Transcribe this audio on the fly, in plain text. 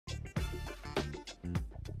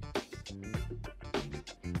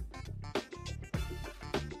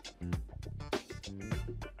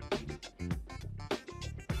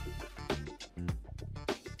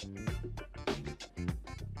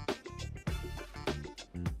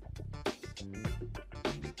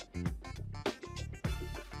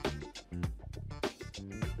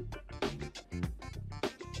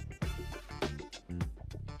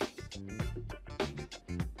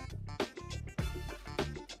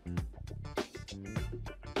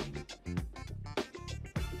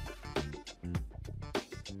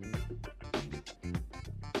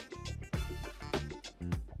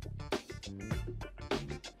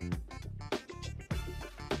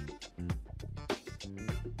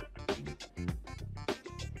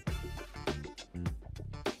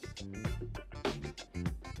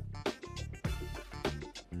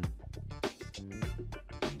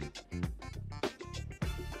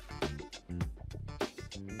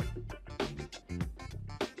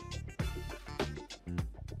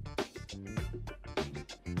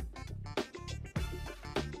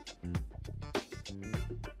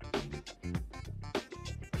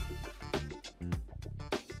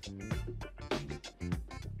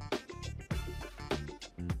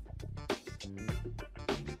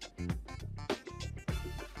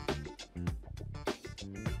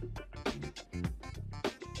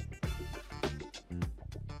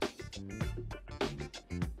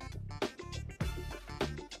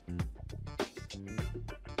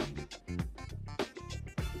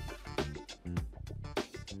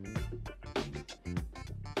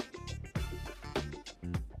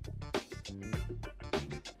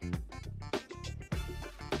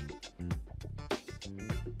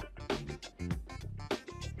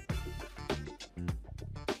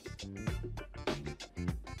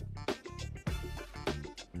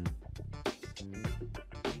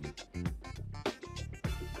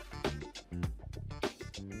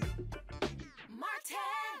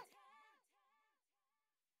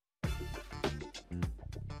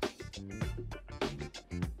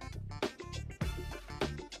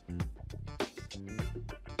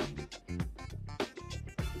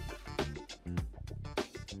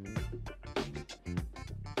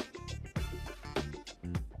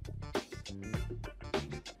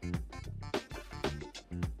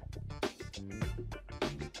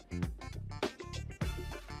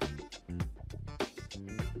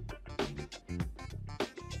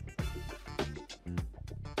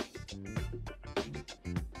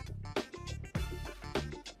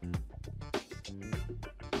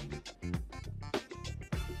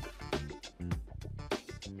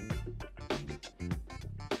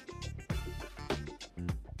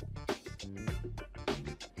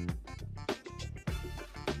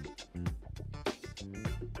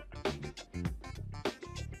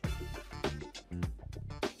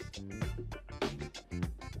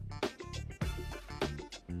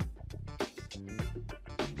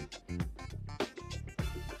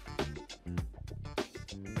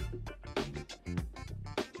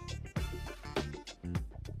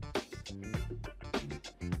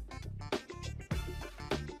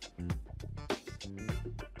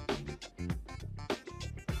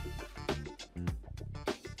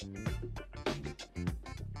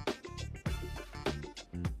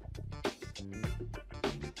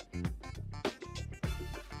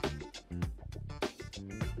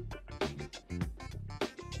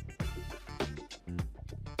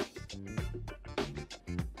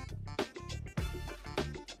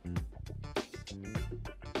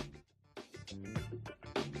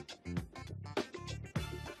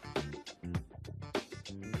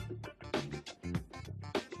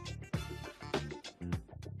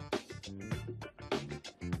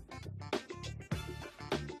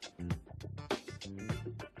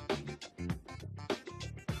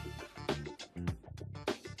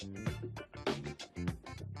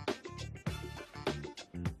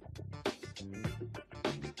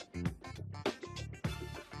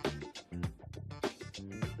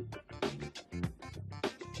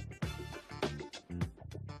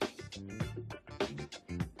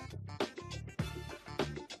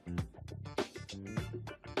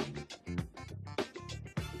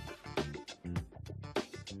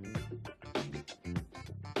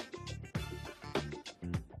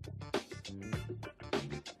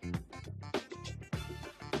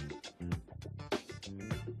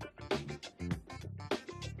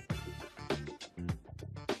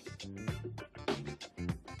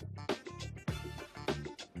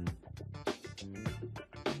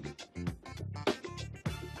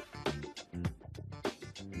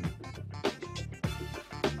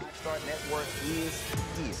Start Network is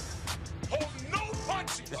here. Hold no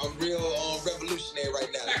punches. I'm real revolutionary right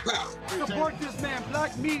now. Support this man,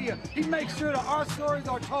 Black Media. He makes sure that our stories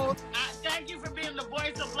are told. Thank you for being the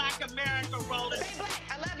voice of Black America, Roland. Stay black.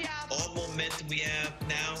 I love y'all. All momentum we have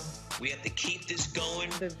now, we have to keep this going.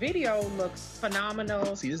 The video looks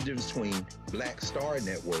phenomenal. See, there's a difference between Black Star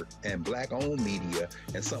Network and Black-owned media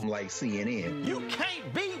and something like CNN. You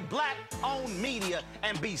can't be Black-owned media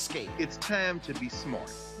and be scared. It's time to be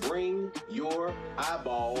smart. Bring your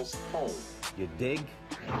eyeballs home. You dig?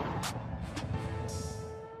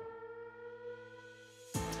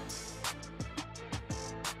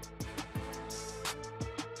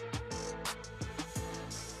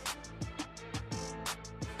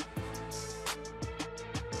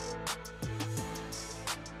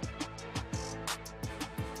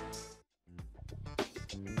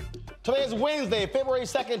 Today is Wednesday, February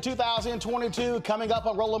 2nd, 2022, coming up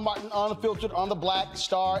on Roland Martin Unfiltered on the Black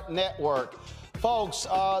Star Network. Folks,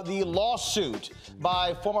 the lawsuit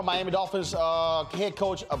by former Miami Dolphins head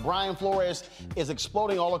coach Brian Flores is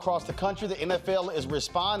exploding all across the country. The NFL is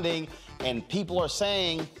responding, and people are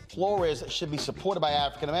saying Flores should be supported by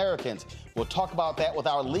African Americans. We'll talk about that with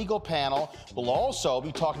our legal panel. We'll also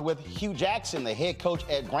be talking with Hue Jackson, the head coach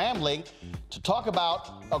at Grambling, to talk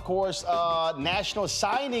about, of course, National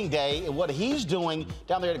Signing Day and what he's doing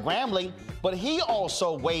down there at Grambling. But he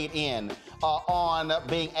also weighed in on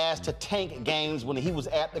being asked to tank games when he was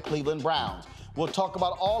at the Cleveland Browns. We'll talk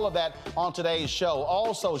about all of that on today's show.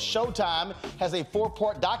 Also, Showtime has a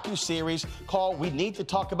 4-part docuseries called We Need to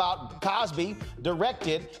Talk About Cosby,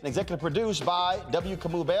 directed and executive produced by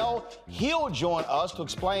Kamau Bell. He'll join us to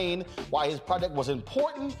explain why his project was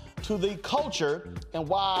important to the culture and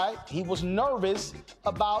why he was nervous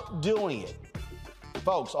about doing it.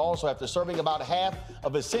 Folks, also, after serving about half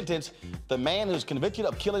of his sentence, the man who's convicted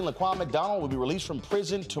of killing Laquan McDonald will be released from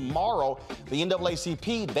prison tomorrow. The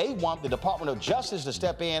NAACP, they want the Department of Justice to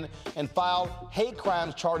step in and file hate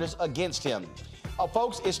crimes charges against him.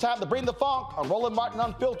 Folks, it's time to bring the funk on Roland Martin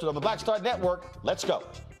Unfiltered on the Black Star Network. Let's go.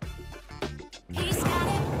 He's got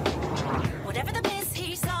it. Whatever the biz,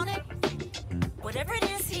 he's on it. Whatever it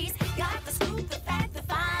is, he's got the scoop, the fact, the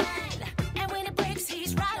find. And when it breaks,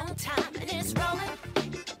 he's right on time and it's rolling.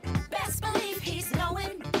 Best believe he's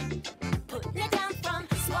knowing. Putting it down from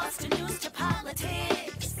sports to news to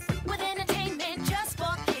politics. With entertainment just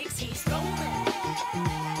for kicks, he's rolling.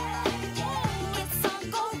 It's on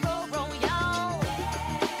go, roll, y'all.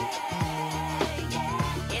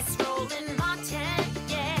 It's Roland Martin,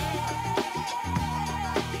 yeah.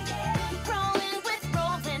 Rolling with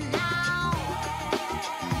Roland now.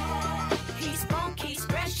 He's funky, he's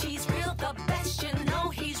fresh, he's real, the best, you know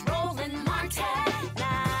he's Roland Martin.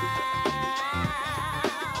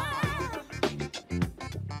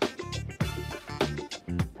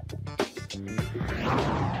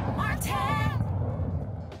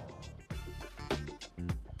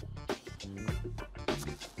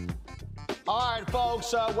 All right,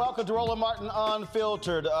 folks, welcome to Roland Martin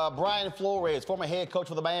Unfiltered. Brian Flores, former head coach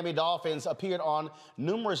for the Miami Dolphins, appeared on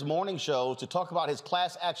numerous morning shows to talk about his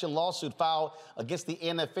class action lawsuit filed against the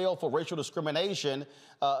NFL for racial discrimination.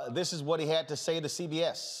 This is what he had to say to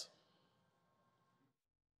CBS.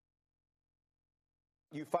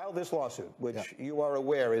 You filed this lawsuit, which you are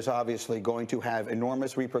aware is obviously going to have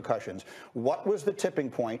enormous repercussions. What was the tipping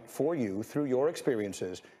point for you, through your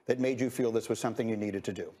experiences, that made you feel this was something you needed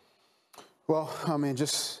to do? Well, I mean,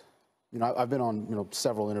 just, I've been on,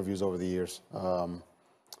 several interviews over the years.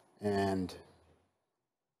 And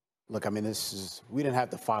look, I mean, we didn't have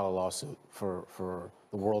to file a lawsuit for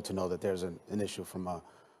the world to know that there's an issue from a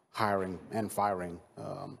hiring and firing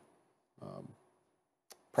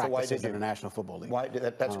practices in the National Football League. Why,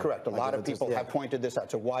 that's correct. A lot of people have pointed this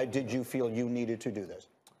out. So why did you feel you needed to do this?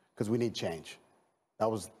 Because we need change. That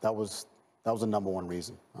was the number one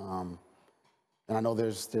reason. And I know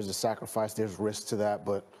there's a sacrifice, there's risk to that,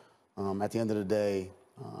 but at the end of the day,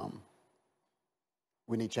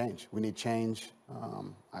 we need change. We need change.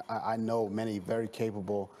 I know many very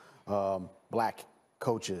capable black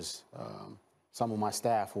coaches, some of my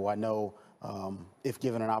staff who I know, if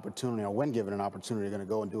given an opportunity or when given an opportunity, are going to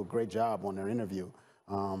go and do a great job on their interview.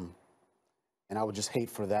 And I would just hate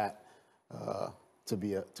for that to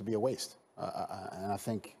be a waste. And I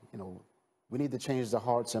think we need to change the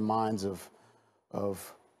hearts and minds of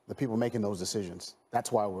the people making those decisions.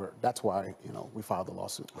 That's why we filed the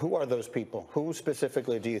lawsuit. Who are those people? Who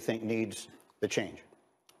specifically do you think needs the change?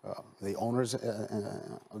 The owners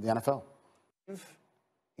of the NFL.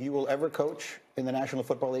 You will ever coach in the National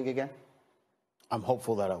Football League again? I'm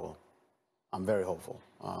hopeful that I will. I'm very hopeful.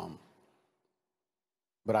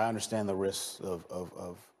 But I understand the risks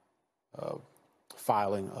of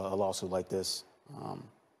filing a lawsuit like this.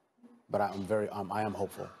 But I am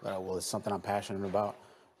hopeful that I will. It's something I'm passionate about.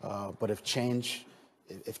 But if change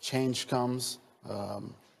comes,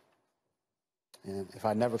 and if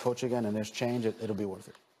I never coach again and there's change, it'll be worth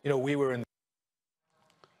it. You know, we were in.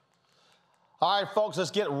 All right, folks,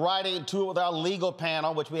 let's get right into it with our legal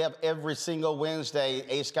panel, which we have every single Wednesday.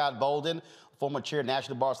 A. Scott Bolden, former chair,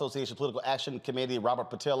 National Bar Association Political Action Committee.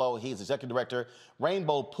 Robert Patillo, he's executive director,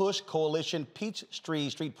 Rainbow Push Coalition,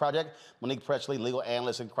 Peachtree Street Project. Monique Presley, legal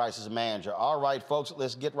analyst and crisis manager. All right, folks,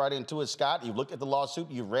 let's get right into it. Scott, you've looked at the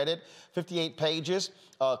lawsuit, you've read it, 58 pages.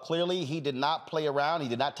 Clearly, he did not play around. He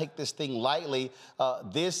did not take this thing lightly.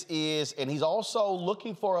 And he's also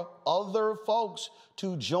looking for other folks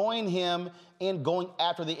to join him in going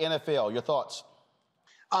after the NFL. Your thoughts?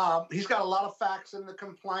 He's got a lot of facts in the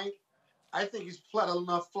complaint. I think he's pled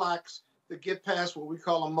enough facts to get past what we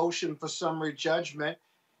call a motion for summary judgment.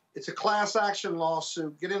 It's a class action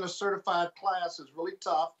lawsuit. Getting a certified class is really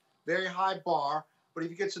tough, very high bar. But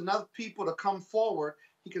if he gets enough people to come forward,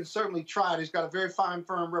 he can certainly try it. He's got a very fine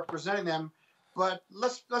firm representing them. But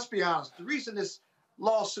let's be honest. The reason this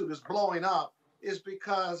lawsuit is blowing up is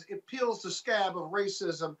because it peels the scab of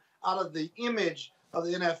racism out of the image of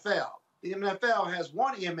the NFL. The NFL has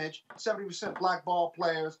one image, 70% black ball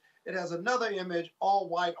players. It has another image, all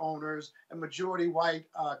white owners and majority white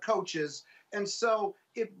coaches. And so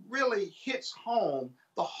it really hits home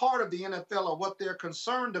the heart of the NFL of what they're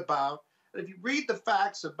concerned about. And if you read the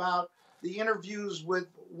facts about the interviews with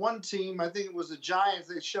one team, I think it was the Giants,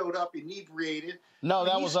 they showed up inebriated. No,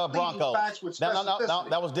 that was Broncos. No,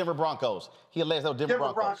 that was Denver Broncos. He alleged that was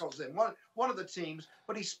Denver Broncos. Then one of the teams,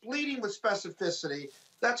 but he's pleading with specificity.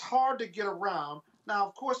 That's hard to get around. Now,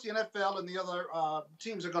 of course, the NFL and the other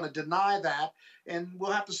teams are going to deny that, and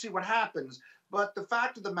we'll have to see what happens. But the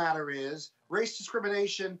fact of the matter is race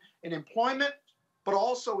discrimination in employment, but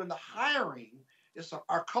also in the hiring,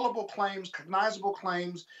 are colorable claims, cognizable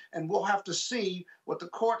claims, and we'll have to see what the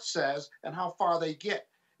court says and how far they get.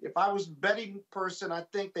 If I was a betting person, I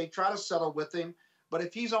think they try to settle with him. But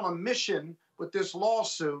if he's on a mission with this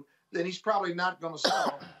lawsuit, then he's probably not going to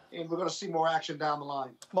settle, and we're going to see more action down the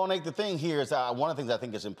line. Monique, the thing here is one of the things I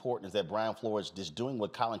think is important is that Brian Flores is doing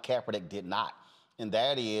what Colin Kaepernick did not. And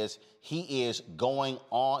that is, he is doing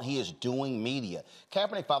media.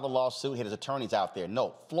 Kaepernick filed a lawsuit, had his attorneys out there.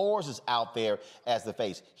 No, Flores is out there as the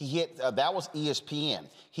face. That was ESPN.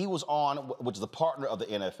 He was on, which is the partner of the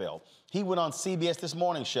NFL. He went on CBS This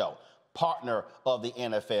Morning show, partner of the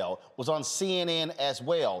NFL, was on CNN as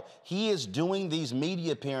well. He is doing these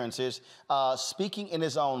media appearances, speaking in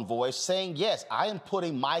his own voice, saying, yes, I am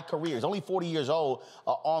putting my career, he's only 40 years old,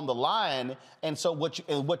 on the line. And so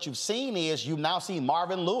what you've seen is you've now seen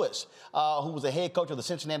Marvin Lewis, who was the head coach of the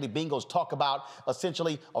Cincinnati Bengals, talk about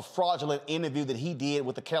essentially a fraudulent interview that he did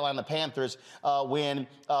with the Carolina Panthers when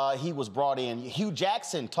he was brought in. Hue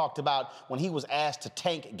Jackson talked about when he was asked to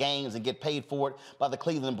tank games and get paid for it by the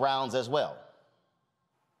Cleveland Browns as well.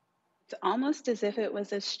 It's almost as if it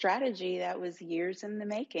was a strategy that was years in the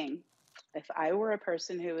making. If I were a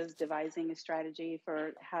person who was devising a strategy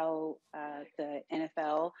for how the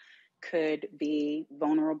NFL could be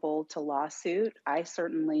vulnerable to lawsuit, I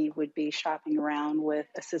certainly would be shopping around with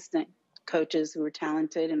assistant coaches who are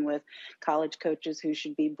talented and with college coaches who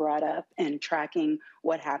should be brought up and tracking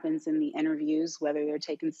what happens in the interviews, whether they're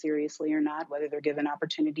taken seriously or not, whether they're given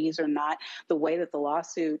opportunities or not. The way that the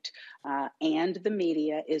lawsuit and the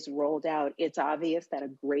media is rolled out, it's obvious that a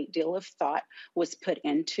great deal of thought was put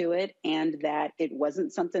into it and that it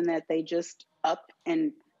wasn't something that they just up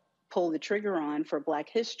and pull the trigger on for Black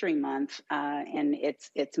History Month, and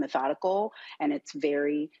it's methodical and it's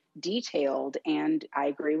very detailed. And I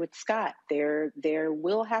agree with Scott. There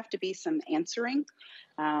will have to be some answering.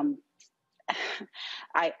 I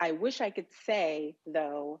wish I could say,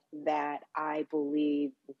 though, that I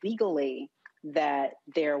believe legally that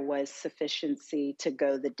there was sufficiency to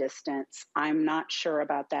go the distance. I'm not sure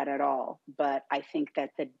about that at all, but I think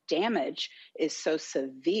that the damage is so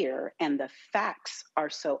severe and the facts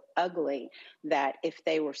are so ugly that if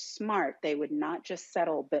they were smart, they would not just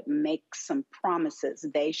settle, but make some promises.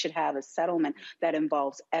 They should have a settlement that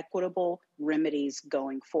involves equitable remedies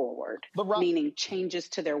going forward, meaning changes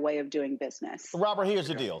to their way of doing business. Robert, here's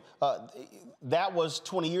the deal. That was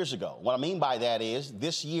 20 years ago. What I mean by that is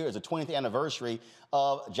this year is the 20th anniversary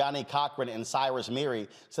of Johnny Cochran and Cyrus Mehri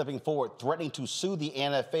stepping forward, threatening to sue the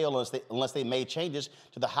NFL unless they made changes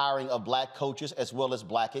to the hiring of Black coaches as well as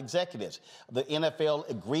Black executives. The NFL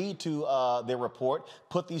agreed to their report,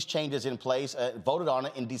 put these changes in place, voted on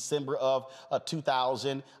it in December of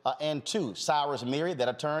 2002. Cyrus Mehri, that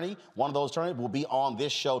attorney, one of those alternative. We'll be on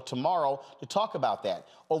this show tomorrow to talk about that.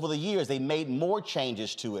 Over the years, they made more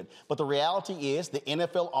changes to it. But the reality is the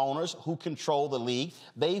NFL owners who control the league,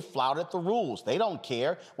 they flouted the rules. They don't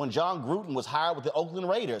care. When John Gruden was hired with the Oakland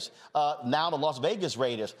Raiders, now the Las Vegas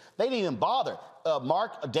Raiders, they didn't even bother.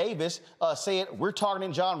 Mark Davis said, we're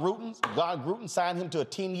targeting John Gruden. John Gruden signed him to a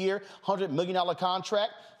 10-year, $100 million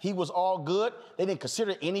contract. He was all good. They didn't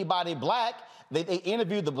consider anybody black. They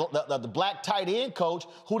interviewed the black tight end coach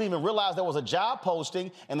who didn't even realize there was a job posting,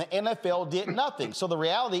 and the NFL did nothing. So the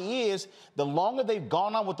reality is, the longer they've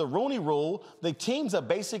gone on with the Rooney Rule, the teams have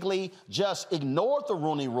basically just ignored the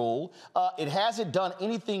Rooney Rule. It hasn't done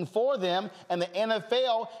anything for them, and the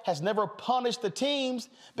NFL has never punished the teams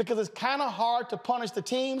because it's kind of hard to punish the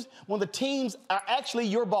teams when the teams are actually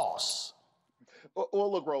your boss.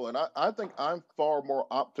 Well, look, Roland, I think I'm far more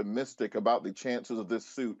optimistic about the chances of this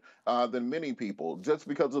suit than many people, just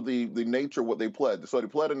because of the nature of what they pled. So they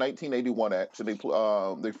pled a 1981 action.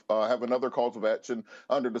 They have another cause of action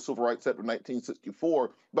under the Civil Rights Act of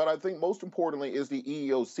 1964. But I think most importantly is the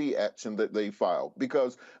EEOC action that they filed,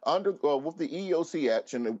 because under with the EEOC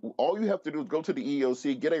action, all you have to do is go to the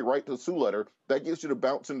EEOC, get a right to sue letter. That gets you to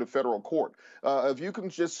bounce into federal court. If you can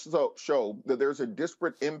just show that there's a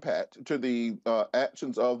disparate impact to the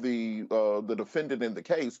actions of the defendant in the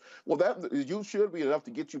case, well, that you should be enough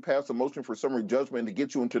to get you past a motion for summary judgment to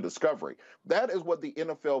get you into discovery. That is what the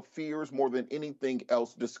NFL fears more than anything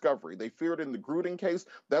else, discovery. They feared in the Gruden case.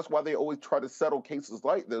 That's why they always try to settle cases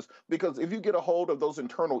like this, because if you get a hold of those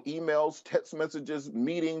internal emails, text messages,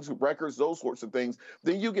 meetings, records, those sorts of things,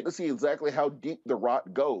 then you get to see exactly how deep the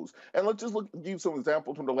rot goes. And let's just give some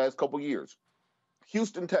examples from the last couple years.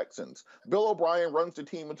 Houston Texans. Bill O'Brien runs the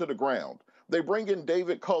team into the ground. They bring in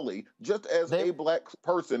David Culley just as a black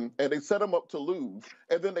person, and they set him up to lose,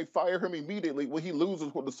 and then they fire him immediately when he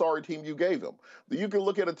loses with the sorry team you gave him. You can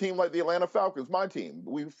look at a team like the Atlanta Falcons, my team.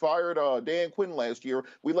 We fired Dan Quinn last year.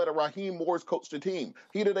 We let Raheem Morris coach the team.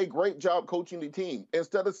 He did a great job coaching the team.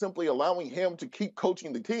 Instead of simply allowing him to keep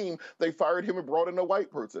coaching the team, they fired him and brought in a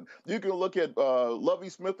white person. You can look at Lovie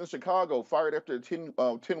Smith in Chicago, fired after a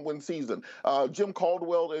 10-win season. Jim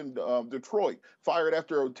Caldwell in Detroit, fired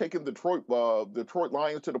after taking Detroit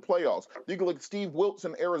Lions to the playoffs. You can look at Steve Wilkes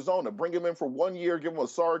in Arizona, bring him in for 1 year, give him a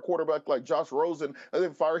sorry quarterback like Josh Rosen, and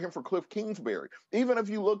then fire him for Cliff Kingsbury. Even if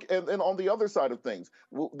you look and on the other side of things,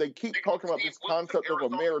 they keep talking about this concept of a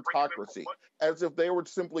meritocracy, as if they were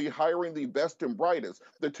simply hiring the best and brightest.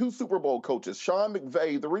 The two Super Bowl coaches, Sean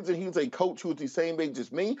McVay, the reason he's a coach who's the same age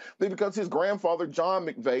as me is because his grandfather, John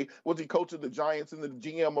McVay, was the coach of the Giants and the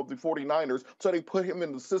GM of the 49ers, so they put him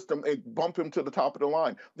in the system and bump him to the top of the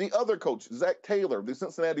line. The other coach, Zach Taylor, the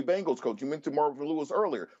Cincinnati Bengals coach, you mentioned Marvin Lewis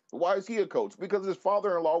earlier. Why is he a coach? Because his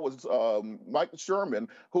father-in-law was Mike Sherman,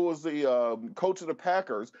 who was the coach of the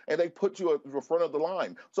Packers, and they put you at the front of the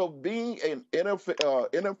line. So being an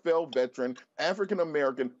NFL veteran,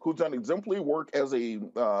 African-American, who's done exemplary work as a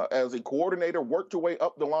coordinator, worked your way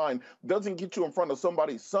up the line, doesn't get you in front of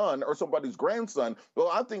somebody's son or somebody's grandson. Well,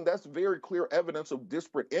 I think that's very clear evidence of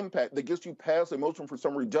disparate impact that gets you past a motion for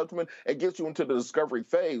summary judgment and gets you into the discovery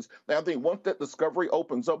phase. Now, I think once that discovery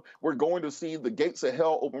opens up, we're going to see the gates of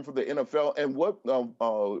hell open for the NFL. And what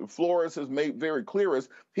Flores has made very clear is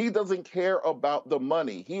he doesn't care about the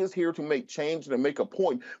money. He is here to make change and to make a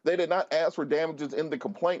point. They did not ask for damages in the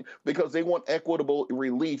complaint because they want equitable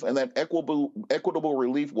relief, and that equitable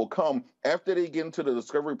relief will come after they get into the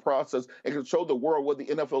discovery process and can show the world what the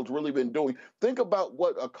NFL has really been doing. Think about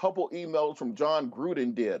what a couple emails from John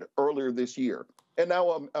Gruden did earlier this year, and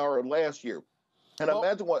now or last year. And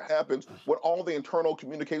imagine what happens when all the internal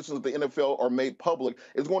communications of the NFL are made public.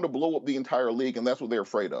 It's going to blow up the entire league, and that's what they're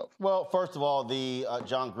afraid of. Well, first of all, the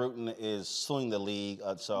John Gruden is suing the league,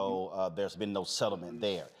 so there's been no settlement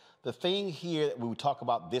there. The thing here, when we talk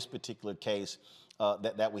about this particular case,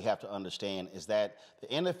 that we have to understand is that the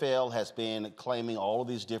NFL has been claiming all of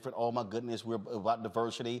these different, oh my goodness, we're about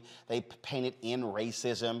diversity. They painted in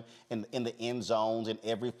racism in the end zones in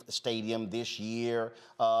every stadium this year.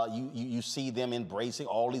 You see them embracing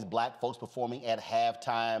all these black folks performing at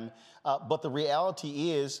halftime. But the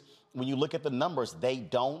reality is, when you look at the numbers, they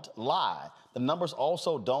don't lie. The numbers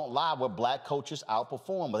also don't lie where black coaches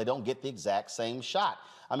outperform, but they don't get the exact same shot.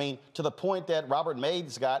 I mean, to the point that Robert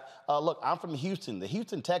Mays got, look, I'm from Houston. The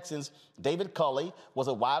Houston Texans, David Culley was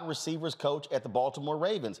a wide receivers coach at the Baltimore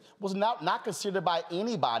Ravens, was not considered by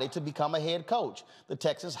anybody to become a head coach. The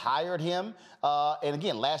Texans hired him, and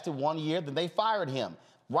again, lasted 1 year, then they fired him.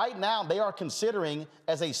 Right now, they are considering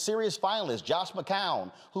as a serious finalist, Josh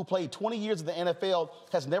McCown, who played 20 years in the NFL,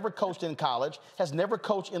 has never coached in college, has never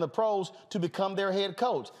coached in the pros, to become their head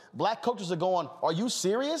coach. Black coaches are going, are you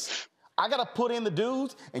serious? I got to put in the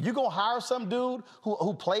dudes, and you're going to hire some dude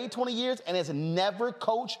who played 20 years and has never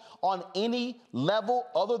coached on any level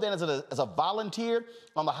other than as a volunteer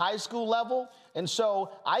on the high school level. And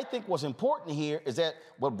so I think what's important here is that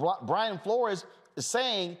what Brian Flores is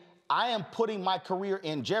saying, I am putting my career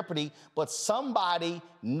in jeopardy, but somebody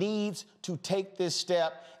needs to take this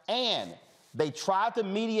step. And they tried to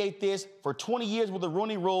mediate this for 20 years with the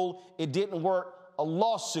Rooney Rule. It didn't work. A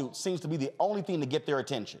lawsuit seems to be the only thing to get their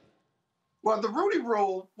attention. Well, the Rooney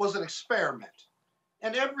Rule was an experiment.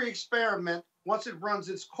 And every experiment, once it runs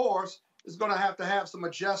its course, is going to have some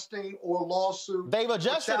adjusting or lawsuit. They've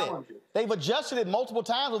adjusted it. They've adjusted it multiple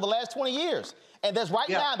times over the last 20 years. And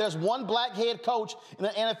now there's one black head coach in the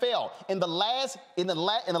NFL. In the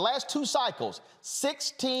last 2 cycles,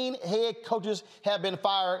 16 head coaches have been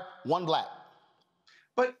fired, 1 black.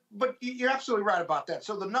 But you're absolutely right about that.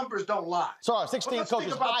 So the numbers don't lie. Sorry, 16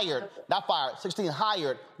 coaches hired, not fired. 16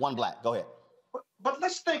 hired, 1 black. Go ahead. But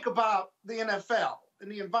let's think about the NFL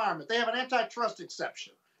and the environment. They have an antitrust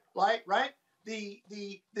exception, right? The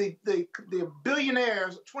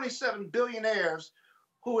billionaires, 27 billionaires,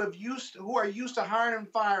 who are used to hiring and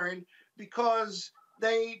firing because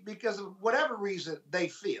of whatever reason they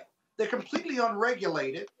feel. They're completely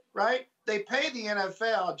unregulated, right? They pay the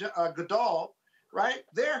NFL, Goodall, right?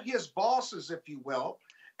 They're his bosses, if you will.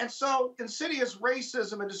 And so insidious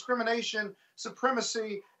racism and discrimination,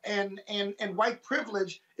 supremacy, and white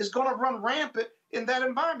privilege is going to run rampant in that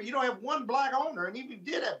environment. You don't have 1 black owner, and even if you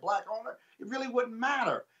did have black owner, it really wouldn't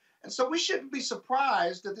matter. And so we shouldn't be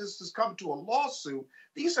surprised that this has come to a lawsuit.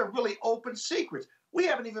 These are really open secrets. We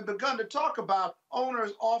haven't even begun to talk about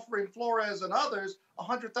owners offering Flores and others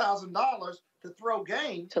 $100,000 to throw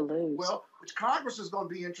games. To lose. Well, which Congress is going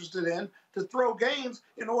to be interested in, to throw games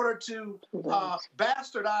in order to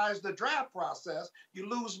bastardize the draft process. You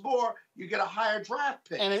lose more, you get a higher draft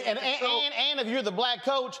pick. And if you're the black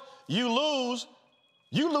coach, you lose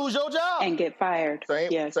your job. And get fired. Same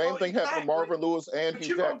thing happened to Marvin Lewis and Hue Jackson. But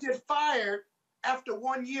you're going to get fired after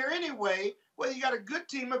 1 year anyway, whether you got a good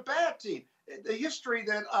team or bad team. The history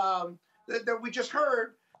that we just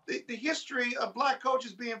heard, the history of black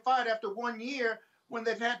coaches being fired after 1 year when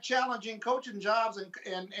they've had challenging coaching jobs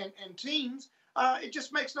and teams, it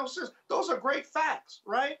just makes no sense. Those are great facts,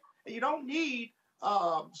 right? And you don't need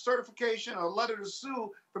certification or letter to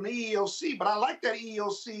sue from the EEOC, but I like that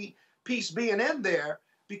EEOC piece being in there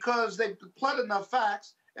because they pled enough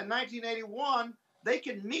facts. In 1981, they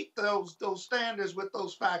can meet those standards with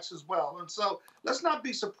those facts as well. And so let's not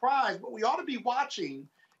be surprised. What we ought to be watching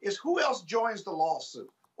is who else joins the lawsuit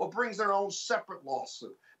or brings their own separate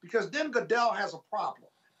lawsuit, because then Goodell has a problem,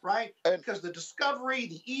 right? Because the discovery,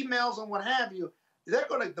 the emails, and what have you,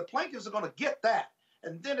 the plaintiffs are going to get that,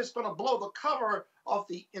 and then it's going to blow the cover off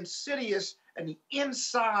the insidious and the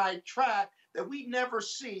inside track that we never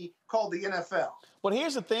see called the NFL. But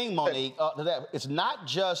here's the thing, Monique, it's not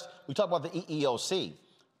just, we talk about the EEOC,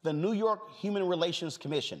 the New York Human Relations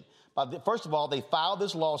Commission. First of all, they filed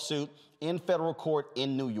this lawsuit in federal court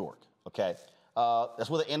in New York, okay? That's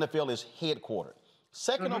where the NFL is headquartered.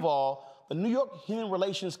 Second of all, the New York Human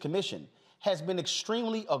Relations Commission has been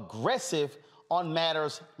extremely aggressive on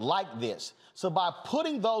matters like this. So by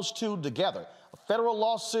putting those two together, a federal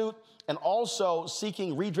lawsuit and also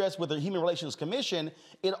seeking redress with the Human Relations Commission,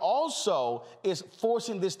 it also is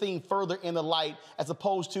forcing this thing further in the light, as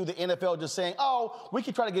opposed to the NFL just saying, oh, we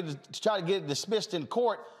can try to get it dismissed in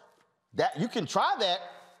court. That you can try that.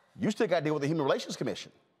 You still got to deal with the Human Relations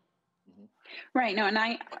Commission. Right. No, and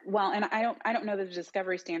I don't know that the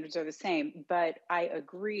discovery standards are the same, but I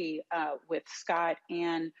agree with Scott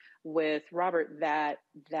and with Robert that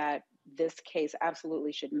this case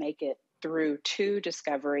absolutely should make it through to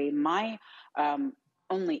discovery. My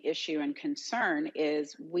only issue and concern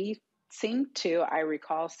is we seem to, I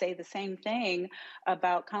recall, say the same thing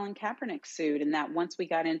about Colin Kaepernick's suit, and that once we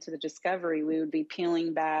got into the discovery, we would be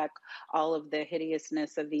peeling back all of the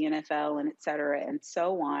hideousness of the NFL and et cetera and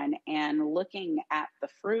so on. And looking at the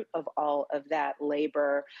fruit of all of that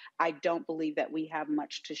labor, I don't believe that we have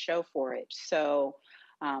much to show for it. So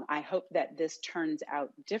I hope that this turns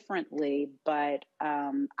out differently, but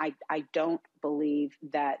I don't believe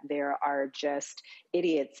that there are just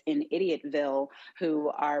idiots in Idiotville who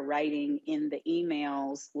are writing in the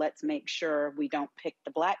emails, let's make sure we don't pick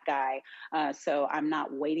the black guy. So I'm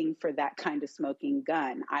not waiting for that kind of smoking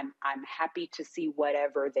gun. I'm happy to see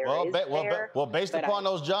whatever there is there. Well, based upon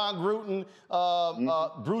those John Gruden,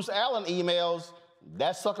 Bruce Allen emails,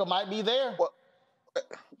 that sucker might be there.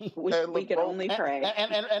 We could only pray.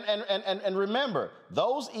 And remember,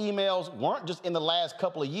 those emails weren't just in the last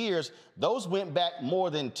couple of years. Those went back more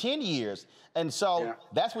than 10 years. And so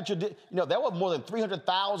that's what you did. You know, there were more than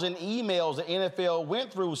 300,000 emails the NFL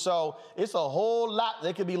went through. So it's a whole lot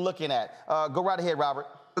they could be looking at. Go right ahead, Robert.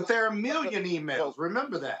 But there are a million emails.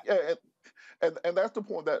 Remember that. Yeah. And that's the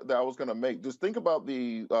point that I was going to make. Just think about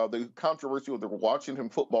the controversy with the Washington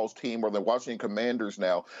football's team or the Washington Commanders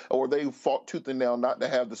now, or they fought tooth and nail not to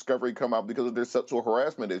have Discovery come out because of their sexual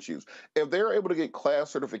harassment issues. If they're able to get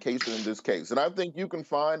class certification in this case, and I think you can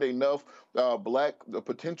find enough black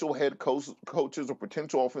potential head coaches or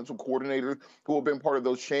potential offensive coordinators who have been part of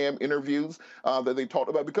those sham interviews that they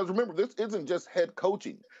talked about. Because remember, this isn't just head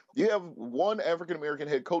coaching. You have one African-American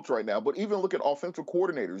head coach right now, but even look at offensive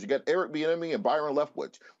coordinators. You got Eric Bieniemy and Byron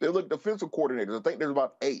Leftwich. They look at defensive coordinators. I think there's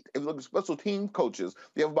about 8. If you look at special team coaches,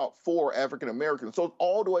 you have about 4 African-Americans. So it's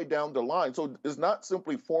all the way down the line. So it's not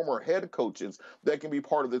simply former head coaches that can be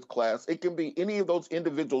part of this class. It can be any of those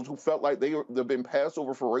individuals who felt like they've been passed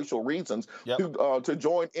over for racial reasons to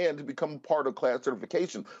join in to become part of class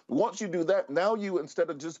certification. Once you do that, now you, instead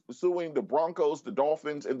of just pursuing the Broncos, the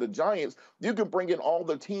Dolphins, and the Giants, you can bring in all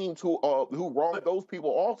the teams who wronged those people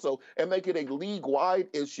also and make it a league-wide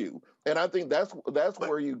issue. And I think that's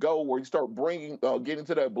where you go, where you start getting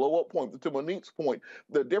to that blow-up point. To Monique's point,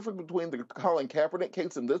 the difference between the Colin Kaepernick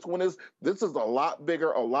case and this one is a lot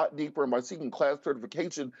bigger, a lot deeper. And by seeking class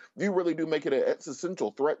certification, you really do make it an existential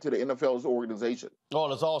threat to the NFL's organization.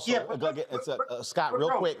 Oh, it's also Scott,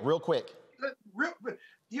 real quick.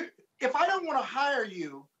 If I don't want to hire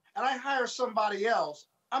you and I hire somebody else,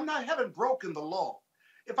 I haven't broken the law.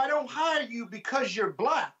 If I don't hire you because you're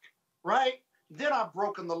black, right, then I've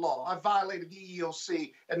broken the law. I violated the EEOC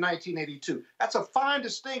in 1982. That's a fine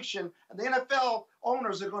distinction, and the NFL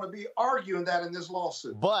owners are going to be arguing that in this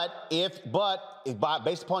lawsuit. But if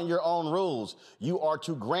based upon your own rules, you are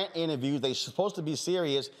to grant interviews, they're supposed to be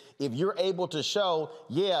serious. If you're able to show,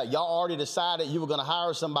 y'all already decided you were going to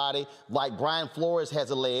hire somebody like Brian Flores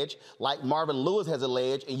has alleged, like Marvin Lewis has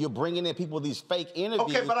alleged, and you're bringing in people with these fake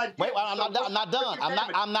interviews. Okay, but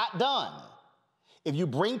I'm not done. If you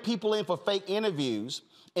bring people in for fake interviews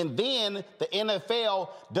and then the NFL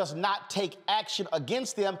does not take action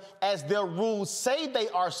against them as their rules say they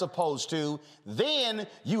are supposed to, then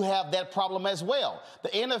you have that problem as well. The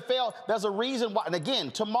NFL, there's a reason why, and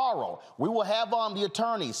again, tomorrow, we will have on the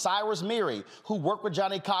attorney, Cyrus Meary, who worked with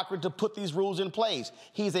Johnny Cochran to put these rules in place.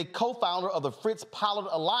 He's a co-founder of the Fritz Pollard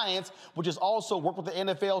Alliance, which has also worked with the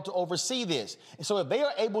NFL to oversee this. And so if they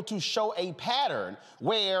are able to show a pattern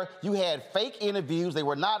where you had fake interviews, they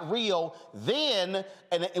were not real, then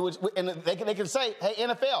they can say, hey,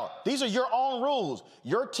 NFL, these are your own rules.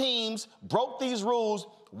 Your teams broke these rules.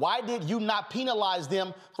 Why did you not penalize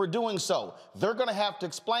them for doing so? They're going to have to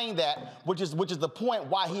explain that, which is the point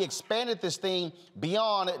why he expanded this thing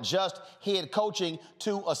beyond just head coaching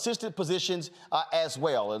to assistant positions as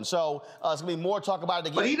well. And so it's going to be more talk about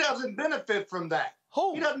it again. But he doesn't benefit from that.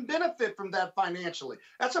 Who? He doesn't benefit from that financially.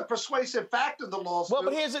 That's a persuasive factor of the lawsuit. Well,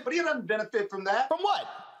 but he doesn't benefit from that. From what?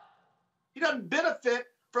 He doesn't benefit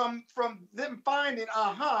from them finding,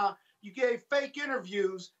 you gave fake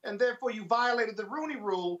interviews and therefore you violated the Rooney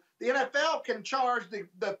Rule. The NFL can charge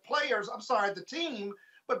the players, the team,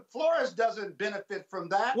 but Flores doesn't benefit from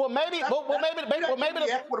that. Well, maybe the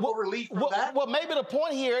equitable relief from that. Well, maybe the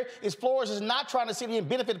point here is Flores is not trying to see him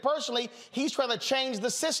benefit personally. He's trying to change the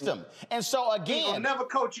system. And so again, he'll never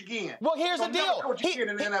coach again. Well, here's the deal.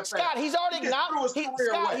 Scott, he's already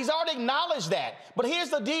acknowledged that. But here's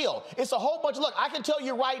the deal. It's a whole bunch of, look, I can tell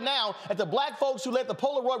you right now that the black folks who led the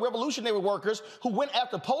Polaroid revolutionary workers who went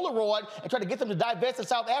after Polaroid and tried to get them to divest in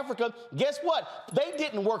South Africa, guess what? They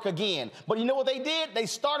didn't work again. But you know what they did? They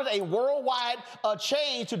started a worldwide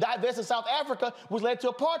change to divest in South Africa, which led to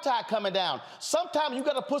apartheid coming down. Sometimes you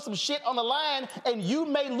got to put some shit on the line, and you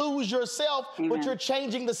may lose yourself, but you're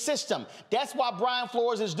changing the system. That's why Brian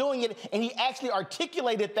Flores is doing it, and he actually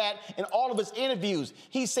articulated that in all of his interviews.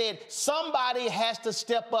 He said, somebody has to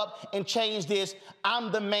step up and change this.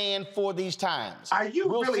 I'm the man for these times. Are you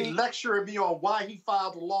lecturing me on why he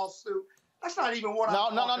filed a lawsuit? That's not even what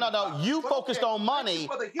I'm talking about. You focused on money.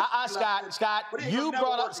 Scott, you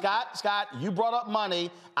brought up money.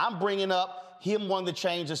 I'm bringing up him wanting to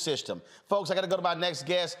change the system. Folks, I got to go to my next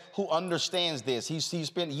guest who understands this. He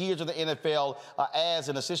spent years in the NFL as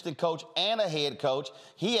an assistant coach and a head coach.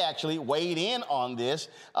 He actually weighed in on this.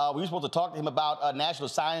 We were supposed to talk to him about National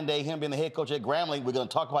Signing Day, him being the head coach at Grambling. We're going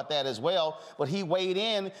to talk about that as well. But he weighed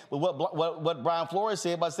in with what Brian Flores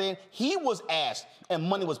said by saying he was asked and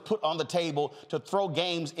money was put on the table to throw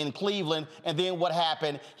games in Cleveland. And then what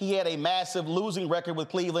happened? He had a massive losing record with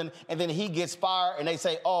Cleveland, and then he gets fired, and they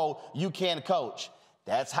say, oh, you can't coach.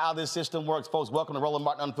 That's how this system works, folks. Welcome to Roland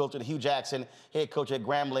Martin Unfiltered. Hue Jackson, head coach at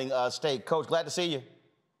Grambling State. Coach, glad to see you.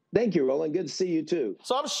 Thank you, Roland. Good to see you, too.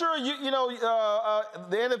 So I'm sure, the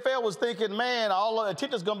NFL was thinking, man, all the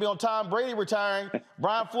attention's going to be on Tom Brady retiring.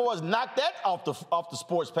 Brian Flores knocked that off the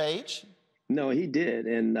sports page. No, he did,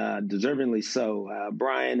 and deservingly so.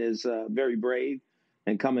 Brian is very brave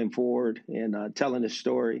and coming forward and telling his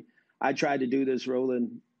story. I tried to do this,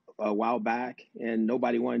 Roland, a while back, and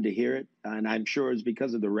nobody wanted to hear it. And I'm sure it's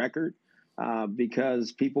because of the record,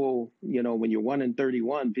 because people, when you're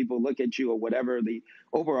 1-31, people look at you or whatever the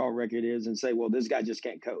overall record is and say, well, this guy just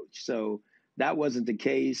can't coach. So that wasn't the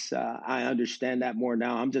case. I understand that more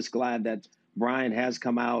now. I'm just glad that Brian has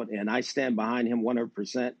come out, and I stand behind him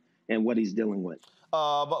 100% in what he's dealing with.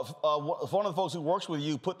 But one of the folks who works with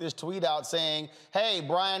you put this tweet out saying, hey,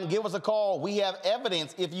 Brian, give us a call. We have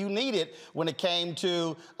evidence if you need it when it came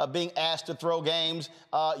to being asked to throw games.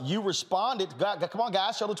 You responded. Come on,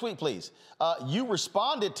 guys, show the tweet, please. You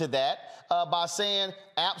responded to that by saying,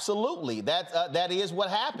 absolutely, that is what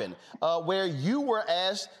happened, where you were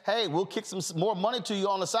asked, hey, we'll kick some more money to you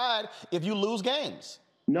on the side if you lose games.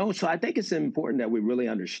 No, so I think it's important that we really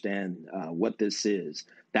understand what this is.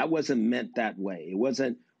 That wasn't meant that way. It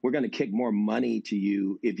wasn't, we're going to kick more money to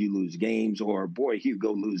you if you lose games, or, boy,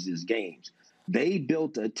 Hugo loses games. They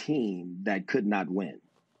built a team that could not win.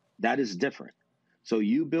 That is different. So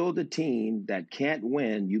you build a team that can't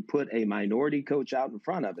win, you put a minority coach out in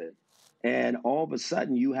front of it, and all of a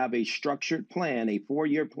sudden you have a structured plan, a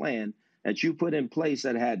 4-year plan that you put in place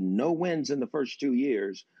that had no wins in the first 2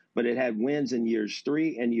 years, but it had wins in years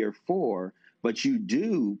 3 and year 4. But you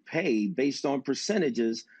do pay based on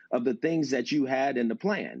percentages of the things that you had in the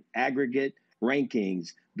plan. Aggregate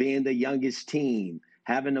rankings, being the youngest team,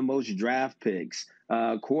 having the most draft picks,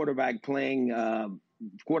 quarterback playing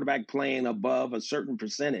above a certain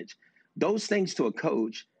percentage. Those things to a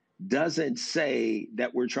coach doesn't say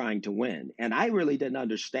that we're trying to win. And I really didn't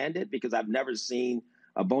understand it because I've never seen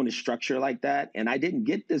a bonus structure like that. And I didn't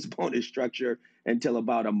get this bonus structure until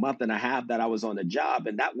about a month and a half that I was on the job.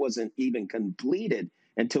 And that wasn't even completed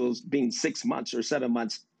until being 6 months or 7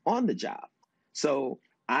 months on the job. So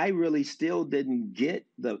I really still didn't get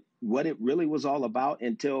what it really was all about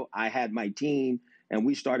until I had my team and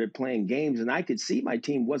we started playing games. And I could see my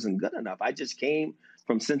team wasn't good enough. I just came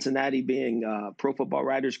from Cincinnati being Pro Football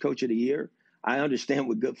Writers Coach of the Year. I understand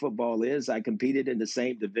what good football is. I competed in the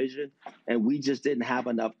same division, and we just didn't have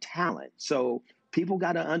enough talent. So people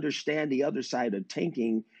got to understand the other side of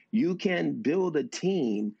tanking. You can build a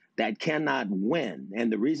team that cannot win.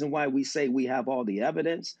 And the reason why we say we have all the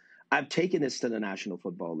evidence, I've taken this to the National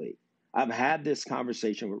Football League. I've had this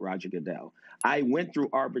conversation with Roger Goodell. I went through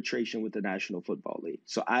arbitration with the National Football League.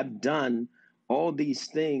 So I've done all these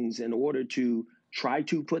things in order to try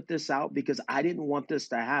to put this out because I didn't want this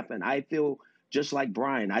to happen. I feel just like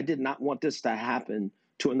Brian, I did not want this to happen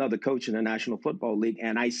to another coach in the National Football League.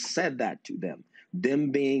 And I said that to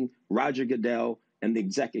them being Roger Goodell and the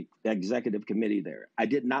executive committee there. I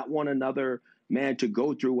did not want another man to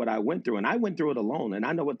go through what I went through. And I went through it alone, and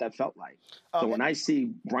I know what that felt like. So when I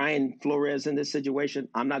see Brian Flores in this situation,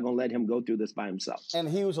 I'm not going to let him go through this by himself. And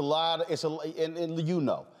he was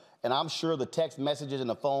and I'm sure the text messages and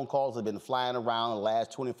the phone calls have been flying around the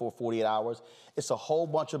last 24, 48 hours. It's a whole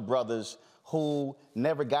bunch of brothers who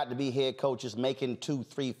never got to be head coaches making $2,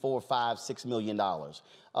 $3, $4, $5, $6 million.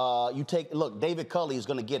 David Culley is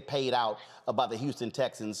going to get paid out by the Houston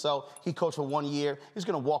Texans. So he coached for 1 year. He's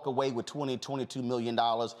going to walk away with $20, $22 million.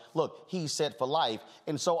 Look, he's set for life.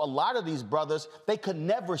 And so a lot of these brothers, they could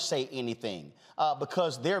never say anything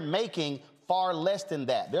because they're making far less than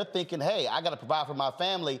that. They're thinking, hey, I got to provide for my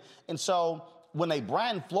family. And so when a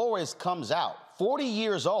Brian Flores comes out, 40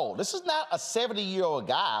 years old, this is not a 70-year-old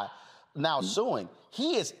guy now suing.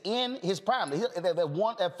 He is in his prime.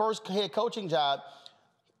 That first head coaching job,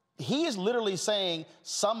 he is literally saying,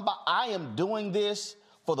 I am doing this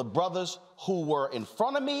for the brothers who were in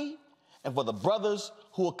front of me and for the brothers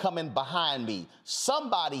who are coming behind me.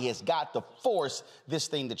 Somebody has got to force this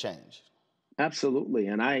thing to change. Absolutely.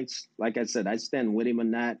 And like I said, I stand with him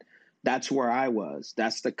on that. That's where I was.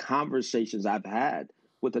 That's the conversations I've had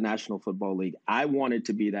with the National Football League. I wanted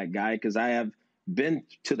to be that guy because I have been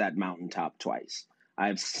to that mountaintop twice.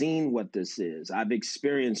 I've seen what this is. I've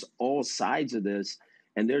experienced all sides of this,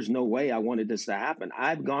 and there's no way I wanted this to happen.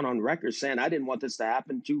 I've gone on record saying I didn't want this to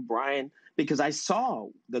happen to Brian because I saw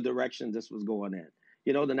the direction this was going in.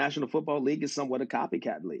 You know, the National Football League is somewhat a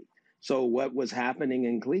copycat league. So what was happening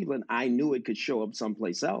in Cleveland, I knew it could show up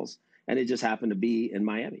someplace else, and it just happened to be in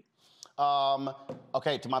Miami.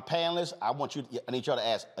 Okay, to my panelists, I need y'all to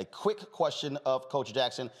ask a quick question of Coach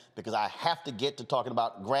Jackson because I have to get to talking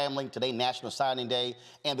about Grambling today, National Signing Day,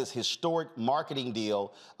 and this historic marketing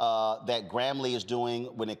deal that Grambling is doing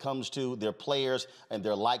when it comes to their players and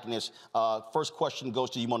their likeness. First question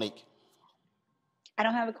goes to you, Monique. I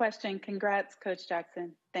don't have a question. Congrats, Coach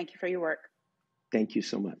Jackson. Thank you for your work. Thank you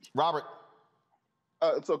so much. Robert.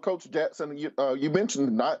 So, Coach Jackson, you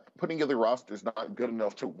mentioned not putting together rosters not good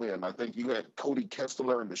enough to win. I think you had Cody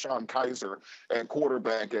Kessler and Deshaun Kaiser at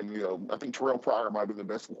quarterback, and I think Terrell Pryor might be the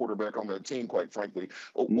best quarterback on that team, quite frankly.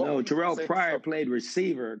 No, Terrell Pryor played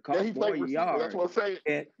receiver, caught he played receiver. yards. That's what I'm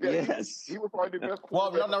saying. Yes, he was probably the best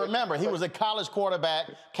quarterback. Well, no, remember, he was a college quarterback,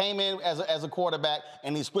 came in as a quarterback,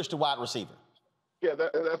 and he switched to wide receiver. Yeah,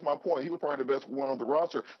 that's my point. He was probably the best one on the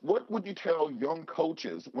roster. What would you tell young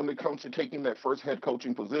coaches when it comes to taking that first head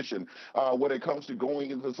coaching position, when it comes to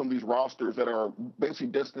going into some of these rosters that are basically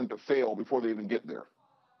destined to fail before they even get there?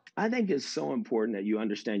 I think it's so important that you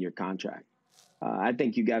understand your contract. I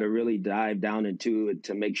think you got to really dive down into it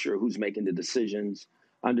to make sure who's making the decisions,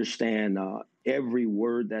 understand every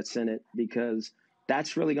word that's in it, because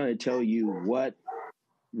that's really going to tell you what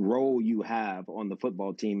role you have on the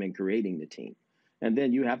football team in creating the team. And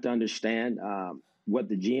then you have to understand what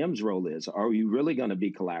the GM's role is. Are you really going to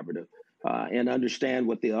be collaborative? And understand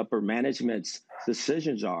what the upper management's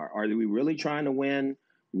decisions are. Are we really trying to win?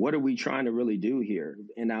 What are we trying to really do here?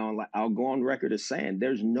 And I'll go on record as saying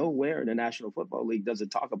there's nowhere in the National Football League does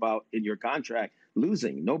it talk about in your contract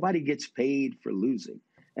losing. Nobody gets paid for losing,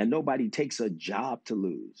 and nobody takes a job to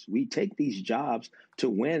lose. We take these jobs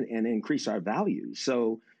to win and increase our value.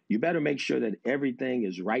 So you better make sure that everything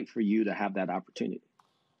is right for you to have that opportunity.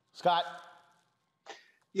 Scott?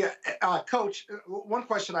 Yeah, Coach, one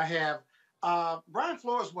question I have. Brian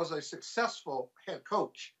Flores was a successful head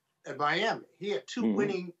coach at Miami. He had two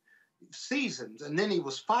winning seasons, and then he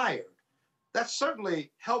was fired. That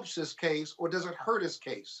certainly helps his case, or does it hurt his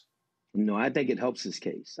case? No, I think it helps his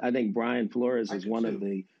case. I think Brian Flores is one of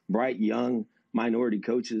the bright young minority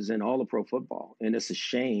coaches in all of pro football, and it's a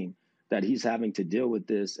shame that he's having to deal with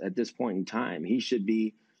this at this point in time. He should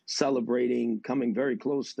be celebrating, coming very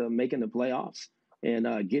close to making the playoffs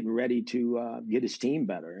and getting ready to get his team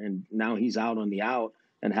better. And now he's out on the out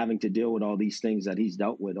and having to deal with all these things that he's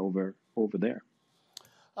dealt with over there.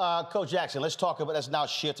 Coach Jackson, let's now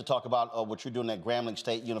shift to talk about what you're doing at Grambling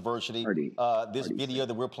State University. This video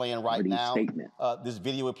that we're playing right now,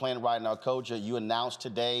 Coach, you announced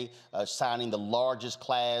today signing the largest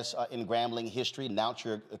class in Grambling history, announced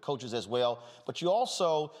your coaches as well. But you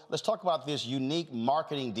also, let's talk about this unique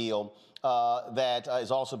marketing deal that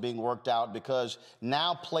is also being worked out, because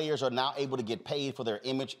now players are now able to get paid for their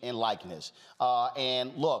image and likeness.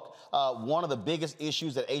 And look, one of the biggest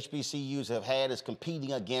issues that HBCUs have had is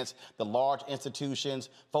competing against the large institutions.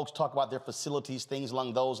 Folks talk about their facilities, things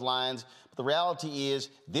along those lines. But the reality is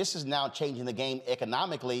this is now changing the game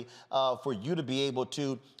economically for you to be able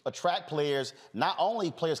to attract players, not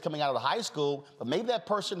only players coming out of high school, but maybe that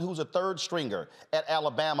person who's a third stringer at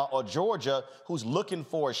Alabama or Georgia who's looking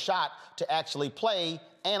for a shot to actually play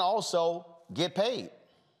and also get paid.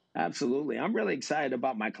 Absolutely. I'm really excited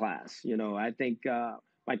about my class. You know, I think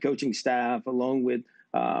my coaching staff, along with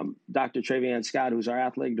Dr. Travian Scott, who's our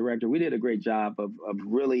athletic director, we did a great job of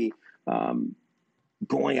really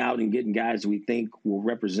going out and getting guys we think will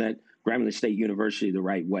represent Grambling State University the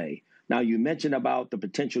right way. Now, you mentioned about the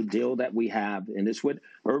potential deal that we have, and it's with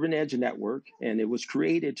Urban Edge Network, and it was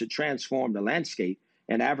created to transform the landscape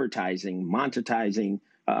and advertising, monetizing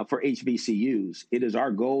for HBCUs. It is our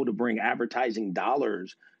goal to bring advertising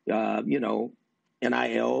dollars,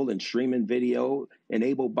 NIL and streaming video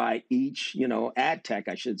enabled by each, ad tech,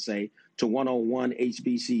 I should say, to 101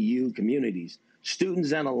 HBCU communities,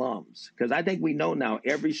 students and alums. Because I think we know now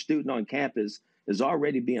every student on campus is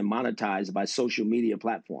already being monetized by social media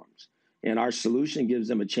platforms. And our solution gives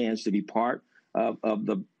them a chance to be part of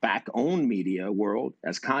the back-owned media world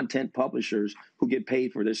as content publishers who get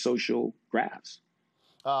paid for their social graphs.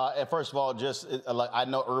 And first of all, I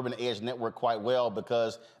know Urban Edge Network quite well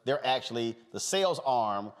because they're actually the sales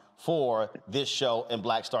arm for this show and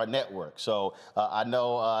Black Star Network. So I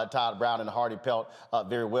know Todd Brown and Hardy Pelt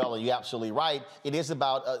very well, and you're absolutely right. It is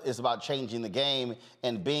about changing the game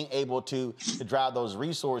and being able to drive those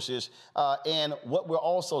resources. And what we're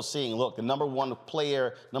also seeing, look, the number one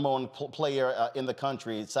player in the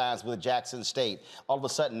country signs with Jackson State. All of a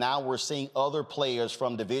sudden, now we're seeing other players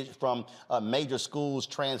from major schools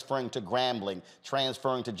transferring to Grambling,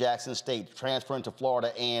 transferring to Jackson State, transferring to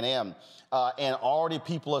Florida A&M. And already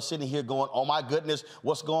people are sitting here going, oh my goodness,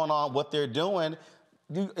 what's going on, what they're doing.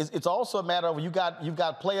 It's also a matter of you've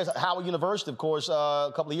got players. Howard University, of course,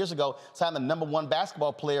 a couple of years ago, signed the #1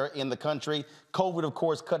 basketball player in the country. COVID, of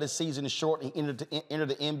course, cut his season short and entered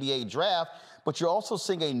the NBA draft. But you're also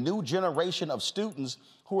seeing a new generation of students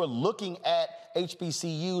who are looking at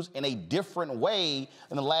HBCUs in a different way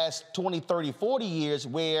in the last 20, 30, 40 years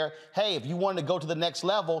where, hey, if you wanted to go to the next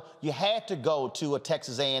level, you had to go to a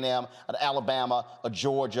Texas A&M, an Alabama, a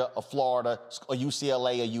Georgia, a Florida, a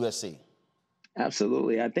UCLA, a USC.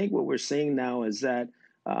 Absolutely. I think what we're seeing now is that,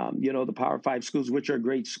 the Power 5 schools, which are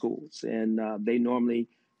great schools, and they normally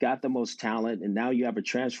got the most talent, and now you have a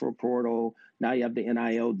transfer portal. Now you have the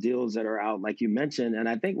NIL deals that are out, like you mentioned. And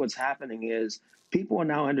I think what's happening is people are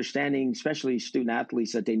now understanding, especially student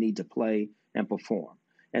athletes, that they need to play and perform.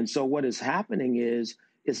 And so what is happening is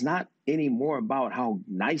it's not anymore about how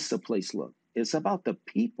nice a place looks. It's about the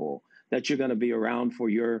people that you're going to be around for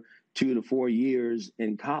your 2 to 4 years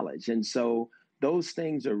in college. And so those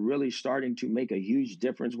things are really starting to make a huge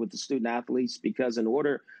difference with the student athletes, because in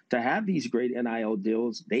order to have these great NIL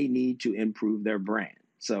deals, they need to improve their brand.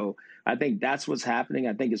 So I think that's what's happening.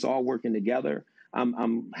 I think it's all working together.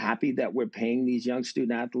 I'm happy that we're paying these young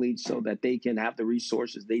student athletes so that they can have the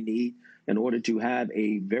resources they need in order to have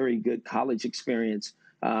a very good college experience.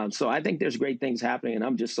 So I think there's great things happening, and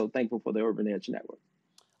I'm just so thankful for the Urban Edge Network.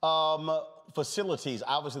 Facilities,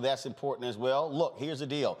 obviously that's important as well. Look, here's the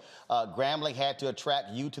deal. Grambling had to attract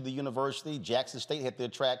you to the university. Jackson State had to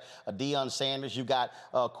attract Deion Sanders. You got,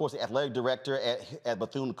 of course, the athletic director at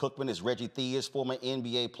Bethune-Cookman is Reggie Theus, former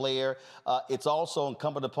NBA player. It's also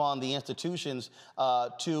incumbent upon the institutions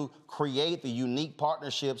to create the unique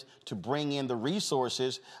partnerships to bring in the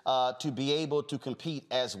resources to be able to compete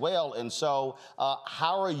as well. And so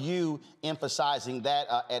how are you emphasizing that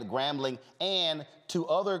at Grambling and to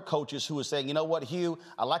other coaches who are saying, you know what, Hue,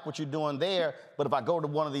 I like what you're doing there, but if I go to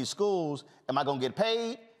one of these schools, am I going to get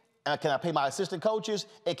paid? Can I pay my assistant coaches?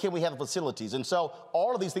 And can we have the facilities? And so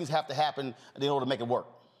all of these things have to happen in order to make it work.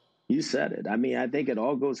 You said it. I mean, I think it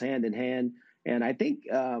all goes hand in hand. And I think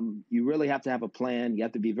you really have to have a plan. You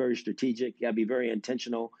have to be very strategic. You have to be very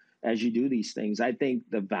intentional as you do these things. I think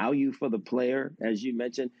the value for the player, as you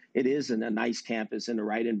mentioned, it is in a nice campus, in the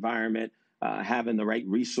right environment, having the right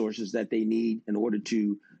resources that they need in order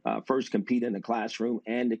to first compete in the classroom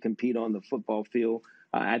and to compete on the football field.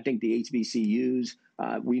 I think the HBCUs,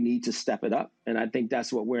 we need to step it up. And I think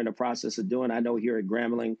that's what we're in the process of doing. I know here at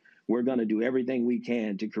Grambling, we're going to do everything we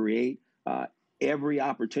can to create every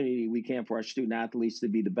opportunity we can for our student athletes to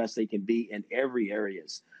be the best they can be in every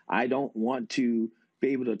areas. I don't want to be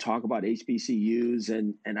able to talk about HBCUs.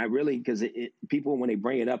 And I really, because people, when they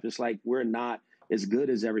bring it up, it's like we're not as good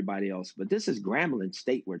as everybody else. But this is Grambling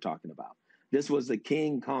State we're talking about. This was the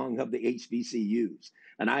King Kong of the HBCUs.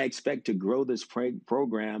 And I expect to grow this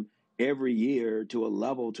program every year to a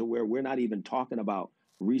level to where we're not even talking about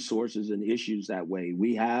resources and issues that way.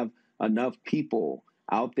 We have enough people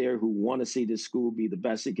out there who want to see this school be the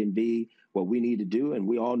best it can be. What we need to do, and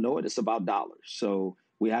we all know it, it's about dollars. So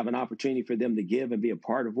we have an opportunity for them to give and be a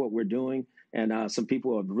part of what we're doing. And some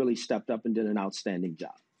people have really stepped up and did an outstanding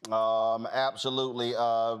job. Absolutely.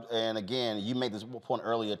 And again, you made this point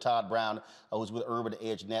earlier. Todd Brown, who's with Urban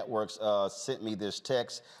Edge Networks, sent me this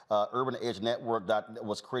text. Urban Edge Network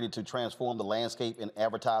was created to transform the landscape in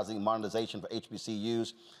advertising monetization for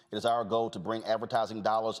HBCUs. It is our goal to bring advertising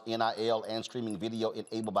dollars, NIL, and streaming video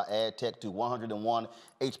enabled by ad tech to 101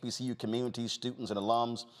 HBCU communities, students, and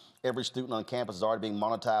alums. Every student on campus is already being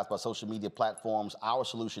monetized by social media platforms. Our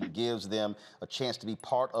solution gives them a chance to be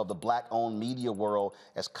part of the Black-owned media world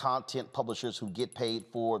as content publishers who get paid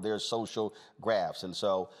for their social graphs. And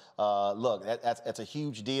so, look, that's a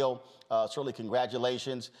huge deal. Certainly,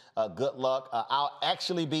 congratulations. Good luck. I'll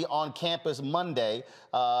actually be on campus Monday.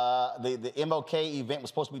 The MLK event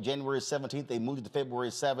was supposed to be January 17th. They moved it to February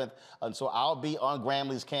 7th. And so I'll be on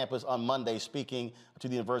Grambling's campus on Monday speaking to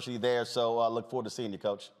the university there. So I look forward to seeing you,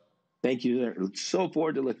 Coach. Thank you. So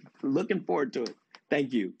forward to looking forward to it.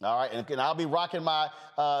 Thank you. All right, and I'll be rocking my,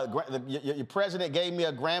 your president gave me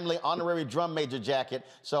a Grambling honorary drum major jacket.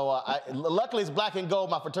 So luckily it's black and gold,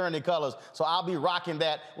 my fraternity colors. So I'll be rocking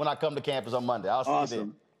that when I come to campus on Monday. I'll see you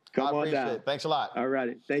then. Come on down. It. Thanks a lot. All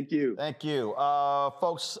righty. Thank you. Thank you.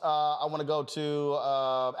 Folks, I want to go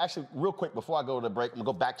to, actually, real quick, before I go to the break, I'm going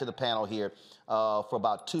to go back to the panel here for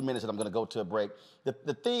about 2 minutes, and I'm going to go to a break.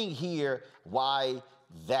 The thing here, why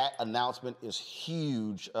that announcement is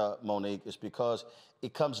huge, Monique, is because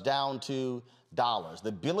it comes down to dollars. The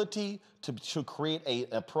ability to create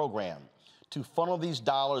a program, to funnel these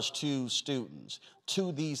dollars to students,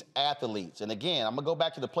 to these athletes. And again, I'm going to go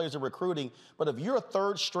back to the players of recruiting, but if you're a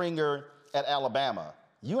third stringer at Alabama,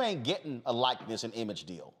 you ain't getting a likeness and image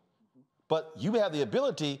deal. But you have the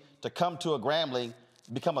ability to come to a Grambling,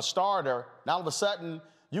 become a starter, and all of a sudden,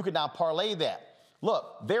 you can now parlay that.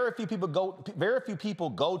 Look, very few people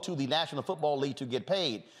go to the National Football League to get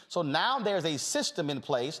paid. So now there's a system in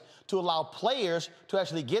place to allow players to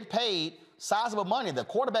actually get paid sizable money. The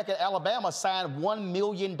quarterback at Alabama signed $1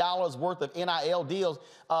 million worth of NIL deals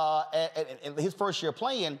in his first year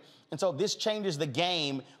playing. And so this changes the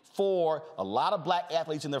game for a lot of black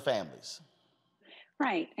athletes and their families.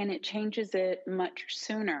 Right, and it changes it much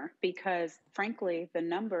sooner because, frankly, the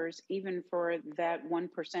numbers, even for that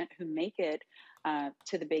 1% who make it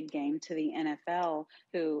to the big game, to the NFL,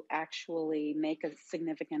 who actually make a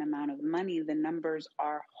significant amount of money, the numbers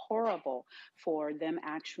are horrible for them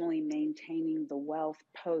actually maintaining the wealth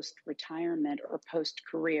post-retirement or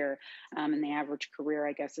post-career. And the average career,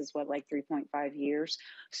 I guess, is what, like 3.5 years?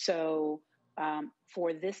 So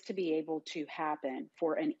for this to be able to happen,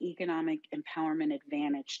 for an economic empowerment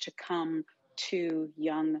advantage to come to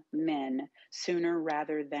young men sooner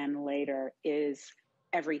rather than later is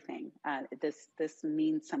everything. This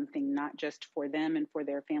means something not just for them and for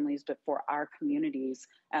their families, but for our communities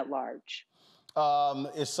at large.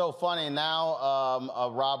 It's so funny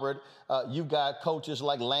now, Robert. You've got coaches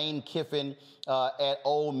like Lane Kiffin at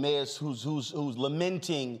Ole Miss who's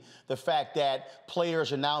lamenting the fact that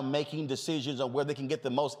players are now making decisions on where they can get the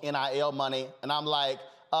most NIL money. And I'm like,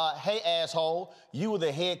 hey, asshole, you were the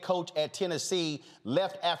head coach at Tennessee,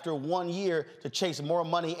 left after 1 year to chase more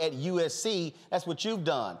money at USC. That's what you've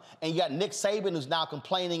done. And you got Nick Saban, who's now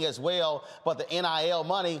complaining as well about the NIL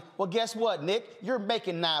money. Well, guess what, Nick? You're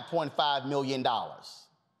making $9.5 million.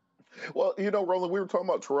 Well, you know, Roland, we were talking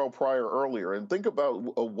about Terrell Pryor earlier, and think about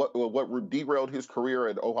what derailed his career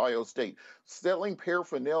at Ohio State. Selling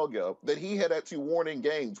paraphernalia that he had actually worn in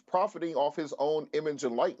games, profiting off his own image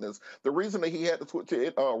and likeness. The reason that he had to switch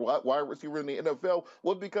to wide receiver in the NFL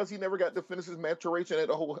was because he never got to finish his maturation at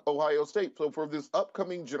Ohio State. So for this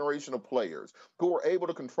upcoming generation of players who are able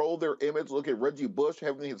to control their image, look at Reggie Bush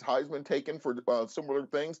having his Heisman taken for similar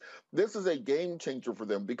things, this is a game changer for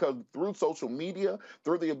them because through social media,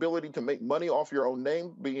 through the ability to make money off your own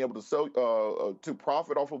name, being able to sell, to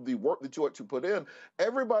profit off of the work that you actually put in,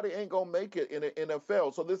 everybody ain't gonna make it in the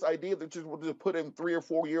NFL. So this idea that you will just put in 3 or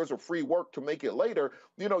 4 years of free work to make it later,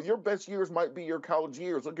 you know, your best years might be your college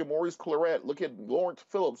years. Look at Maurice Claret, look at Lawrence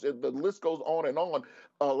Phillips, and the list goes on and on.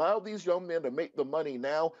 Allow these young men to make the money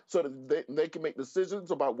now so that they can make decisions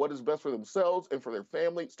about what is best for themselves and for their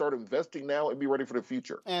family, start investing now and be ready for the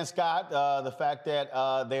future. And Scott, the fact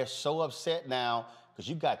that they're so upset now because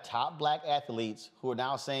you've got top black athletes who are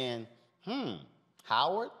now saying,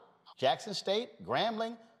 Howard, Jackson State,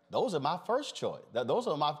 Grambling, those are my first choice. Those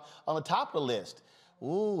are on the top of the list.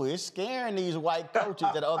 Ooh, it's scaring these white coaches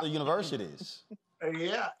at other universities.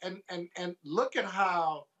 Yeah, and look at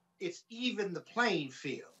how it's even the playing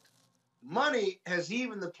field. Money has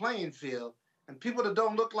evened the playing field, and people that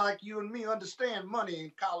don't look like you and me understand money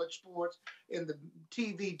in college sports, in the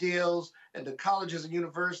TV deals, and the colleges and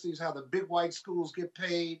universities, how the big white schools get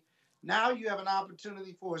paid. Now you have an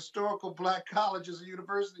opportunity for historical black colleges and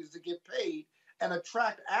universities to get paid and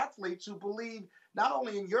attract athletes who believe not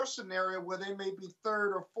only in your scenario where they may be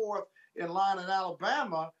third or fourth in line in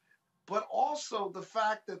Alabama, but also the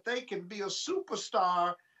fact that they can be a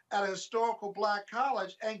superstar at a historical black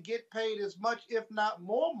college and get paid as much, if not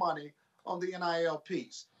more money on the NIL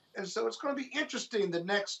piece. And so it's going to be interesting the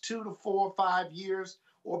next 2 to 4 or 5 years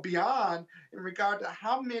or beyond in regard to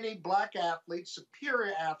how many black athletes,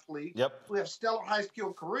 superior athletes, who have stellar high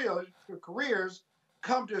school careers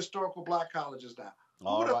come to historical black colleges now.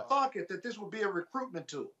 Who would have thought that this would be a recruitment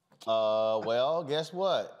tool? Well, guess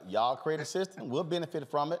what? Y'all create a system, we'll benefit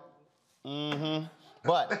from it.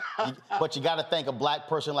 But you got to think a black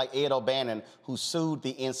person like Ed O'Bannon, who sued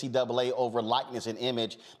the NCAA over likeness and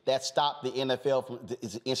image, that stopped the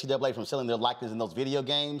NCAA from selling their likeness in those video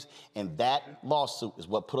games. And that lawsuit is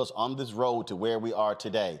what put us on this road to where we are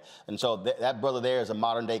today. And so that brother there is a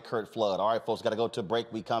modern day Kurt Flood. All right, folks, got to go to a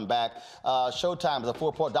break. We come back. Showtime is a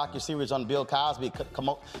 4-part docuseries on Bill Cosby.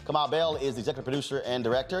 Kamau Bell is the executive producer and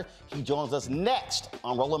director. He joins us next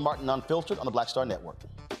on Roland Martin Unfiltered on the Black Star Network.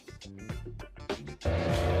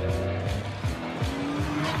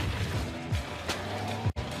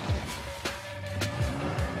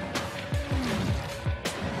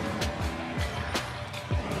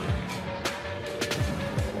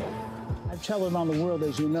 traveled around the world,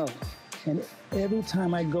 as you know, and every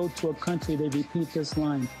time I go to a country, they repeat this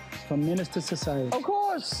line, from menace to society. Of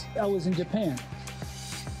course. I was in Japan.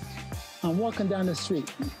 I'm walking down the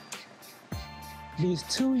street. These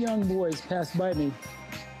two young boys pass by me.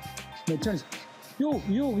 They turn,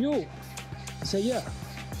 you. I say, yeah.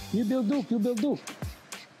 You Bill Duke.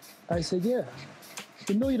 I said, yeah.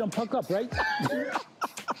 You know you don't puck up, right?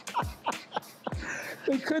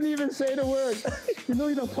 They couldn't even say the word. You know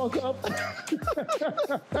you don't puck up.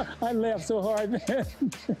 I laughed so hard, man.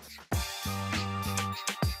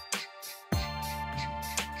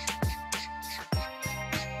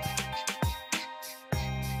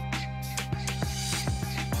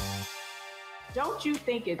 Don't you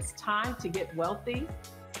think it's time to get wealthy?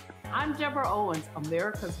 I'm Deborah Owens,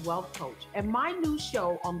 America's Wealth Coach, and my new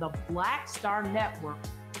show on the Black Star Network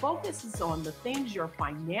focuses on the things your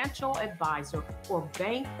financial advisor or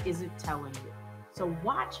bank isn't telling you. So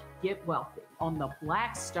watch Get Wealthy on the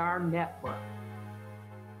Black Star Network.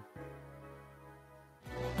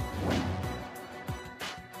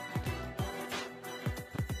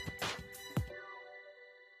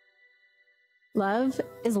 Love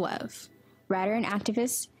is love. Writer and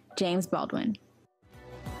activist James Baldwin.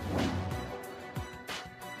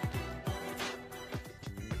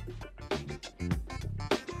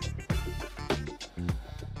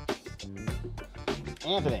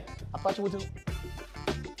 Anthony, I thought you would too.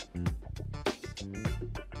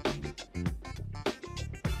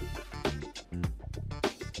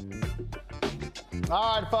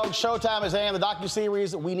 All right, folks, Showtime is airing the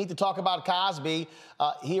docuseries We Need to Talk About Cosby.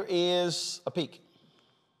 Here is a peek.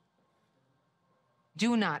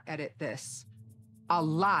 Do not edit this. A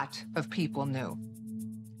lot of people knew.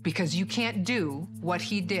 Because you can't do what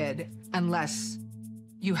he did unless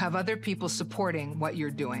you have other people supporting what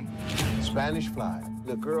you're doing. Spanish Fly,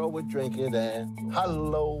 the girl with drinking and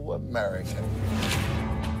hello, America.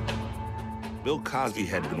 Bill Cosby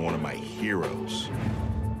had been one of my heroes.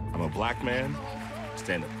 I'm a black man,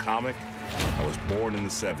 stand-up comic. I was born in the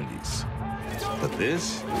 70s. But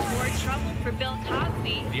this? More trouble for Bill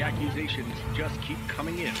Cosby. The accusations just keep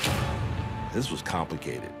coming in. This was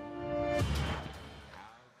complicated.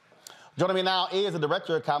 Joining me now is the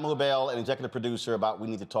director, Kamau Bell, and executive producer about We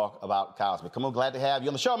Need to Talk About Cosby. Kamau, glad to have you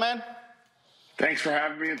on the show, man. Thanks for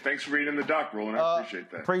having me, and thanks for reading the doc, Roland. I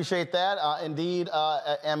appreciate that. Appreciate that. Indeed,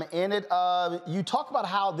 am in it. You talk about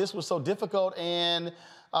how this was so difficult, and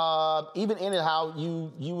even in it, how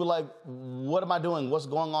you were like, what am I doing? What's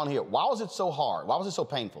going on here? Why was it so hard? Why was it so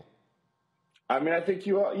painful? I mean, I think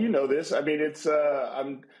you know this. I mean, it's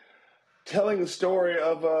I'm telling a story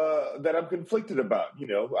of that I'm conflicted about. You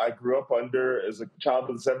know, I grew up as a child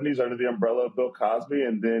of the 70s under the umbrella of Bill Cosby.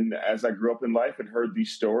 And then as I grew up in life and heard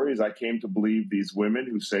these stories, I came to believe these women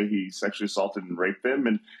who say he sexually assaulted and raped them.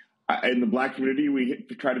 And in the black community, we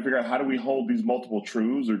try to figure out, how do we hold these multiple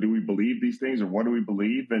truths, or do we believe these things, or what do we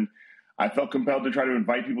believe? And I felt compelled to try to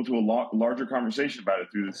invite people to a larger conversation about it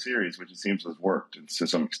through the series, which it seems has worked to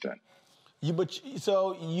some extent.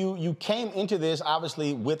 So you came into this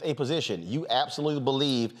obviously with a position. You absolutely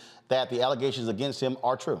believe that the allegations against him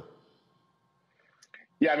are true.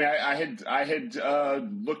 Yeah, I mean, I had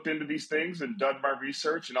looked into these things and done my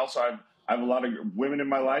research, and also I have a lot of women in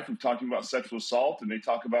my life who've talking about sexual assault, and they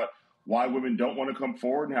talk about why women don't want to come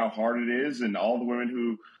forward and how hard it is, and all the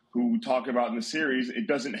women who talk about in the series, it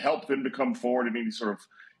doesn't help them to come forward in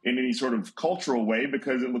any sort of cultural way,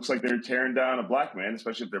 because it looks like they're tearing down a black man,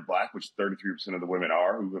 especially if they're black, which 33% of the women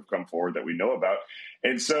are who have come forward that we know about.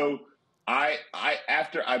 And so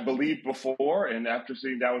after I believed before, and after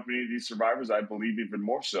sitting down with many of these survivors, I believe even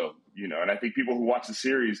more so, you know. And I think people who watch the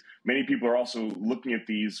series, many people are also looking at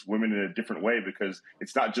these women in a different way, because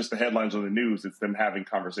it's not just the headlines on the news, it's them having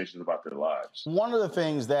conversations about their lives. One of the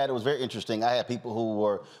things that was very interesting, I had people who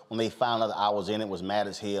were, when they found out that I was in it, was mad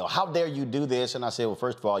as hell. How dare you do this? And I said, well,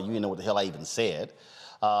 first of all, you didn't know what the hell I even said.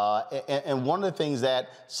 And one of the things that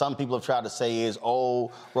some people have tried to say is,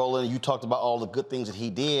 oh, Roland, you talked about all the good things that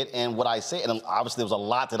he did. And what I said, and obviously there was a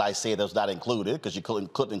lot that I said that was not included, because you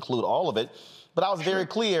couldn't include all of it. But I was very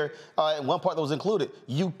clear in one part that was included.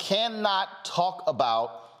 You cannot talk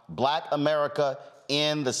about Black America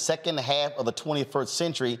in the second half of the 21st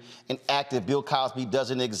century and act if Bill Cosby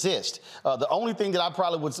doesn't exist. The only thing that I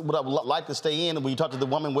probably would like to stay in, when you talk to the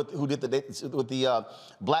woman who did the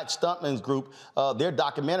Black Stuntmen's group, their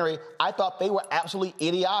documentary, I thought they were absolutely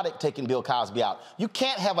idiotic taking Bill Cosby out. You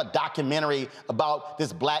can't have a documentary about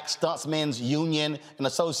this Black Stuntsmen's union and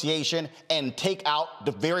association and take out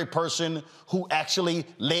the very person who actually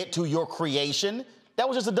led to your creation. That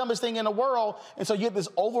was just the dumbest thing in the world. And so you had this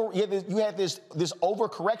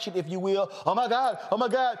overcorrection, if you will. Oh my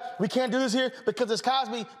God, we can't do this here because it's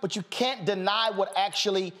Cosby. But you can't deny what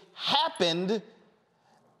actually happened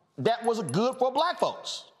that was good for black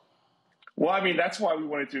folks. Well, I mean, that's why we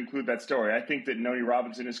wanted to include that story. I think that Noni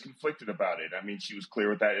Robinson is conflicted about it. I mean, she was clear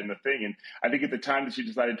with that in the thing. And I think at the time that she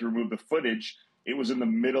decided to remove the footage, it was in the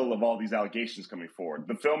middle of all these allegations coming forward.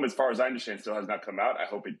 The film, as far as I understand, still has not come out. I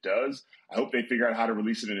hope it does. I hope they figure out how to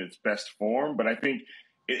release it in its best form. But I think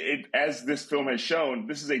as this film has shown,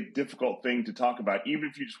 this is a difficult thing to talk about. Even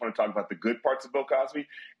if you just want to talk about the good parts of Bill Cosby,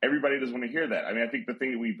 everybody doesn't want to hear that. I mean, I think the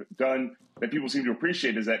thing that we've done that people seem to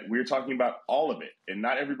appreciate is that we're talking about all of it. And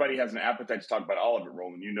not everybody has an appetite to talk about all of it,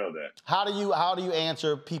 Roland. You know that. How do you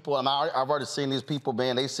answer people? I've already seen these people,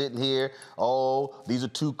 man, they sitting here. Oh, these are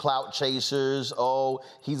two clout chasers. Oh,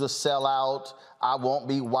 he's a sellout. I won't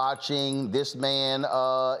be watching. This man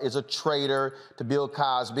is a traitor to Bill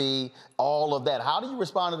Cosby. All of that. How do you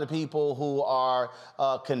respond to the people who are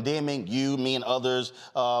condemning you, me, and others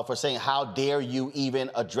for saying, how dare you even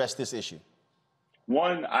address this issue?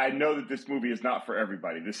 One, I know that this movie is not for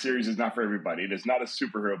everybody. This series is not for everybody. It is not a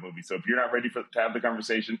superhero movie. So if you're not ready to have the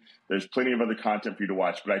conversation, there's plenty of other content for you to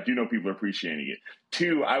watch. But I do know people are appreciating it.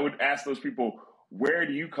 Two, I would ask those people, where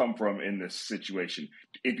do you come from in this situation?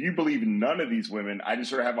 If you believe none of these women, I just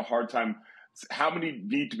sort of have a hard time. How many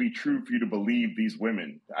need to be true for you to believe these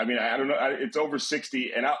women? I mean, I don't know. It's over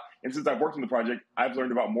 60. And since I've worked on the project, I've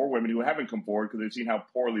learned about more women who haven't come forward because they've seen how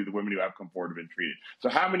poorly the women who have come forward have been treated. So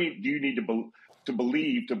how many do you need to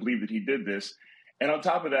believe that he did this? And on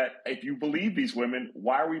top of that, if you believe these women,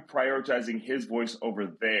 why are we prioritizing his voice over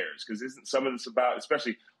theirs? Because isn't some of this about,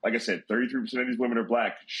 especially, like I said, 33% of these women are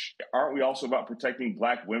black. Aren't we also about protecting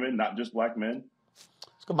black women, not just black men?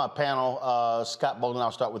 Let's go to my panel. Scott Bolden,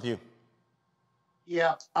 I'll start with you.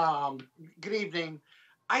 Yeah, good evening.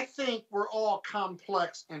 I think we're all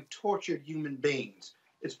complex and tortured human beings.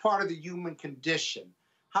 It's part of the human condition.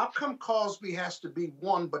 How come Cosby has to be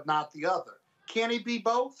one but not the other? Can he be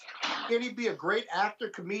both? Can he be a great actor,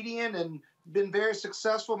 comedian, and been very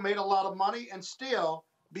successful, made a lot of money, and still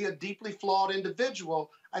be a deeply flawed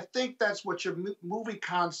individual? I think that's what your movie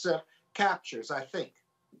concept captures, I think.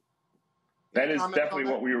 That is definitely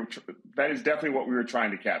what we were. That is definitely what we were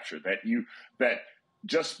trying to capture.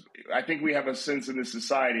 I think we have a sense in this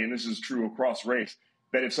society, and this is true across race,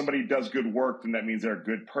 that if somebody does good work, then that means they're a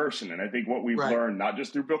good person. And I think what we've learned, not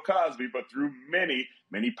just through Bill Cosby, but through many,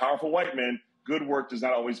 many powerful white men, good work does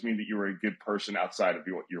not always mean that you're a good person outside of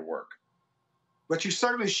your work. But you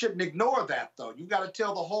certainly shouldn't ignore that, though. You got to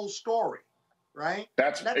tell the whole story, right?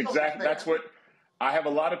 That's exactly. That's what I have.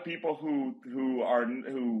 A lot of people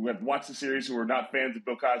who have watched the series who are not fans of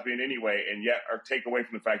Bill Cosby in any way, and yet are take away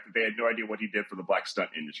from the fact that they had no idea what he did for the black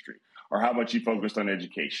stunt industry or how much he focused on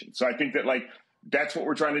education. So I think that that's what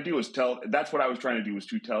we're trying to do that's what I was trying to do, was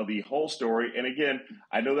to tell the whole story. And again,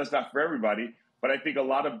 I know that's not for everybody, but I think a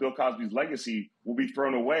lot of Bill Cosby's legacy will be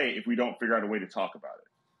thrown away if we don't figure out a way to talk about it.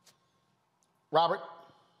 Robert?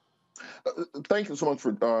 Thank you so much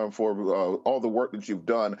for all the work that you've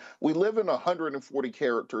done. We live in a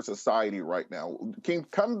 140-character society right now. Can you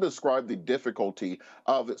kind of describe the difficulty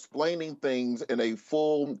of explaining things in a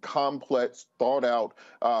full, complex, thought-out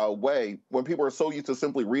way when people are so used to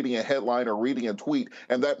simply reading a headline or reading a tweet,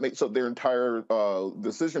 and that makes up their entire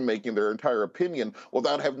decision-making, their entire opinion,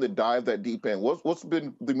 without having to dive that deep in? What's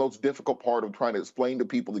been the most difficult part of trying to explain to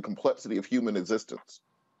people the complexity of human existence?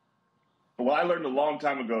 Well, I learned a long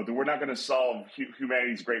time ago that we're not going to solve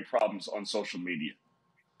humanity's great problems on social media.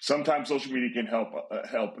 Sometimes social media can help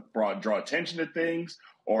draw attention to things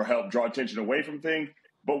or help draw attention away from things,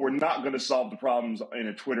 but we're not going to solve the problems in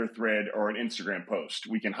a Twitter thread or an Instagram post.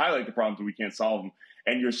 We can highlight the problems, but we can't solve them.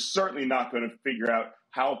 And you're certainly not going to figure out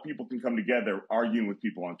how people can come together arguing with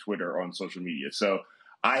people on Twitter or on social media. So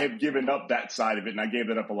I have given up that side of it, and I gave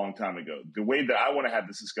that up a long time ago. The way that I want to have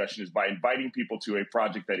this discussion is by inviting people to a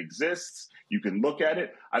project that exists. You can look at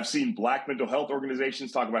it. I've seen black mental health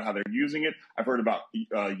organizations talk about how they're using it. I've heard about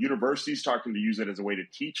universities starting to use it as a way to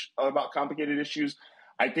teach about complicated issues.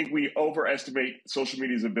 I think we overestimate social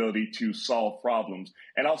media's ability to solve problems.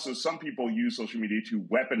 And also some people use social media to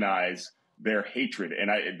weaponize their hatred.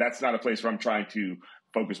 And that's not a place where I'm trying to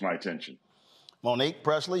focus my attention. Monique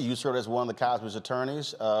Presley, you served as one of the Cosby's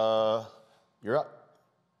attorneys. You're up.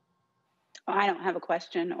 I don't have a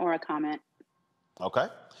question or a comment. Okay.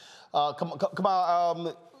 Come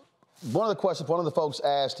on. One of the questions, one of the folks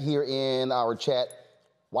asked here in our chat,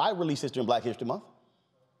 why release this during Black History Month?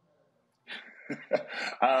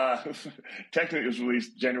 Technically, it was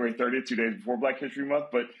released January 30th, 2 days before Black History Month,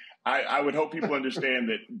 but I would hope people understand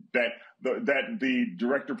that the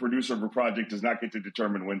director producer of a project does not get to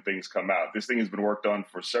determine when things come out. This thing has been worked on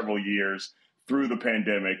for several years through the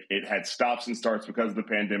pandemic. It had stops and starts because of the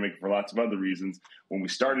pandemic for lots of other reasons. When we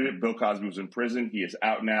started it, Bill Cosby was in prison. He is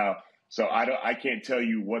out now. So I can't tell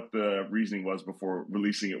you what the reasoning was before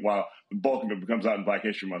releasing it, while the bulk of it comes out in Black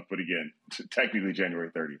History Month, but again, technically January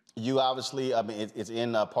 30th. You obviously, I mean, it's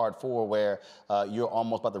in part 4 where you're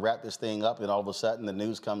almost about to wrap this thing up, and all of a sudden the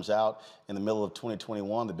news comes out in the middle of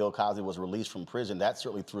 2021 that Bill Cosby was released from prison. That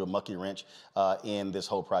certainly threw a mucky wrench in this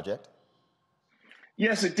whole project.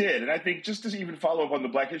 Yes, it did. And I think just to even follow up on the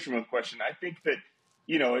Black History Month question, I think that,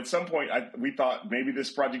 you know, at some point we thought maybe this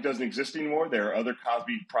project doesn't exist anymore. There are other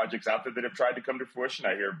Cosby projects out there that have tried to come to fruition.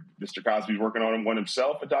 I hear Mr. Cosby's working on one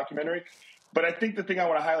himself, a documentary. But I think the thing I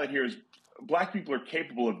want to highlight here is Black people are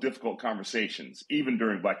capable of difficult conversations, even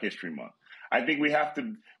during Black History Month. I think we have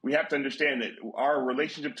to understand that our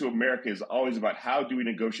relationship to America is always about how do we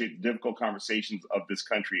negotiate the difficult conversations of this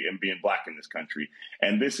country and being Black in this country.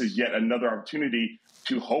 And this is yet another opportunity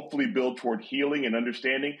to hopefully build toward healing and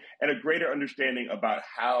understanding, and a greater understanding about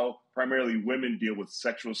how primarily women deal with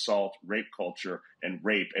sexual assault, rape culture, and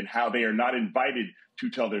rape, and how they are not invited to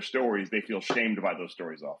tell their stories. They feel shamed by those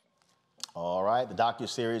stories often. All right, the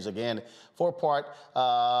docuseries, again, 4-part.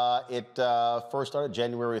 It first started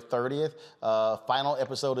January 30th. Final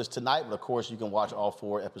episode is tonight, but of course you can watch all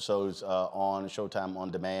 4 episodes on Showtime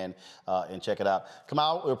On Demand and check it out.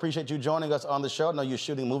 Kamau, we appreciate you joining us on the show. I know you're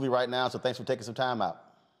shooting a movie right now, so thanks for taking some time out.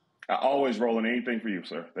 Always, Roland. Anything for you,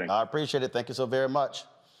 sir. Thank you. I appreciate it. Thank you so very much.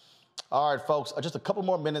 All right, folks, just a couple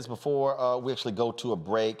more minutes before we actually go to a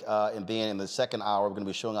break, and then in the second hour, we're going to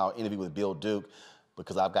be showing our interview with Bill Duke,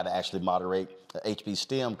 because I've got to actually moderate the HB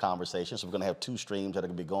STEM conversation. So we're going to have 2 streams that are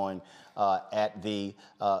going to be going at the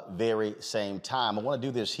very same time. I want to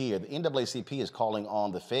do this here. The NAACP is calling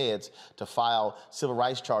on the feds to file civil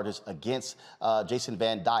rights charges against Jason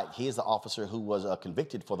Van Dyke. He is the officer who was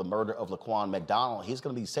convicted for the murder of Laquan McDonald. He's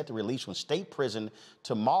going to be set to release from state prison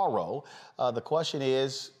tomorrow. The question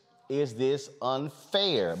is this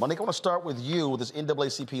unfair? Monique, I want to start with you with this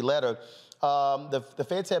NAACP letter. The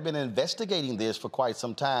feds have been investigating this for quite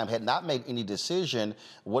some time, had not made any decision.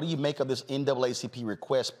 What do you make of this NAACP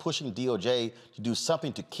request pushing DOJ to do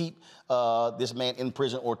something to keep this man in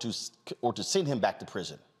prison or to send him back to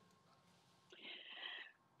prison?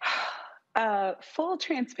 Full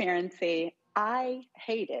transparency, I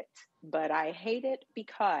hate it, but I hate it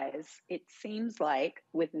because it seems like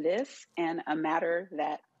with this and a matter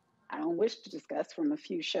that I don't wish to discuss from a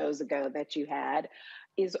few shows ago that you had,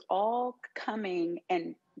 is all coming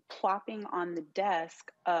and plopping on the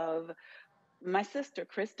desk of my sister,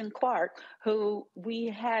 Kristen Clark, who we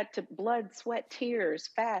had to blood, sweat, tears,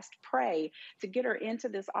 fast, pray to get her into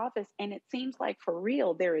this office. And it seems like for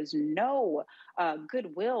real, there is no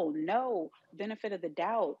goodwill, no benefit of the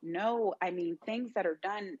doubt, no, I mean, things that are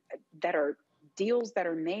done that are deals that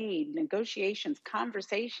are made, negotiations,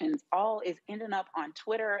 conversations, all is ending up on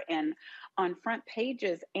Twitter and on front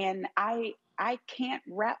pages. And I can't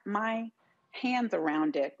wrap my hands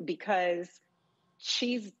around it because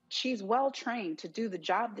she's well trained to do the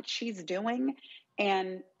job that she's doing,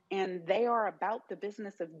 and they are about the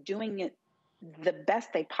business of doing it the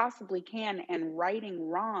best they possibly can and righting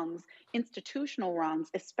wrongs, institutional wrongs,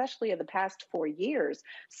 especially of the past 4 years.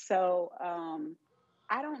 So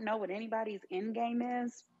I don't know what anybody's end game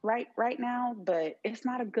is right now, but it's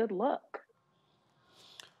not a good look.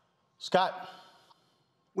 Scott.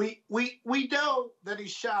 We know that he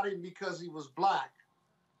shot him because he was Black,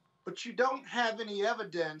 but you don't have any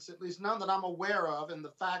evidence, at least none that I'm aware of in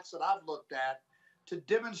the facts that I've looked at, to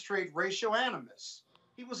demonstrate racial animus.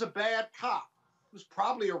 He was a bad cop. He was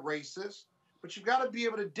probably a racist, but you've got to be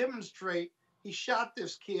able to demonstrate he shot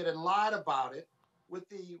this kid and lied about it with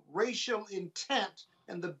the racial intent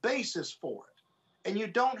and the basis for it. And you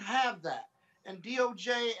don't have that. And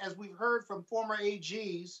DOJ, as we've heard from former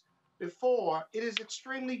AGs before, it is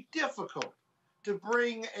extremely difficult to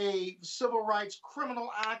bring a civil rights criminal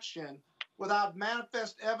action without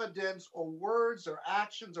manifest evidence or words or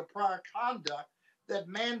actions or prior conduct that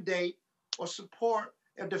mandate or support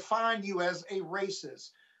and define you as a racist.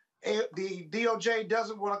 The DOJ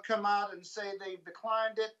doesn't want to come out and say they've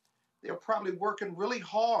declined it. They're probably working really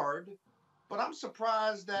hard, but I'm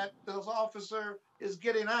surprised that this officer is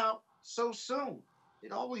getting out so soon.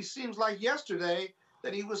 It always seems like yesterday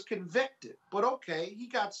that he was convicted, but okay, he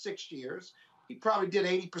got 6 years. He probably did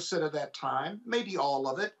 80% of that time, maybe all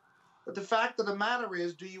of it. But the fact of the matter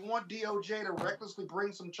is, do you want DOJ to recklessly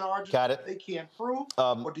bring some charges they can't prove,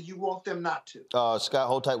 or do you want them not to? Scott,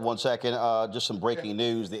 hold tight 1 second. Just some breaking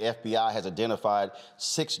news. The FBI has identified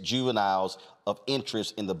 6 juveniles of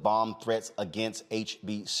interest in the bomb threats against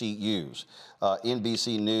HBCUs.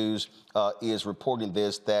 NBC News is reporting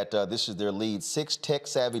that this is their lead. 6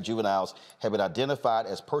 tech-savvy juveniles have been identified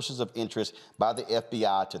as persons of interest by the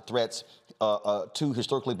FBI to threats to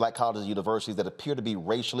historically black colleges and universities that appear to be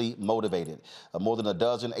racially motivated. More than a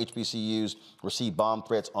dozen HBCUs received bomb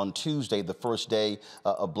threats on Tuesday, the first day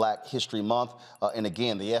of Black History Month. And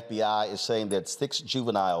again, the FBI is saying that 6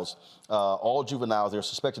 juveniles, all juveniles, they're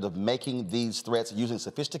suspected of making these threats using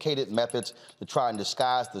sophisticated methods to try and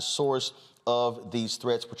disguise the source of these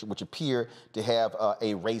threats, which appear to have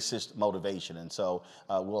a racist motivation. And so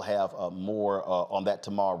we'll have more on that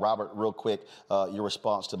tomorrow. Robert, real quick, your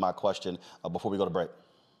response to my question before we go to break.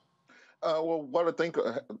 Well, what I think,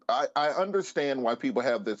 I understand why people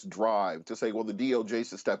have this drive to say, well, the DOJ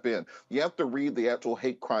should step in. You have to read the actual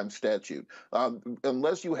hate crime statute.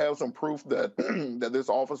 Unless you have some proof that that this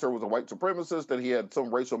officer was a white supremacist, that he had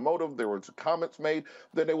some racial motive, there were comments made,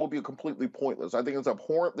 then it will be completely pointless. I think it's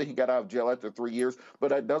abhorrent that he got out of jail after 3 years, but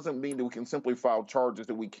that doesn't mean that we can simply file charges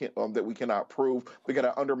that we cannot prove, because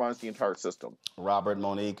that undermines the entire system. Robert,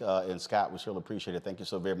 Monique, and Scott, we sure appreciate it. Thank you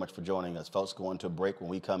so very much for joining us. Folks, going to a break. When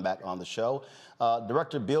we come back on the show,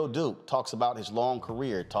 director Bill Duke talks about his long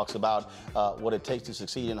career, talks about what it takes to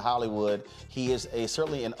succeed in Hollywood. He is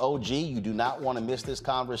certainly an OG. You do not want to miss this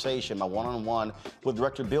conversation, my one-on-one with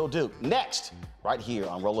director Bill Duke. Next, right here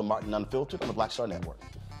on Roland Martin Unfiltered on the Black Star Network.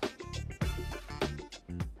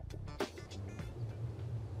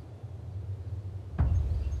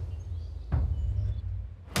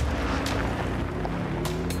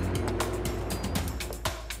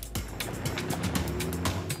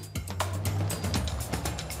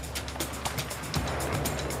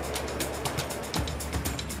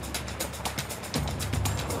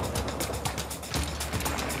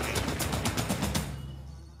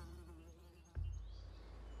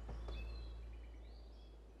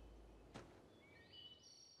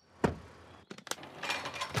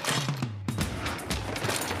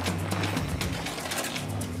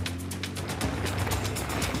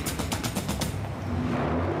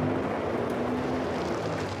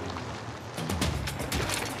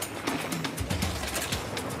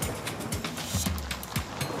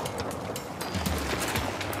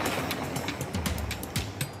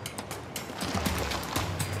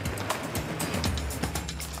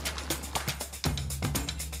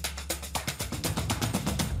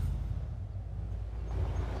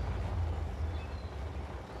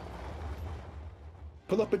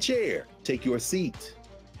 Pull up a chair, take your seat.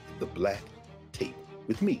 The Black Tape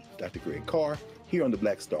with me, Dr. Greg Carr, here on the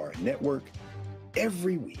Black Star Network.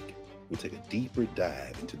 Every week, we'll take a deeper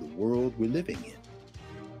dive into the world we're living in.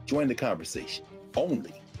 Join the conversation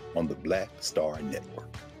only on the Black Star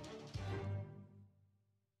Network.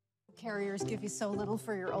 Carriers give you so little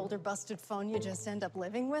for your older busted phone, you just end up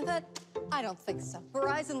living with it? I don't think so.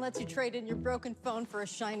 Verizon lets you trade in your broken phone for a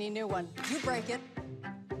shiny new one. You break it,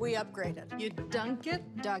 we upgrade it. You dunk it,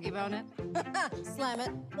 doggy bone it, slam it,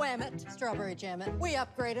 wham it, strawberry jam it. We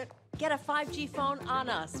upgrade it. Get a 5G phone on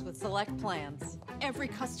us with select plans. Every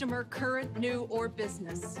customer, current, new, or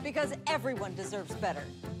business. Because everyone deserves better.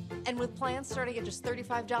 And with plans starting at just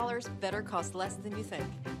 $35, better costs less than you think.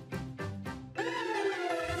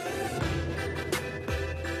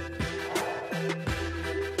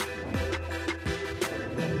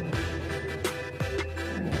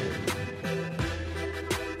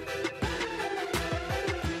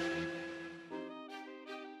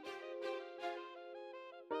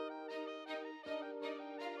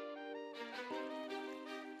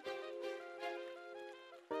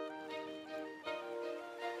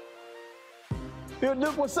 Bill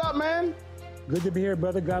Duke, what's up, man? Good to be here,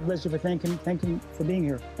 brother. God bless you for thanking for being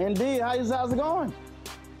here. Indeed. How's it going?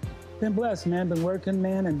 Been blessed, man. Been working,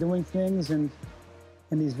 man, and doing things and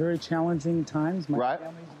in these very challenging times. My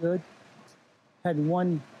family's good. Had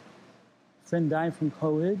one friend die from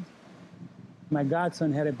COVID. My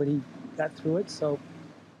godson had it, but he got through it. So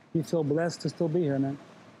we feel blessed to still be here, man.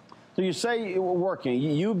 So you say you were working.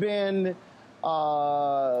 You've been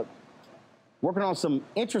working on some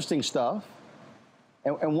interesting stuff.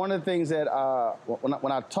 And one of the things that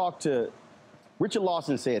when I talked to Richard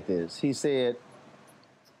Lawson said this, he said,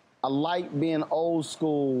 I like being old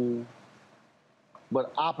school,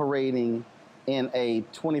 but operating in a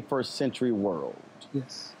 21st century world.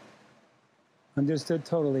 Yes. Understood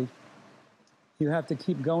totally. You have to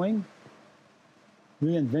keep going,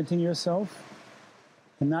 reinventing yourself,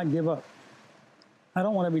 and not give up. I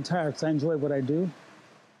don't want to retire because I enjoy what I do.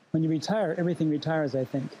 When you retire, everything retires, I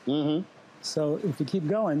think. Mm-hmm. So if you keep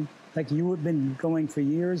going, like you have been going for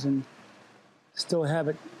years and still have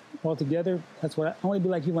it all together, that's what I want to be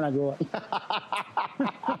like you when I grow up.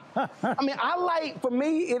 I mean, for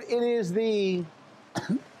me, it is the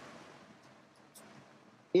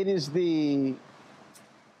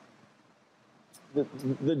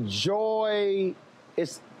joy.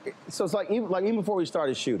 So it's like even before we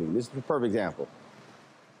started shooting, this is the perfect example.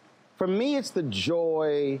 For me, it's the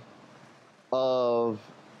joy of,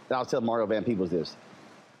 and I'll tell Mario Van Peebles this,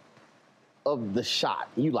 of the shot.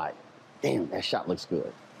 You like, damn, that shot looks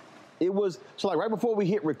good. It was, so like right before we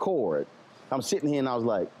hit record, I'm sitting here and I was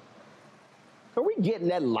like, are we getting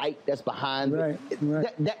that light that's behind right, it?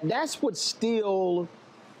 Right. That's what still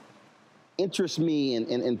interests me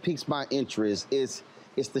and piques my interest. It's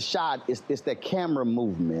the shot, it's that camera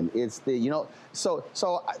movement, it's the, you know, so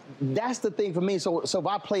that's the thing for me. So if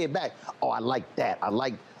I play it back, oh, I like that. I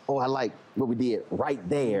like what we did right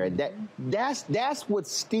there. That's what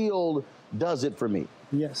still does it for me.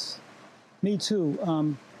 Yes, me too.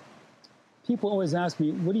 People always ask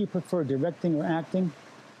me, what do you prefer, directing or acting?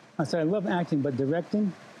 I said, I love acting, but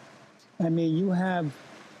directing, I mean, you have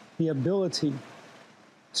the ability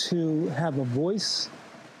to have a voice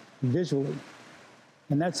visually.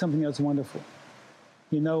 And that's something that's wonderful.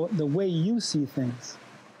 You know, the way you see things,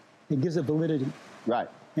 it gives it validity. Right.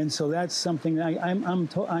 And so that's something I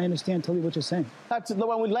understand totally what you're saying.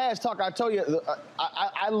 When we last talked, I told you,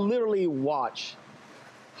 I literally watch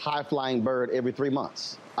High Flying Bird every 3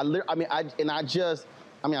 months. I've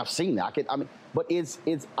seen it. But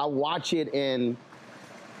I watch it and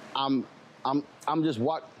I'm just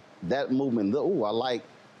watch that movement. Ooh, I like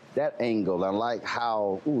that angle. I like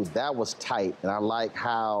how, ooh, that was tight. And I like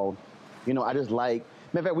how, you know, I just like,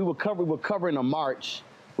 matter of fact, we were covering a march.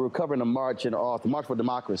 We were covering a march the March for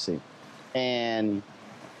Democracy. And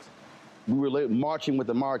we were marching with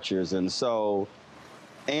the marchers. And so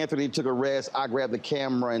Anthony took a rest, I grabbed the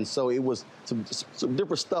camera. And so it was some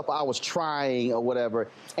different stuff I was trying or whatever.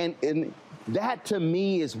 And that to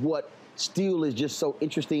me is what still is just so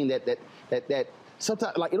interesting that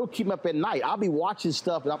sometimes, like, it'll keep me up at night. I'll be watching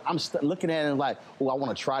stuff and I'm looking at it and like, oh, I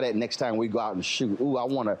want to try that next time we go out and shoot. Ooh, I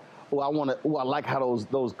like how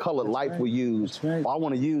those colored lights were used. Right. I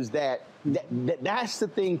want to use that. That's the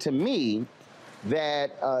thing to me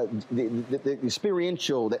that the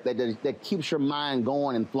experiential that keeps your mind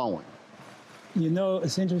going and flowing. You know,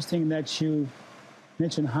 it's interesting that you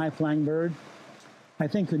mentioned High Flying Bird. I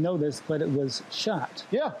think you know this, but it was shot.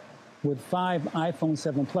 Yeah. With 5 iPhone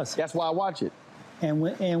 7 Plus. That's why I watch it. And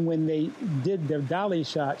when they did their dolly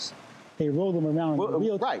shots, they rolled them around in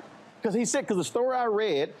real time. Right. Because the story I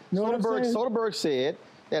read, Soderbergh said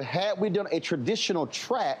that had we done a traditional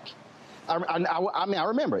track, I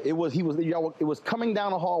remember it was coming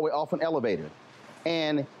down a hallway off an elevator,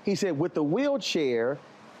 and he said with the wheelchair,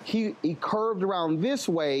 he curved around this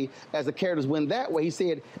way as the characters went that way. He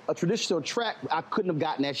said a traditional track, I couldn't have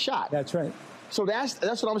gotten that shot. That's right. So that's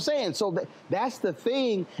what I'm saying. So that's the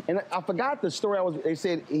thing. And I forgot the story. They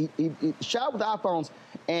said he shot with iPhones,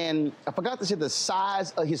 and I forgot to say the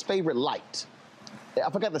size of his favorite light. I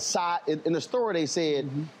forgot the size. In the story, they said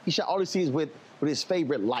he shot all the scenes with his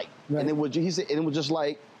favorite light, right. And it was just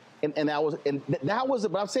like, and that was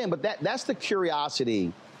what I'm saying. But that's the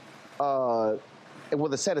curiosity, and where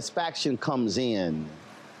the satisfaction comes in.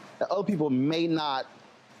 Other people may not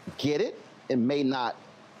get it and may not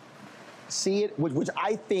see it, which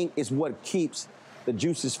I think is what keeps the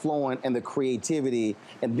juices flowing and the creativity.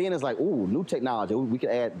 And then it's like, ooh, new technology. Ooh, we can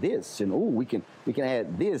add this, and ooh, we can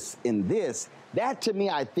add this and this. That to me,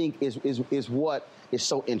 I think is what is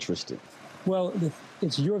so interesting. Well,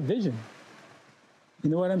 it's your vision. You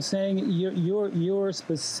know what I'm saying? Your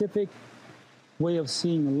specific way of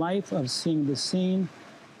seeing life, of seeing the scene,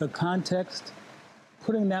 the context,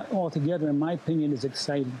 putting that all together, in my opinion, is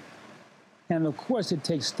exciting. And of course, it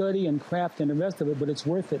takes study and craft and the rest of it, but it's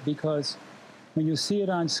worth it because when you see it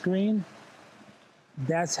on screen,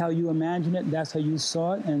 that's how you imagine it, that's how you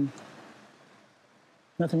saw it, and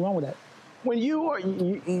nothing wrong with that. When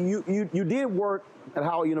you did work at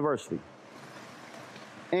Howard University,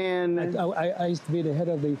 and I used to be the head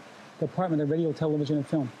of the Department of Radio, Television, and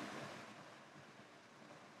Film.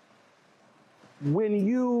 When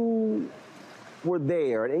you were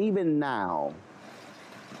there, and even now,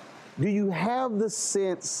 do you have the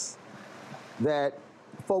sense that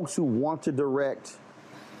folks who want to direct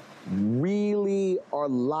really are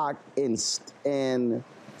locked in and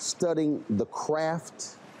studying the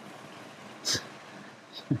craft?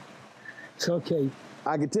 It's okay.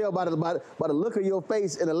 I can tell by the look of your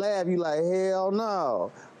face and the laugh, you like, hell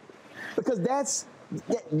no. Because that's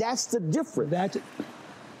the difference.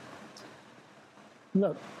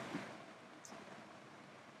 Look,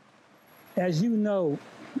 as you know,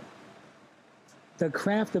 the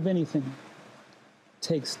craft of anything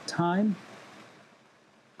takes time,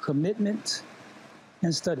 commitment,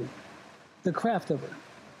 and study. The craft of it.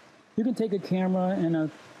 You can take a camera and a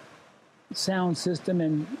sound system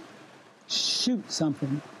and shoot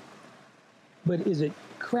something, but is it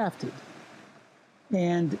crafted?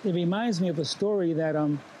 And it reminds me of a story that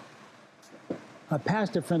a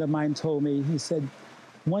pastor friend of mine told me. He said,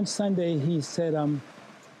 one Sunday, he said,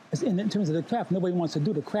 in terms of the craft, nobody wants to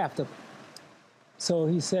do the craft of it. So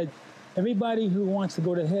he said, everybody who wants to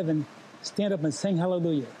go to heaven, stand up and sing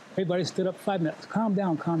hallelujah. Everybody stood up 5 minutes. Calm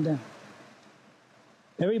down, calm down.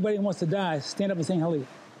 Everybody who wants to die, stand up and sing hallelujah.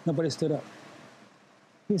 Nobody stood up.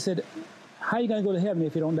 He said, how are you going to go to heaven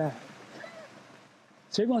if you don't die?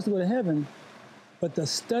 So everyone wants to go to heaven, but the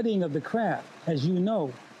studying of the craft, as you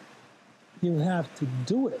know, you have to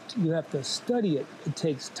do it. You have to study it. It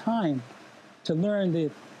takes time to learn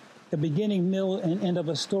the beginning, middle, and end of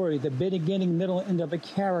a story, the beginning, middle, and end of a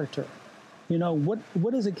character. You know,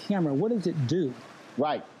 what is a camera? What does it do?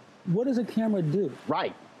 Right. What does a camera do?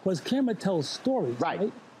 Right. Because camera tells stories,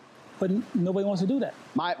 right? But nobody wants to do that.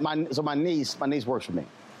 So my niece works for me.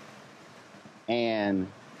 And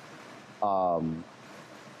I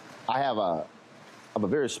have a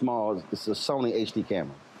very small, it's a Sony HD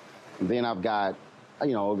camera. And then I've got,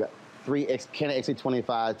 three Canon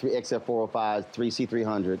XA25, 3 XF405s, 3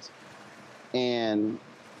 C300s. And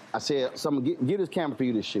I said, so I'm gonna give this camera for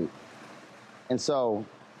you to shoot. And so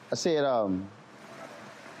I said,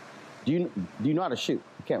 do you know how to shoot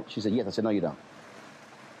the camera? She said, yes. I said, no, you don't.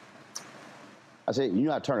 I said, you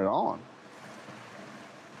know how to turn it on.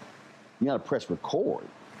 You know how to press record.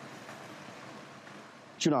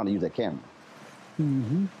 But you know how to use that camera.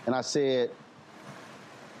 Mm-hmm. And I said,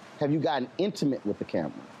 have you gotten intimate with the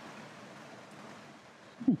camera?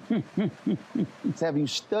 So have you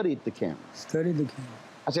studied the camera? Studied the camera.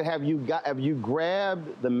 I said, have you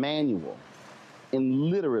grabbed the manual and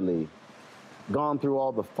literally gone through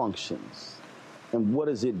all the functions? And what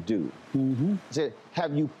does it do? Mm-hmm. I said,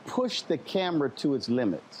 have you pushed the camera to its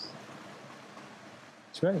limits?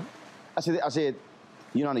 That's right. I said,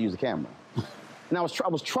 you know how to use the camera. And I was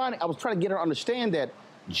trying to get her to understand that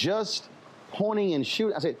just pointing and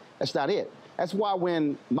shooting, I said, that's not it. That's why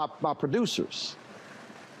when my producers,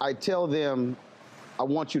 I tell them, I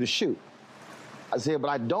want you to shoot. I said, but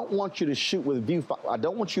I don't want you to shoot with I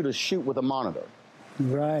don't want you to shoot with a monitor.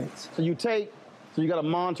 Right. So you got a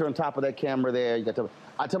monitor on top of that camera there. I tell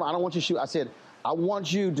them, I don't want you to shoot. I said, I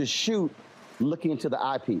want you to shoot looking into the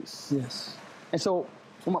eyepiece. Yes. And so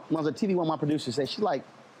when I was on TV, one of my producers said, she's like,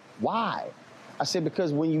 why? I said,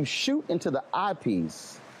 because when you shoot into the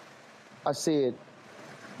eyepiece, I said,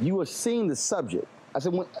 you are seeing the subject. I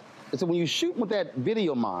said, when you shoot with that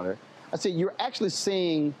video monitor, I said, you're actually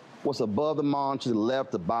seeing what's above the monitor, to the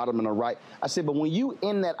left, the bottom, and the right. I said, but when you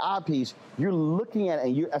in that eyepiece, you're looking at it,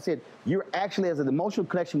 and I said, you're actually has an emotional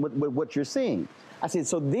connection with what you're seeing. I said,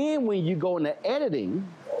 so then when you go into editing,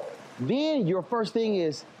 then your first thing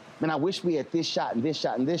is, man, I wish we had this shot and this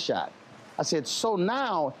shot and this shot. I said, so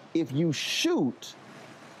now if you shoot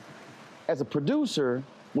as a producer,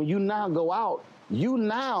 when you now go out, you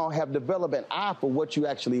now have developed an eye for what you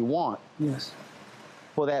actually want. Yes.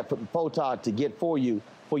 For that photog to get for you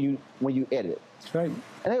when you edit it. That's right.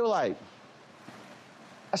 And they were like,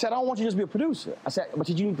 I said, I don't want you to just be a producer. I said, but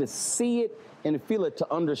you need to see it and feel it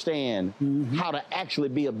to understand how to actually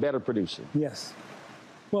be a better producer. Yes.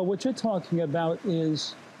 Well, what you're talking about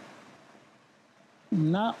is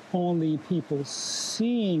not only people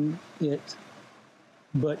seeing it,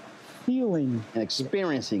 but feeling and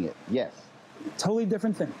experiencing it. Yes. Totally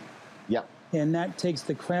different thing. Yep. And that takes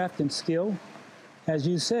the craft and skill. As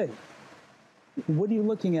you say, what are you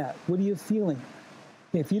looking at? What are you feeling?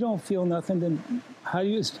 If you don't feel nothing, then how do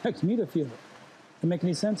you expect me to feel it? Does that make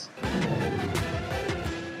any sense?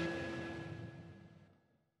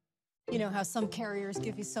 You know how some carriers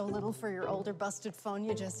give you so little for your older busted phone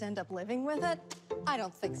you just end up living with it? I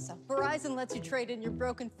don't think so. Verizon lets you trade in your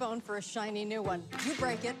broken phone for a shiny new one. You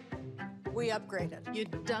break it, we upgrade it. You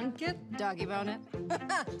dunk it, doggy bone it,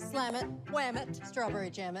 slam it, wham it, strawberry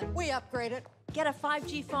jam it, we upgrade it. Get a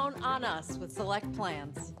 5G phone on us with select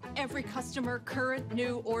plans. Every customer, current,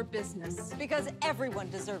 new, or business. Because everyone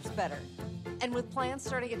deserves better. And with plans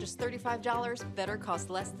starting at just $35, better costs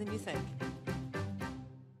less than you think.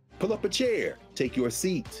 Pull up a chair, take your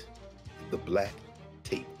seat. The Black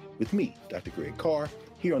Tape with me, Dr. Greg Carr,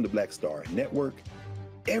 here on the Black Star Network.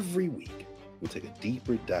 Every week, we'll take a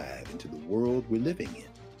deeper dive into the world we're living in.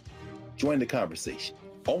 Join the conversation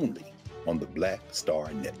only on the Black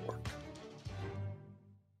Star Network.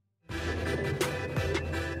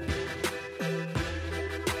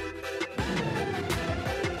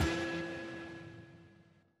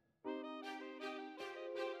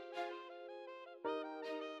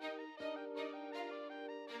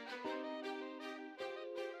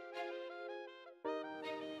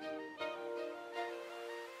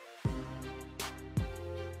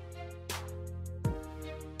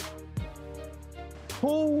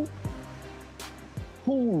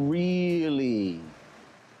 Who really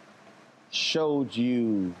showed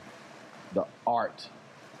you the art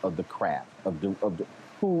of the craft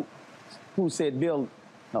who said, Bill,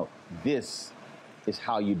 no, this is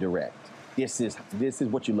how you direct. This is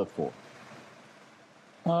what you look for.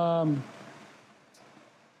 I'll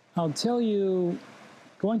tell you,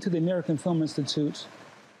 going to the American Film Institute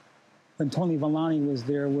when Tony Vellani was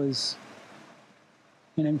there was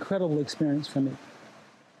an incredible experience for me.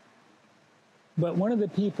 But one of the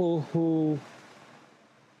people who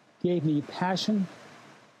gave me passion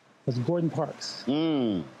was Gordon Parks.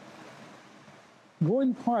 Gordon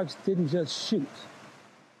Parks didn't just shoot.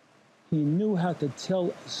 He knew how to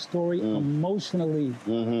tell a story emotionally.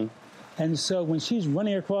 And so when she's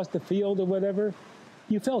running across the field or whatever,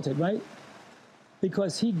 you felt it, right?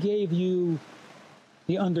 Because he gave you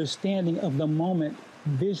the understanding of the moment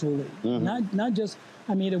visually. Not just,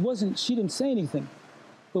 I mean, it wasn't, she didn't say anything.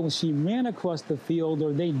 But when she ran across the field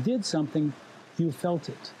or they did something, you felt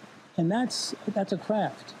it. And that's a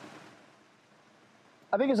craft.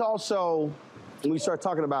 I think it's also, when we start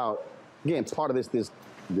talking about, again, part of this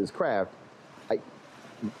craft,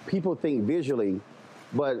 people think visually,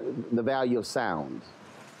 but the value of sound.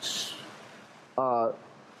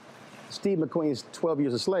 Steve McQueen's 12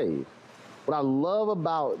 Years a Slave. What I love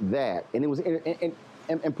about that, and it was, and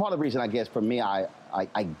part of the reason, I guess, for me, I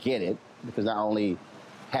get it, because not only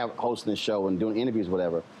hosting the show and doing interviews,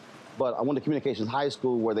 whatever. But I went to Communications High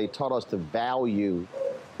School where they taught us to value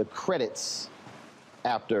the credits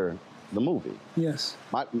after the movie. Yes.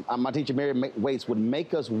 My teacher, Mary Waits, would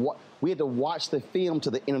make us we had to watch the film to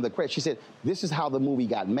the end of the credits. She said, this is how the movie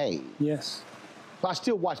got made. Yes. So I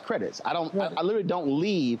still watch credits. I literally don't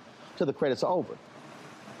leave till the credits are over.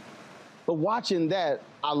 But watching that,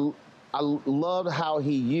 I loved how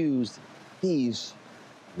he used these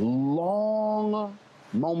long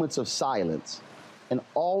moments of silence, and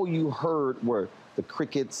all you heard were the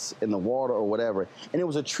crickets in the water or whatever. And it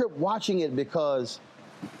was a trip watching it because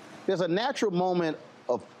there's a natural moment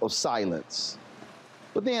of silence,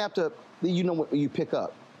 but then you know what you pick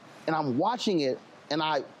up. And I'm watching it, and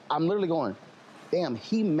I'm literally going, damn,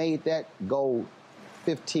 he made that go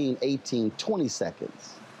 15, 18, 20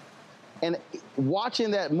 seconds. And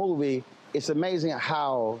watching that movie, it's amazing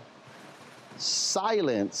how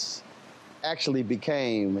silence actually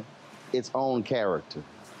became its own character.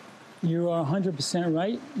 You are 100%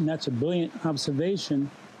 right, and that's a brilliant observation.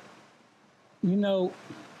 You know,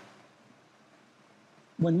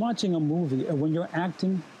 when watching a movie or when you're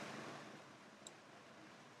acting,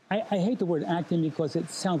 I hate the word acting because it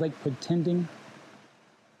sounds like pretending,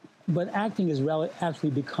 but acting is actually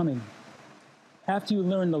becoming. After you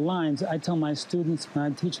learn the lines, I tell my students when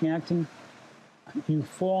I'm teaching acting, you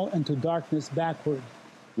fall into darkness backward.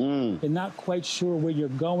 You're not quite sure where you're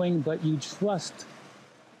going, but you trust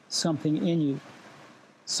something in you.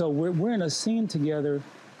 So we're in a scene together.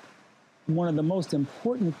 One of the most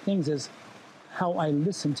important things is how I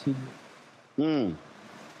listen to you.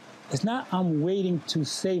 It's not I'm waiting to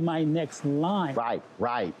say my next line.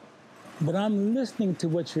 Right. But I'm listening to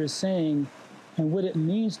what you're saying and what it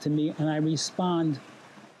means to me, and I respond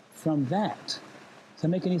from that. Does that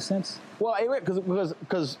make any sense? Well,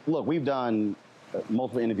 because look, we've done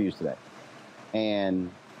multiple interviews today,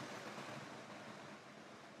 and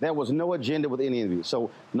there was no agenda with any interview.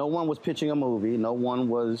 So no one was pitching a movie, no one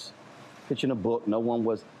was pitching a book, no one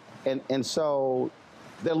was, and so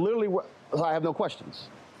there literally were, I have no questions.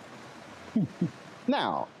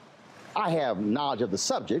 Now, I have knowledge of the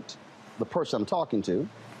subject, the person I'm talking to.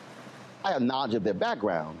 I have knowledge of their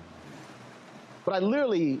background, but I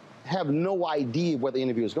literally have no idea where the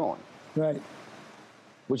interview is going. Right.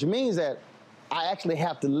 Which means that I actually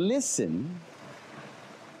have to listen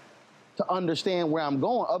to understand where I'm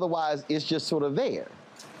going. Otherwise, it's just sort of there.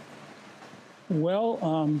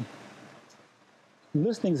 Well,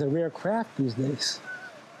 listening is a rare craft these days.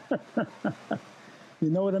 You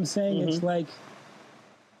know what I'm saying? It's like,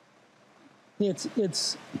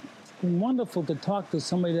 it's wonderful to talk to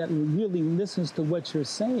somebody that really listens to what you're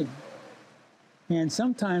saying. And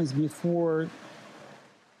sometimes before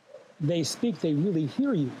they speak, they really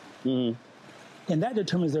hear you. Mm-hmm. And that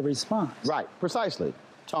determines their response. Right, precisely.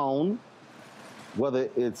 Tone, whether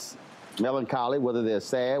it's melancholy, whether they're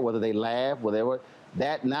sad, whether they laugh, whatever,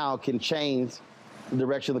 that now can change the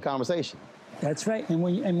direction of the conversation. That's right. And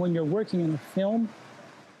when you're working in a film,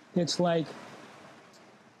 it's like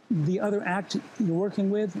the other actor you're working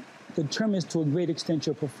with determines to a great extent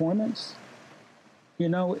your performance. You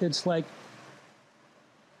know, it's like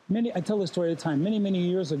I tell this story at a time. Many, many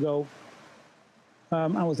years ago,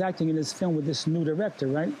 I was acting in this film with this new director,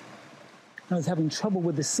 right? I was having trouble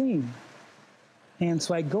with the scene. And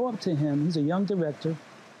so I go up to him. He's a young director.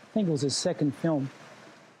 I think it was his second film.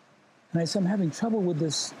 And I said, I'm having trouble with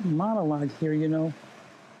this monologue here, you know.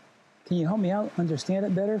 Can you help me out, understand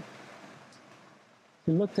it better?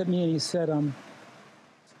 He looked at me and he said,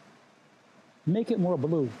 make it more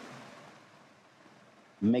blue.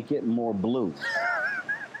 Make it more blue.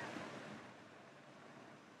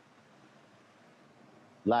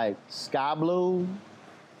 Like sky blue,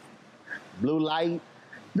 blue light.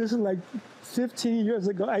 This is like 15 years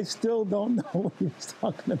ago. I still don't know what he was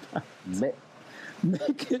talking about.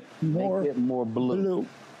 Make it more blue.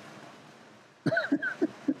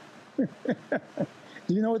 Do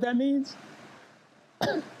you know what that means?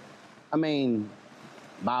 I mean,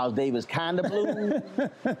 Miles Davis kind of blue.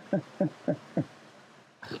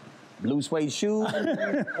 Blue suede shoes.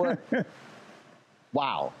 What?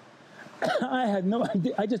 Wow. I had no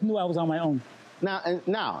idea. I just knew I was on my own.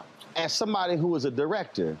 Now, as somebody who is a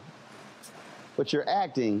director, but you're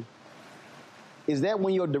acting, is that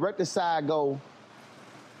when your director side go,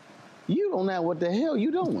 you don't know what the hell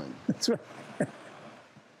you doing? That's right.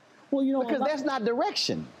 Well, you know, because that's not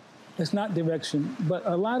direction. It's not direction, but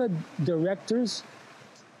a lot of directors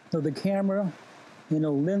know the camera, they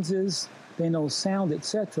know lenses, they know sound,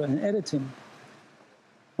 etc., and editing.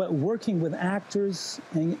 But working with actors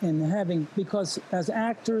and having, because as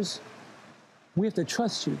actors, we have to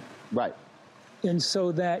trust you. Right. And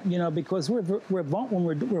so that, you know, because we're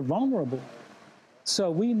vulnerable. So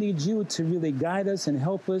we need you to really guide us and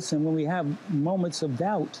help us. And when we have moments of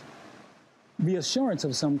doubt, reassurance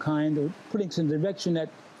of some kind, or putting us in a direction that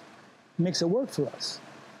makes it work for us.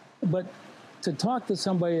 But to talk to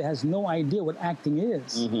somebody that has no idea what acting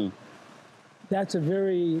is, that's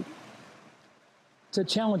it's a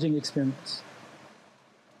challenging experience.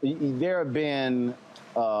 There have been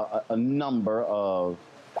a number of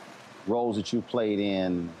roles that you played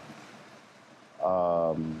in,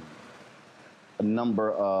 a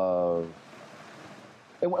number of,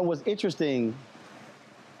 and what's interesting,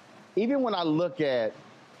 even when I look at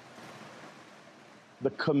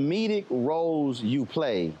the comedic roles you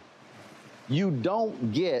play, you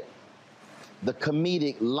don't get the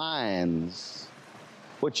comedic lines,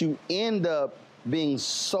 but you end up being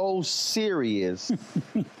so serious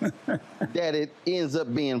that it ends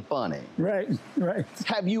up being funny. Right, right.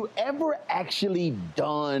 Have you ever actually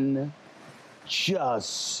done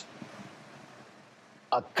just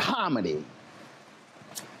a comedy?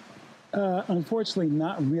 Unfortunately,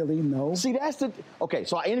 not really, no. See, okay,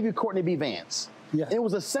 so I interviewed Courtney B. Vance. Yeah. It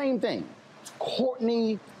was the same thing.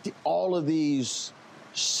 Courtney did all of these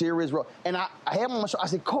serious roles. And I had him on my show, I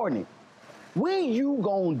said, Courtney, when you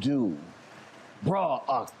gonna do, bro,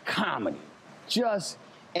 a comedy?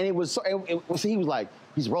 And it was, he was like,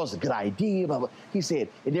 he said, bro, it's a good idea, blah, blah. He said,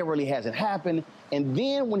 it never really hasn't happened. And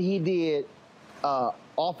then when he did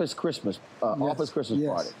Office Christmas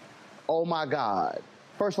Party, oh my God.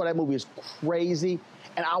 First of all, that movie is crazy.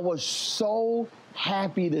 And I was so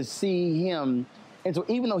happy to see him. And so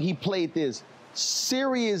even though he played this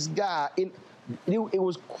serious guy,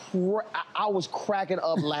 I was cracking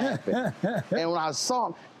up laughing. And when I saw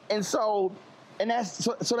him, there's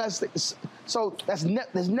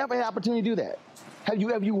never an opportunity to do that. Have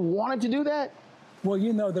you wanted to do that? Well,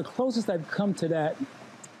 you know, the closest I've come to that,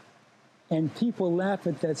 and people laugh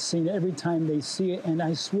at that scene every time they see it, and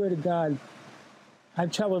I swear to God,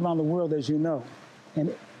 I've traveled around the world, as you know,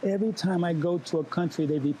 and every time I go to a country,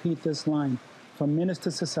 they repeat this line, from menace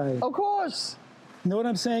to society. Of course. You know what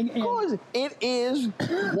I'm saying? Of course. It is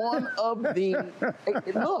one of the,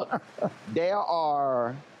 look, there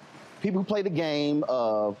are people who play the game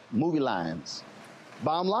of movie lines.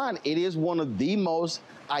 Bottom line, it is one of the most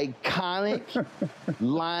iconic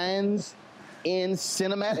lines in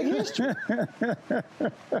cinematic history.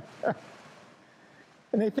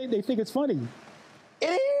 And they think it's funny.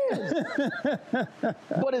 It is.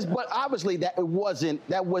 but obviously it wasn't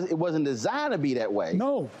designed to be that way.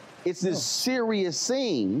 No. It's this serious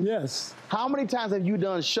scene. Yes. How many times have you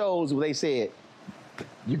done shows where they said,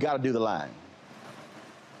 you got to do the line?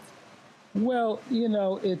 Well, you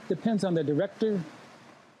know, it depends on the director.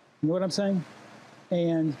 You know what I'm saying?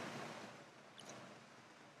 And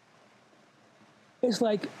it's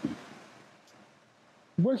like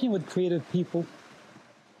working with creative people,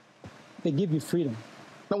 they give you freedom.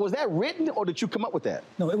 Now, was that written or did you come up with that?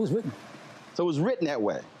 No, it was written. So it was written that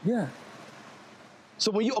way? Yeah.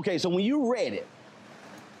 So when you read it,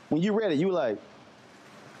 you were like,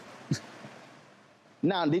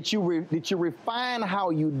 now, did you refine how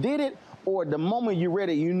you did it, or the moment you read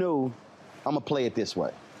it, you knew, I'm gonna play it this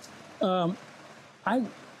way? I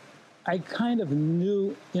kind of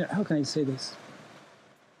knew, how can I say this?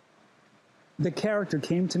 The character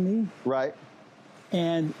came to me. Right.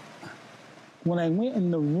 And when I went in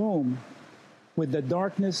the room with the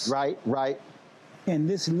darkness. Right. And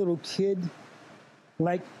this little kid,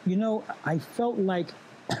 like, I felt like,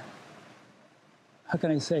 how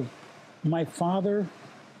can I say? My father,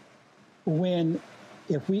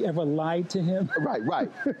 if we ever lied to him. Right.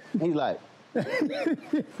 He's like.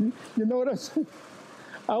 You know what I'm saying?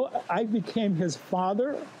 I became his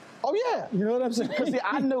father. Oh, yeah. You know what I'm saying? See,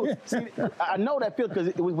 I know that feel because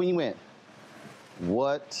it was when you went,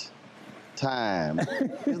 what time?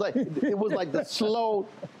 It's like, it was like the slow,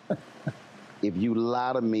 if you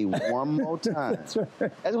lie to me one more time. That's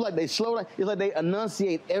right. It's like they slow down. It's like they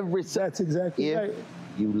enunciate every. That's exactly right.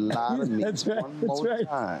 You lie to me That's right. one more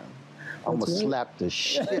time, I'm going to slap the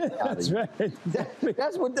shit out of you. That's right.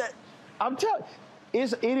 That's what that, I'm telling you.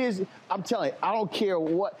 It is, I'm telling you, I don't care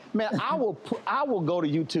what, man, I will go to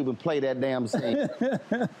YouTube and play that damn scene.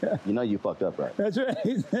 You know you fucked up, right? That's right.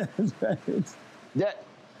 That's right. That,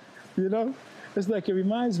 it's like, it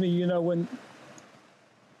reminds me, when,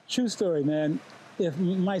 true story, man, if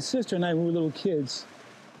my sister and I were little kids,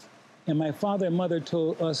 and my father and mother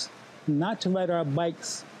told us not to ride our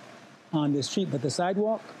bikes on the street, but the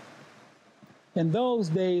sidewalk, in those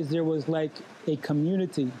days, there was like a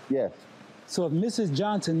community. Yes. So if Mrs.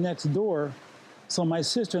 Johnson next door saw my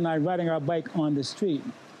sister and I riding our bike on the street,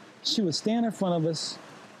 she would stand in front of us,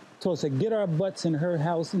 told us to get our butts in her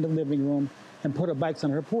house in the living room and put our bikes on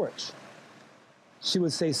her porch. She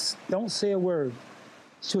would say, don't say a word.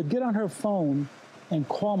 She would get on her phone and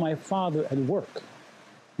call my father at work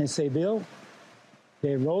and say, Bill,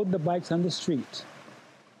 they rode the bikes on the street.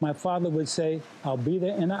 My father would say, I'll be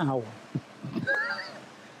there in an hour.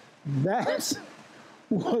 That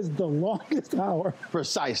was the longest hour.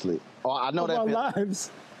 Precisely. Oh, I know of that. Our lives.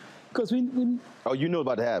 Because we. Oh, you knew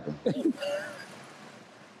about to happen.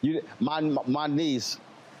 My niece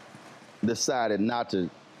decided not to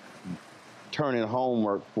turn in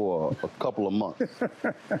homework for a couple of months.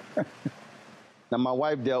 Now, my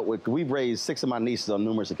wife we've raised 6 of my nieces on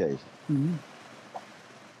numerous occasions. Mm-hmm.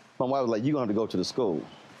 My wife was like, you're going to have to go to the school.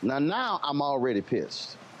 Now I'm already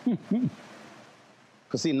pissed.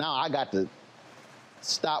 Because, see, now I got to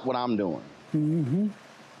stop what I'm doing. Mm-hmm.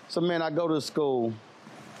 So, man, I go to school.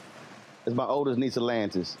 It's my oldest niece,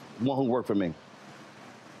 Atlantis, one who worked for me.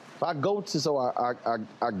 So I go to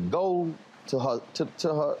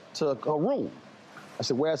her room. I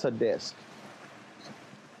said, where's her desk?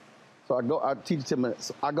 So I teach him.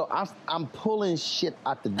 I'm pulling shit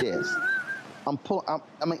out the desk.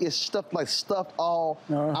 It's stuffed all.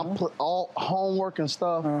 I'm put all homework and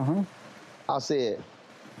stuff. I said,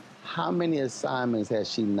 how many assignments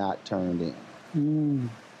has she not turned in?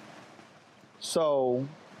 So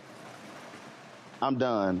I'm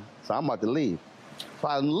done. So I'm about to leave. So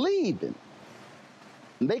I'm leaving.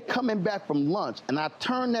 And they coming back from lunch, and I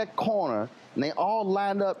turn that corner, and they all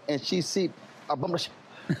lined up, and she see a bunch of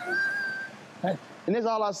shit. And that's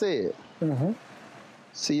all I said.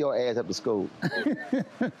 See your ass at the school.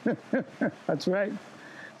 That's right.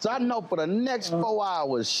 So I know for the next 4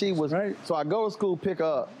 hours, she was. Right. So I go to school, pick her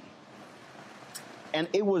up. And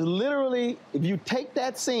it was literally, if you take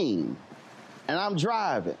that scene, and I'm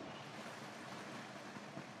driving,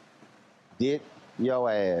 did your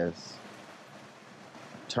ass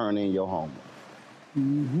turn in your homework?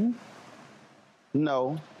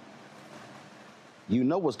 No. You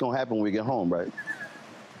know what's going to happen when we get home, right?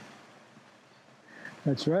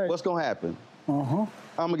 That's right. What's going to happen? I'm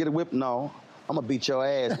going to get a whip? No. I'm going to beat your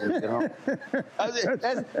ass when you get home.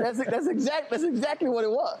 That's exactly what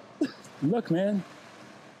it was. Look, man,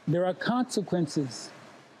 there are consequences.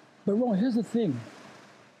 But, Roland, here's the thing.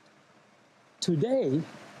 Today,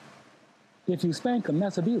 if you spank them,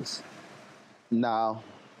 that's abuse. No.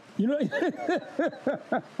 You know,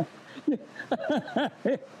 you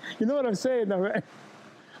know what I'm saying, though, right?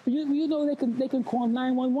 You know they can call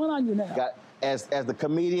 911 on you now. As the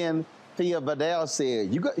comedian Thea Vidal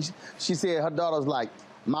said, she said her daughter's like,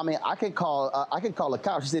 Mommy, I can call a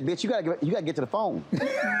cop. She said, bitch, you gotta get to the phone.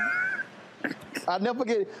 I'll never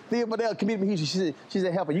forget Thea Fidel, comedian in Houston. She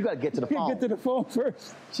said, help her, you got to get to the phone. Get to the phone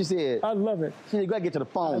first. She said, I love it. She said, you got to get to the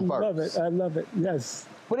phone first. I love it. I love it. Yes.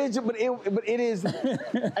 But it is, and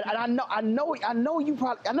I know you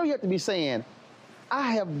have to be saying,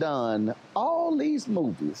 I have done all these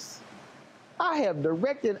movies. I have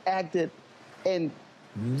directed, acted, and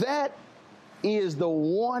that is the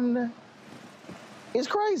one. It's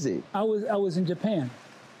crazy. I was in Japan.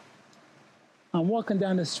 I'm walking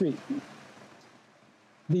down the street.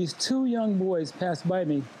 These two young boys pass by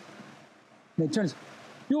me. They turn,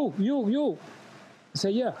 you. I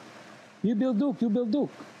say, yeah. You Bill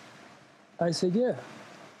Duke. I said, yeah.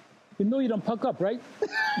 You know you don't puck up, right?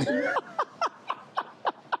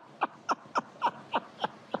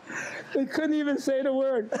 They couldn't even say the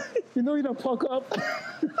word. You know you don't puck up.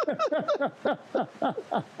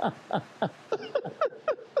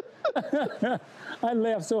 I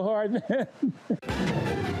laughed so hard, man.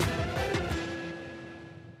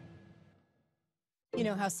 You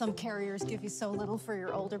know how some carriers give you so little for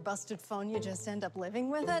your older busted phone you just end up living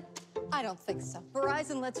with it? I don't think so.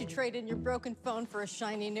 Verizon lets you trade in your broken phone for a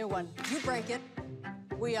shiny new one. You break it,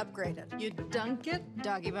 we upgrade it. You dunk it,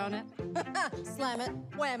 doggy bone it. Slam it,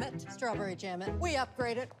 wham it, strawberry jam it. We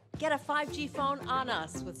upgrade it. Get a 5G phone on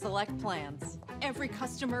us with select plans. Every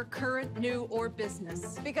customer, current, new, or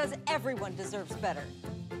business. Because everyone deserves better.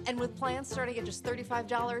 And with plans starting at just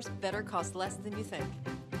 $35, better costs less than you think.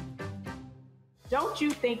 Don't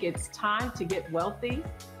you think it's time to get wealthy?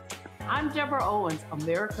 I'm Deborah Owens,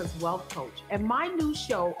 America's Wealth Coach, and my new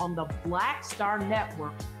show on the Black Star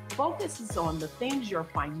Network focuses on the things your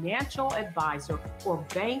financial advisor or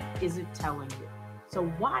bank isn't telling you.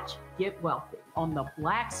 So watch Get Wealthy on the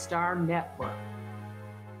Black Star Network.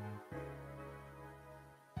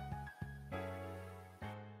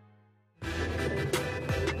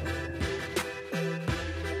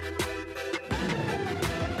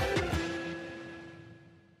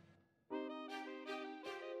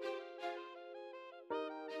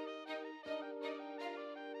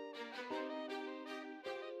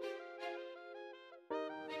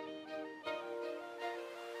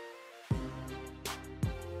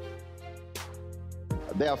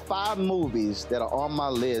 There are 5 movies that are on my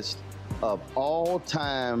list of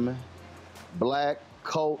all-time black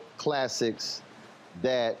cult classics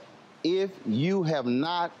that if you have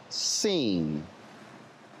not seen,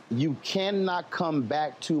 you cannot come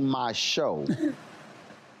back to my show.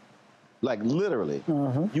 Like literally,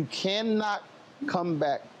 you cannot come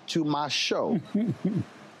back to my show.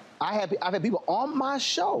 I've had people on my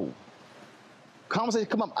show, conversation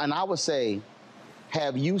come up, and I would say,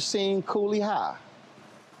 have you seen Cooley High?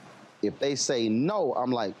 If they say no, I'm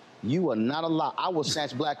like, you are not allowed. I will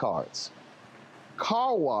snatch black cards.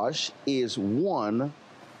 Car Wash is one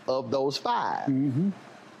of those 5.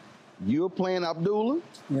 You're playing Abdullah,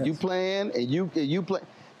 you playing, and you play,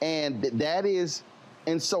 and that is,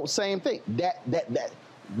 and so same thing. That.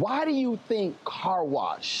 Why do you think Car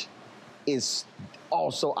Wash is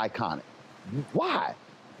also iconic? Why?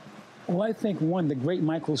 Well, I think one, the great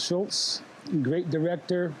Michael Schultz, great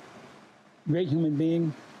director, great human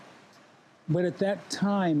being. But at that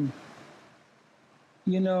time,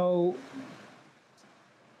 you know,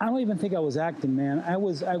 I don't even think I was acting, man. I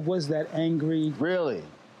was that angry. Really?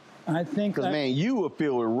 I think. Because, man, you would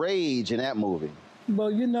feel with rage in that movie.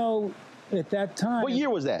 Well, you know, at that time. What year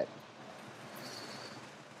was that?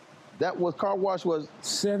 That was, Car Wash was?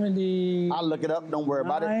 70. I'll look it up. Don't worry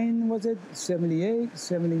about it. Was it 78,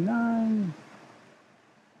 79?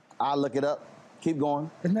 I'll look it up. Keep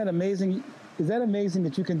going. Isn't that amazing? Is that amazing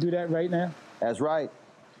that you can do that right now? That's right.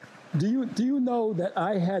 Do you know that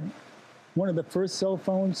I had one of the first cell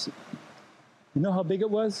phones? You know how big it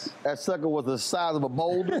was? That sucker was the size of a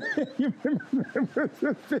boulder. You remember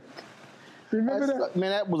that? Man,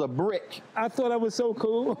 that was a brick. I thought I was so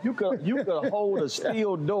cool. You could hold a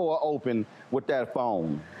steel door open with that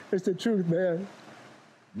phone. It's the truth, man.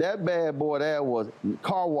 That bad boy there was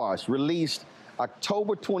Car Wash, released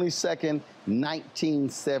October 22nd,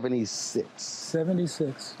 1976.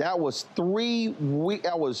 76. That was 3 weeks.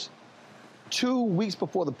 That was 2 weeks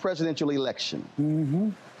before the presidential election.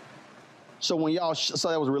 So when y'all, so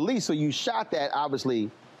that was released. So you shot that obviously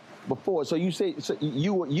before. So you say, so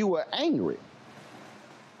you were angry.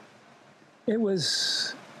 It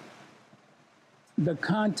was the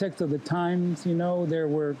context of the times. You know, there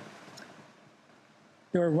were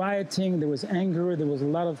rioting, there was anger, there was a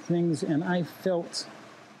lot of things, and I felt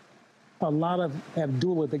a lot of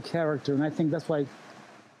Abdullah, the character, and I think that's why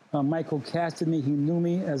Michael casted me. He knew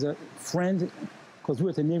me as a friend, because we were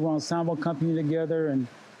at the Negro Ensemble Company together, and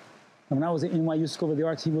when I was at NYU School of the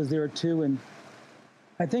Arts, he was there too, and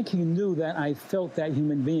I think he knew that I felt that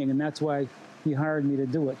human being, and that's why he hired me to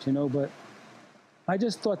do it, you know. But I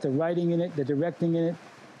just thought the writing in it, the directing in it,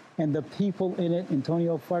 and the people in it,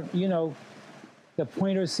 Antonio Fark, you know, the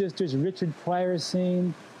Pointer Sisters, Richard Pryor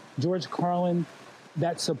scene, George Carlin,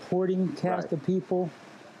 that supporting cast of people,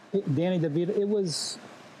 Danny DeVito, it was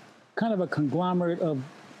kind of a conglomerate of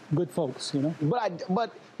good folks, you know.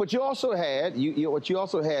 But you also had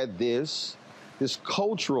this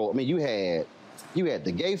cultural. I mean, you had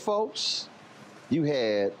the gay folks, you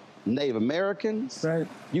had Native Americans, right?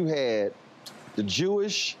 You had the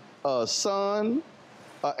Jewish son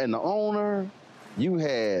and the owner. You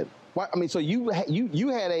had, I mean, so you had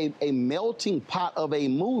a melting pot of a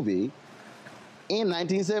movie in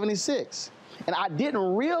 1976, and I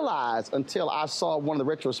didn't realize until I saw one of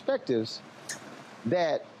the retrospectives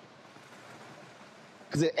that,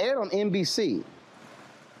 because it aired on NBC,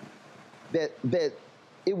 that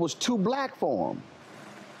it was too black for them.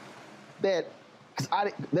 That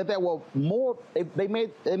there were more. They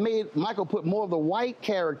made Michael put more of the white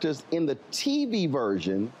characters in the TV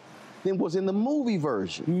version than was in the movie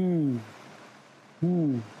version.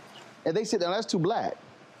 And they said, "Now that's too black."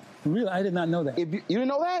 Really, I did not know that. You didn't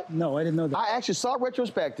know that? No, I didn't know that. I actually saw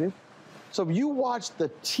retrospective. So if you watch the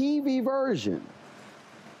TV version,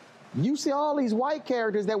 you see all these white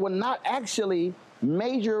characters that were not actually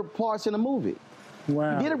major parts in the movie.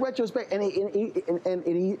 Wow. He did a retrospect, and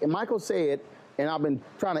Michael said, and I've been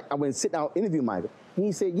sitting down interviewing Michael, and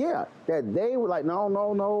he said, yeah, that they were like,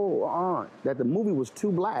 no, that the movie was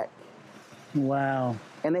too black. Wow.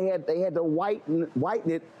 And they had to whiten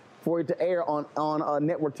it for it to air on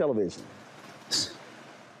network television.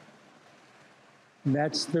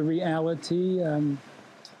 That's the reality.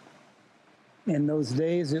 In those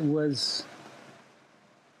days, it was,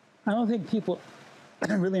 I don't think people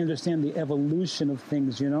really understand the evolution of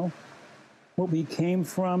things, you know? What we came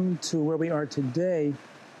from to where we are today,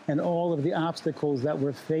 and all of the obstacles that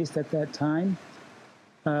were faced at that time,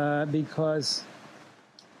 because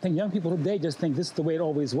I think young people today just think this is the way it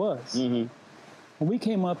always was. Mm-hmm. When we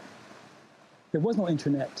came up, there was no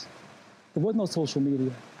internet. There was no social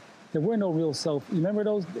media. There were no real self. You remember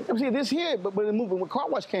those? See, this here, but the movie, when Car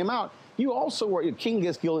Wash came out, you also were, King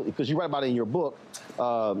Gets Killed, because you write about it in your book,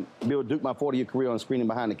 Bill Duke, My 40-Year Career on Screen and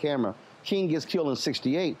Behind the Camera. King gets killed in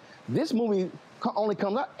 '68. This movie only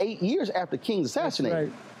comes out 8 years after King's assassinated.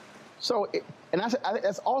 Right. So,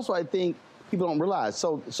 that's also, I think, people don't realize.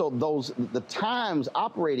 So the times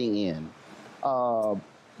operating in,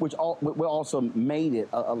 which also made it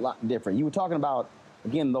a lot different. You were talking about,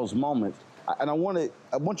 again, those moments, and I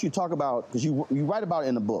want you to talk about, because you write about it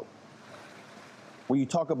in the book, where you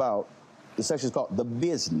talk about, the section is called The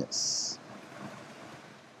Business.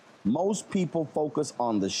 Most people focus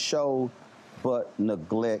on the show, but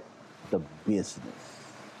neglect the business.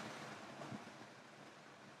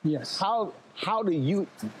 Yes. How do you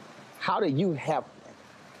have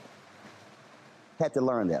had to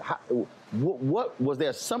learn that? What was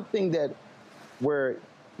there something that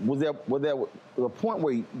was there a point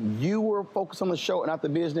where you were focused on the show and not the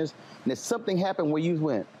business, and if something happened where you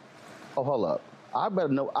went, oh, hold up, I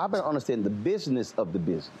better understand the business of the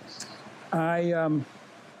business.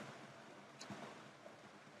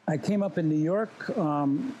 I came up in New York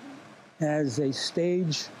as a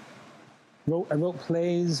stage. I wrote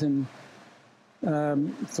plays and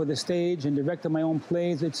for the stage and directed my own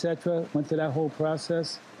plays, etc. Went through that whole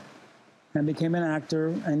process and became an actor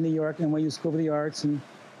in New York, NYU School of the Arts, and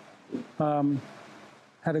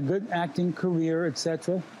had a good acting career,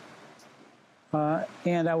 etc.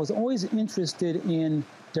 And I was always interested in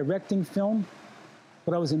directing film,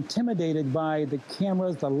 but I was intimidated by the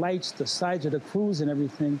cameras, the lights, the size of the crews and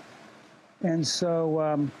everything. And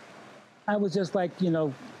so I was just like,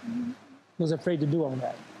 was afraid to do all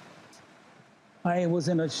that. I was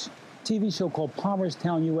in a TV show called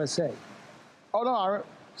Palmerstown, USA. Oh, no,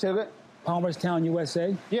 say that. Palmerstown,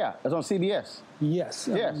 USA. Yeah, it's on CBS. Yes.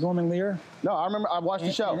 Yes. Norman Lear. No, I remember, I watched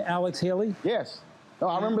the show. And Alex Haley. Yes. No,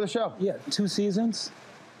 I remember the show. Yeah, 2 seasons.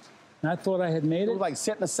 And I thought I had made it. It was like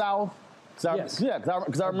set in the South. Yes. Yeah,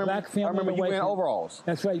 because I remember you in overalls.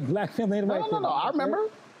 That's right, black family and white family. No, I remember.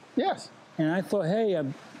 Right? Yes. And I thought, hey, a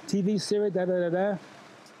TV series, da-da-da-da.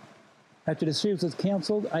 After the series was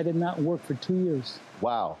canceled, I did not work for 2 years.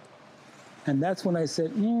 Wow. And that's when I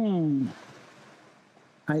said,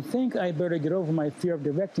 I think I better get over my fear of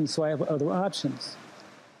directing so I have other options.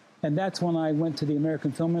 And that's when I went to the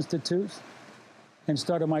American Film Institute and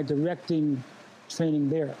started my directing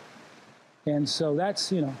training there. And so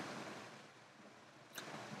that's,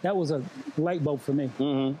 that was a light bulb for me.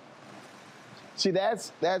 Mm-hmm. See,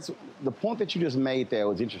 that's the point that you just made there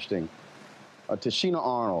was interesting. Tashina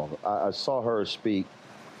Arnold, I saw her speak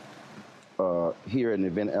here at an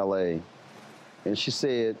event in LA, and she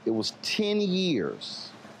said it was 10 years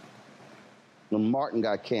when Martin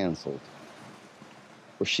got canceled,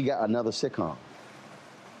 where she got another sitcom.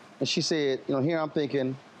 And she said, you know, here I'm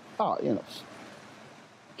thinking, oh, you know,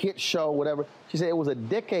 hit show, whatever. She said it was a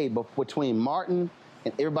decade between Martin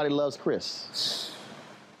and Everybody Loves Chris.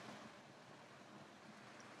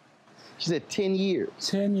 She said 10 years.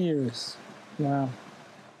 10 years. Wow.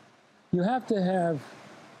 You have to have,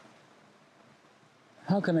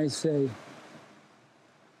 how can I say,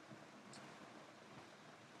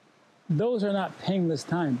 those are not painless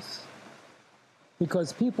times,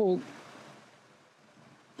 because people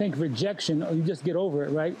think rejection, or you just get over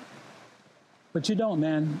it, right? But you don't,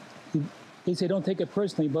 man. They say don't take it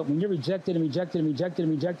personally, but when you're rejected and rejected and rejected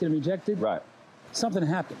and rejected and rejected, right, something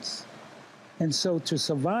happens. And so to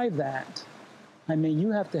survive that, I mean,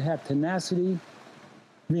 you have to have tenacity,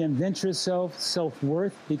 reinvent yourself,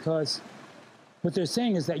 self-worth, because what they're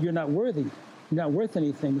saying is that you're not worthy, you're not worth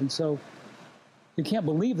anything. And so you can't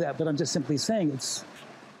believe that, but I'm just simply saying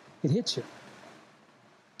it hits you.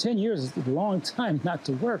 10 years is a long time not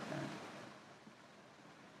to work, man.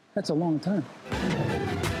 That's a long time.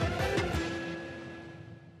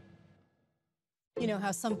 You know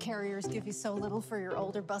how some carriers give you so little for your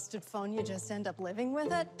older busted phone you just end up living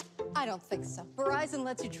with it? I don't think so. Verizon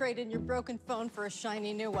lets you trade in your broken phone for a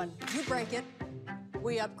shiny new one. You break it,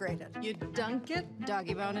 we upgrade it. You dunk it,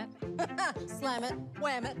 doggy bone it, slam it,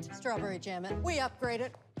 wham it, strawberry jam it. We upgrade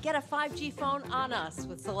it. Get a 5G phone on us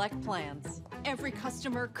with select plans. Every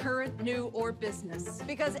customer, current, new, or business.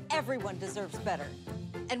 Because everyone deserves better.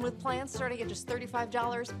 And with plans starting at just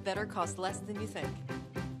 $35, better costs less than you think.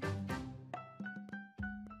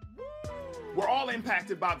 We're all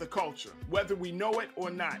impacted by the culture, whether we know it or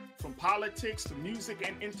not. From politics to music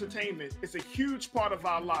and entertainment, it's a huge part of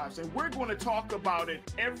our lives, and we're going to talk about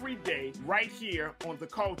it every day right here on The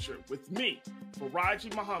Culture with me,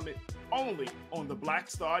 Faraji Muhammad, only on the Black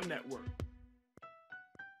Star Network.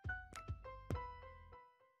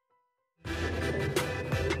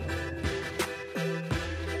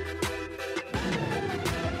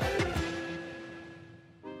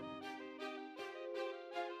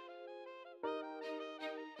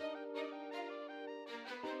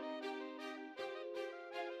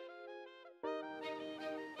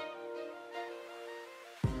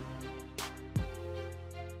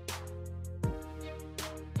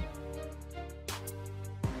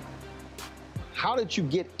 How did you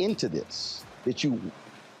get into this? Did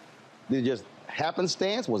it just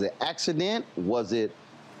happenstance? Was it accident? Was it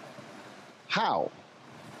how?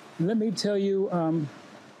 Let me tell you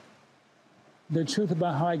the truth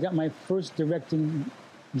about how I got my first directing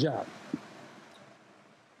job.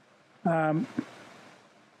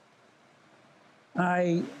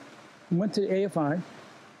 I went to the AFI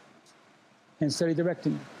and studied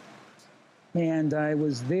directing. And I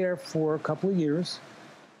was there for a couple of years.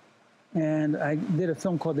 And I did a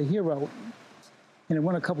film called The Hero, and it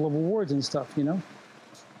won a couple of awards and stuff, you know?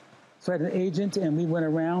 So I had an agent, and we went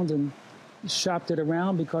around and shopped it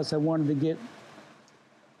around because I wanted to get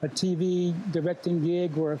a TV directing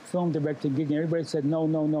gig or a film directing gig, and everybody said, no,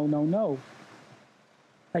 no, no, no, no.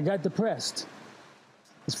 I got depressed.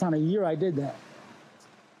 It's finally a year I did that.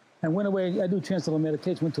 I went away, I do transcendental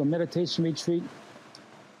meditation, went to a meditation retreat.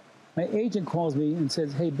 My agent calls me and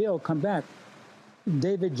says, hey, Bill, come back.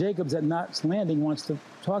 David Jacobs at Knots Landing wants to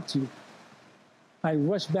talk to you. I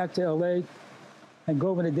rushed back to LA. I go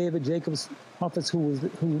over to David Jacobs' office,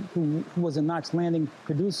 who was a Knots Landing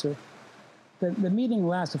producer. The meeting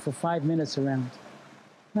lasted for 5 minutes around.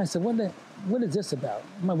 And I said, what is this about?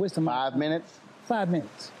 Am I wasting my 5 minutes? 5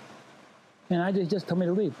 minutes. And I just told me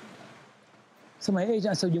to leave. So my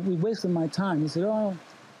agent, I said, we wasted my time. He said, oh.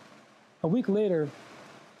 A week later,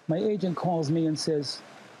 my agent calls me and says,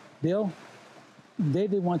 Bill,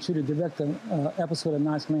 David wants you to direct an episode of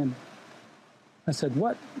Knots Landing. I said,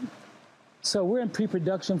 what? So we're in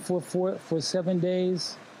pre-production for 7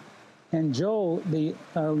 days. And Joel, the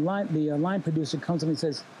line producer, comes to me and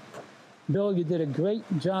says, Bill, you did a great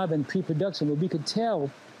job in pre-production, but we could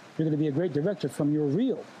tell you're going to be a great director from your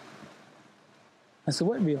reel. I said,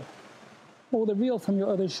 what reel? Oh, the reel from your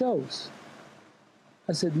other shows.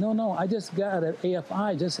 I said, no, I just got an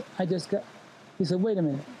AFI. I just got. He said, wait a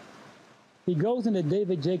minute. He goes into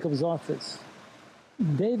David Jacobs' office.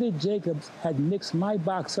 David Jacobs had mixed my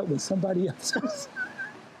box up with somebody else's.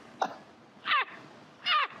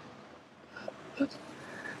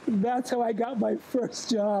 That's how I got my first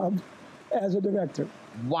job as a director.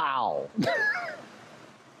 Wow.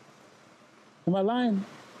 Am I lying?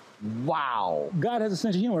 Wow. God has a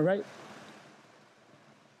sense of humor, right?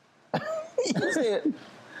 You said,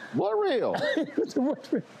 what reel? What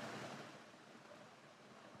reel?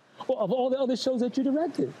 Well, of all the other shows that you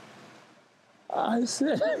directed. I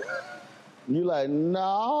said. You like,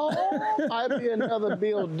 no, might be another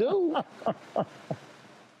bill due.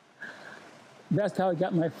 That's how I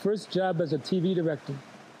got my first job as a TV director.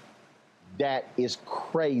 That is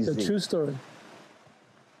crazy. It's a true story.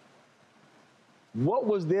 What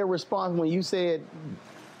was their response when you said,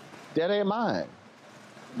 that ain't mine?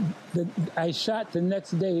 I shot the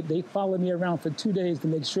next day. They followed me around for 2 days to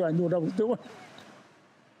make sure I knew what I was doing.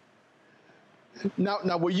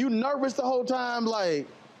 Now, were you nervous the whole time? Like,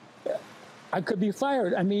 I could be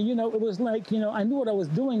fired. I mean, it was like, I knew what I was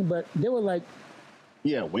doing, but they were like,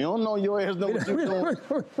 yeah, we don't know your ass know what you're doing.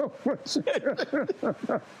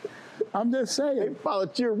 I'm just saying. They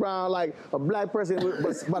followed you around like a black person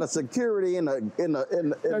by the security at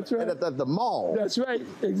the mall. That's right.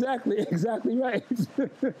 Exactly right.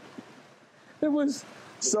 It was.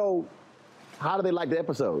 So, how did they like the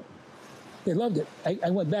episode? They loved it. I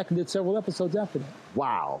went back and did several episodes after that.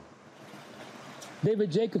 Wow.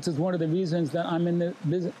 David Jacobs is one of the reasons that I'm in the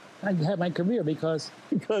business. I have my career because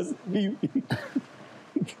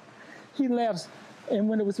he laughs,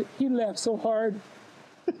 and he laughed so hard.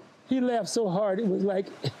 He laughed so hard. It was like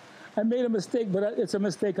I made a mistake, but it's a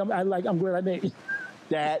mistake. I'm glad I made.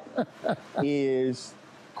 That is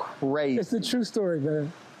crazy. It's the true story,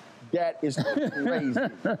 man. That is crazy.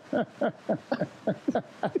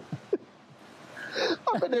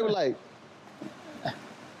 I bet they were like,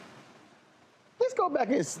 let's go back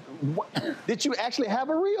and. Did you actually have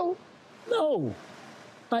a reel? No.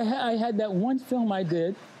 I had that one film I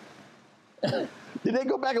did. Did they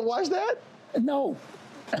go back and watch that? No.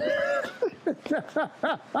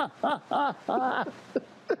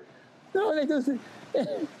 No,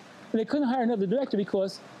 they couldn't hire another director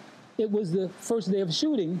because it was the first day of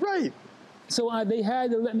shooting. Right. So they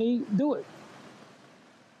had to let me do it.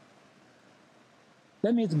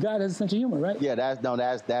 That means God has a sense of humor, right? Yeah,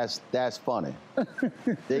 that's funny.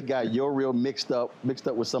 They got your reel mixed up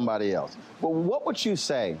with somebody else. But what would you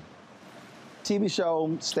say? TV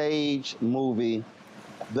show, stage, movie,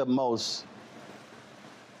 the most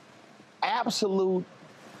absolute.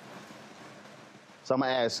 So I'm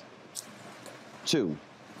gonna ask two.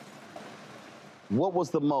 What was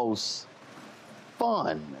the most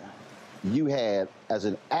fun you had as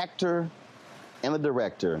an actor and a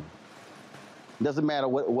director? Doesn't matter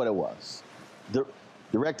what it was,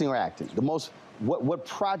 directing or acting. The most, what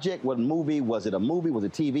project, what movie? Was it a movie? Was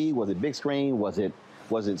it TV? Was it big screen? Was it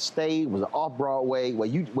stage? Was it off Broadway? Where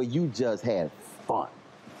you just had fun?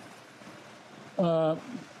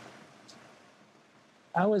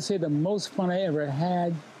 I would say the most fun I ever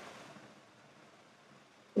had.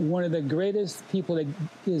 One of the greatest people that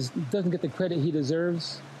doesn't get the credit he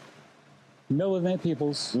deserves. Miller Van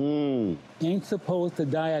Peebles ain't supposed to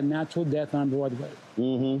die a natural death on Broadway.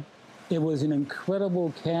 Mm-hmm. It was an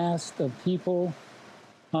incredible cast of people.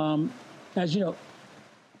 As you know,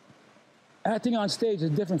 acting on stage is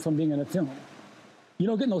different from being in a film. You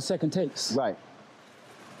don't get no second takes. Right.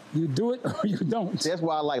 You do it or you don't. That's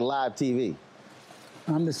why I like live TV.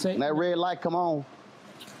 I'm the same. When that red light come on,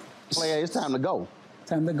 player, it's time to go.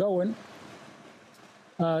 Time to go.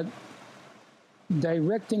 And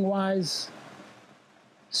directing-wise,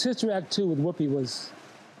 Sister Act 2 with Whoopi was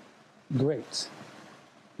great.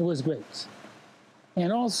 It was great.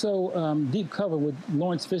 And also Deep Cover with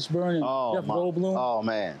Lawrence Fishburne and Jeff Goldblum. Oh,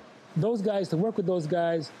 man. Those guys, to work with those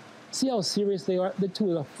guys, see how serious they are? They're two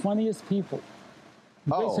of the funniest people.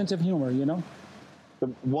 Great sense of humor, you know?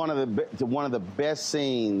 One of the best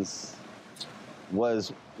scenes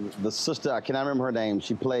was the sister, I cannot remember her name,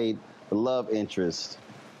 she played the love interest.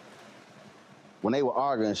 When they were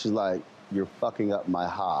arguing, she's like, "You're fucking up my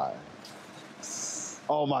high."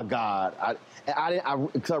 Oh my God! I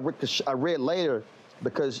read later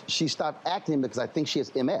because she stopped acting because I think she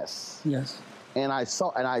has MS. Yes. And I saw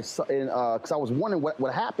because I was wondering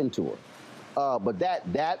what happened to her. But that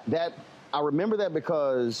I remember that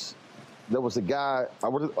because there was a guy I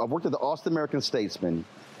worked at the Austin American Statesman.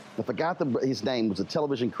 I forgot his name. Was a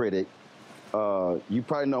television critic. You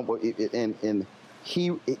probably know. And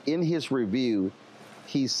he, in his review,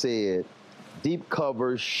 he said, Deep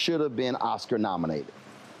Cover should have been Oscar nominated.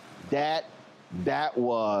 That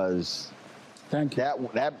was. Thank you.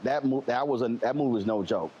 That movie was no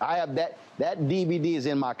joke. I have that DVD is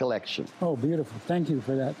in my collection. Oh, beautiful! Thank you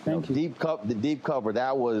for that. Thank you. The Deep Cover.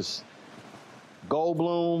 That was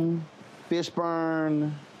Goldblum,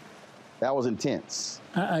 Fishburne. That was intense.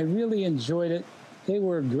 I really enjoyed it. They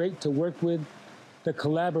were great to work with. The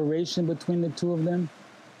collaboration between the two of them.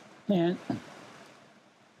 And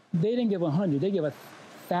they didn't give 100, they gave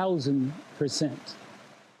 1,000%.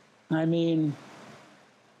 I mean,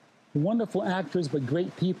 wonderful actors, but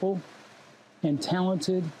great people and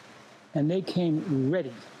talented, and they came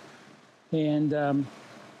ready. And it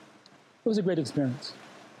was a great experience.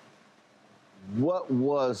 What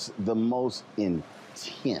was the most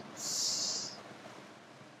intense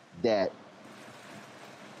that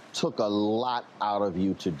took a lot out of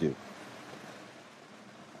you to do?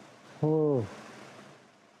 Oh.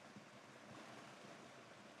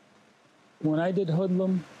 When I did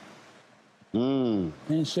Hoodlum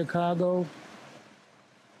in Chicago,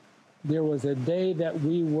 there was a day that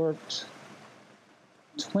we worked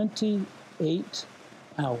 28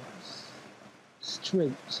 hours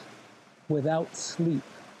straight without sleep.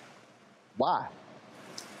 Why?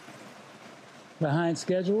 Behind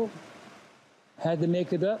schedule, had to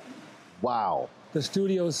make it up. Wow. The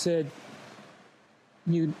studio said,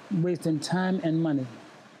 you're wasting time and money.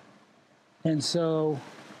 And so,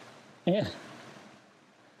 and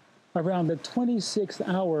around the 26th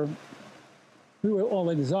hour, we were all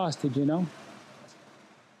exhausted, you know?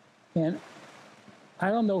 And I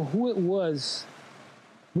don't know who it was.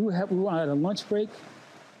 We were on a lunch break.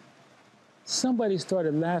 Somebody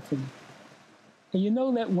started laughing. And you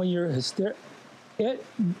know that when you're hysterical,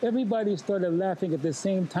 everybody started laughing at the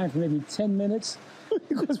same time for maybe 10 minutes.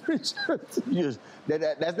 Because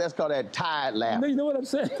that's called that tired laugh. You know what I'm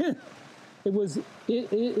saying? It was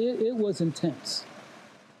intense.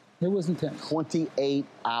 It was intense. 28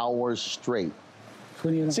 hours straight.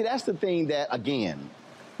 See, that's the thing that, again,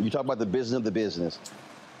 you talk about the business of the business,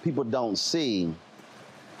 people don't see.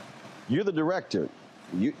 You're the director.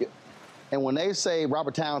 And when they say,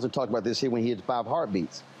 Robert Townsend talked about this here when he hit 5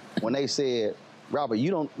 Heartbeats, when they said, Robert, you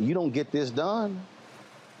don't get this done,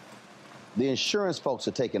 the insurance folks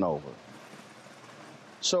are taking over.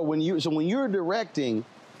 So when you're directing,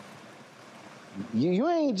 you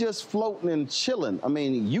ain't just floating and chilling. I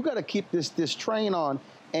mean, you got to keep this train on.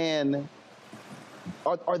 And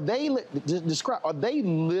are they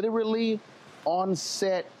literally on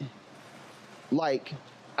set, like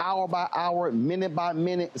hour by hour, minute by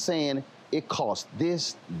minute, saying it costs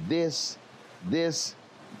this?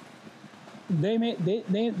 They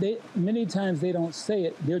many times they don't say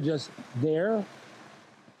it. They're just there,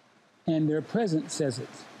 and their presence says it.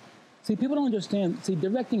 See, people don't understand. See,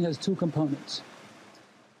 directing has 2 components.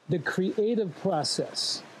 The creative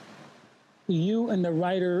process. You and the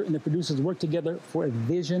writer and the producers work together for a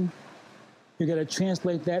vision. You got to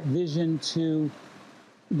translate that vision to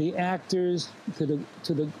the actors, to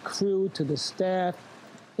the crew, to the staff,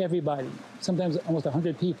 everybody. Sometimes almost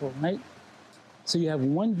 100 people, right? So you have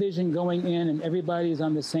one vision going in and everybody is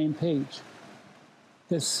on the same page.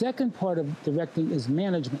 The second part of directing is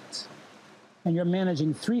management. And you're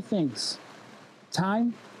managing 3 things: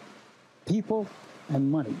 time, people,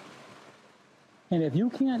 and money. And if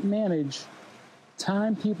you can't manage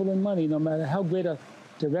time, people, and money, no matter how great a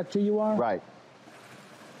director you are. Right.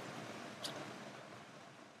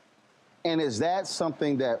 And is that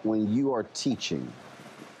something that when you are teaching,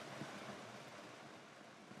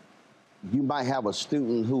 you might have a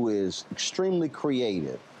student who is extremely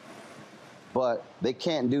creative, but they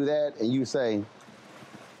can't do that, and you say,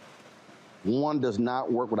 one does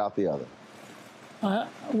not work without the other?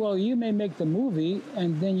 Well, you may make the movie,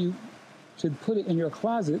 and then you should put it in your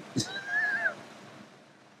closet.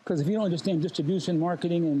 Because if you don't understand distribution,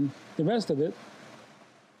 marketing, and the rest of it,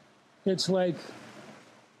 it's like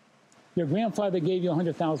your grandfather gave you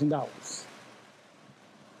 $100,000.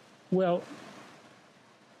 Well,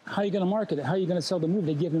 how are you going to market it? How are you going to sell the movie?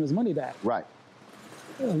 They give him his money back. Right.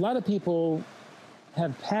 A lot of people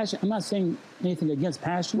have passion. I'm not saying anything against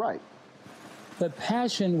passion. Right. But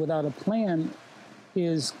passion without a plan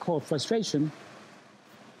is called frustration.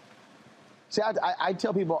 See, I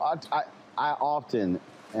tell people, I often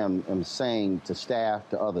am saying to staff,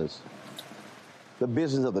 to others, the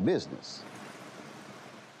business of the business.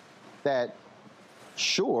 That,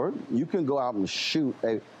 sure, you can go out and shoot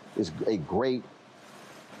a great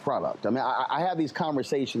product. I mean, I have these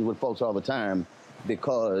conversations with folks all the time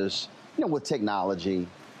because, you know, with technology,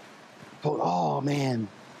 folks, oh man,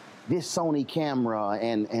 this Sony camera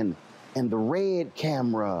and the Red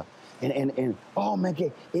camera and oh man,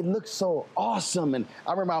 it looks so awesome. And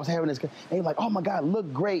I remember I was having this, and he was like, oh my God,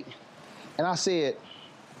 look great. And I said,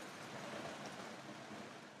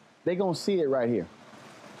 they gonna see it right here.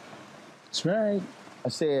 That's right. I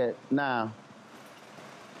said, now,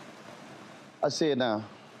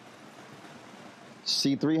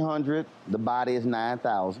 C300, the body is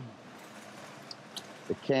 9,000.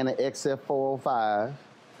 The Canon XF405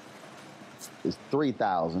 is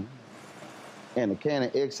 3,000. and the Canon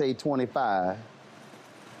XA25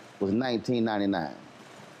 was $19.99.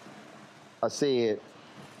 I said,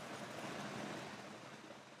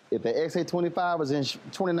 if the XA25 was in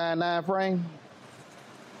 29.9 frame,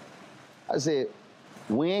 I said,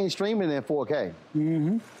 we ain't streaming it in 4K.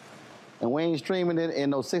 Mm-hmm. And we ain't streaming it in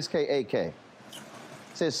no 6K, 8K. I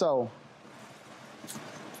said, so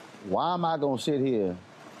why am I gonna sit here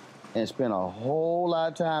and spend a whole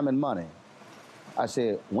lot of time and money? I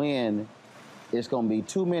said, when it's gonna be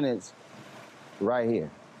 2 minutes right here.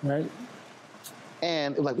 Right.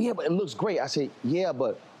 And it was like, yeah, but it looks great. I said, yeah,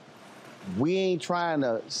 but we ain't trying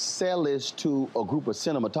to sell this to a group of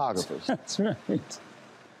cinematographers. That's right.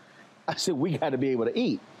 I said, we got to be able to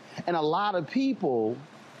eat. And a lot of people,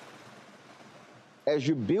 as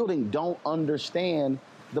you're building, don't understand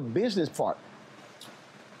the business part.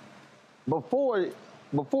 Before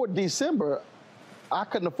December, I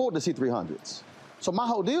couldn't afford the C300s. So my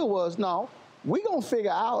whole deal was, no, we're going to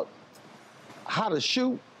figure out how to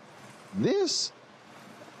shoot this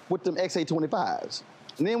with them XA25s.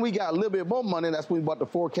 And then we got a little bit more money. That's when we bought the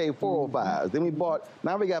 4K 405s. Then we bought,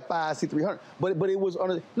 now we got 5 C300. But it was,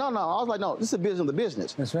 no, I was like, no, this is a business of the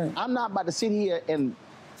business. That's right. I'm not about to sit here and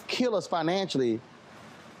kill us financially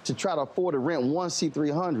to try to afford to rent one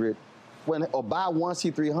C300 or buy one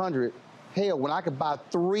C300. Hell, when I could buy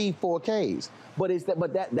 3 4Ks.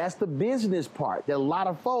 But that's the business part that a lot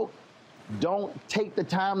of folk don't take the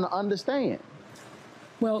time to understand.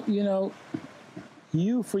 Well, you know,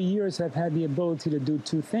 you for years have had the ability to do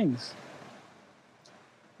two things.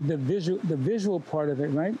 The visual part of it,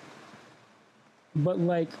 right? But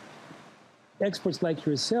like experts like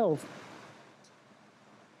yourself,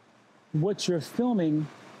 what you're filming,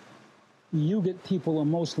 you get people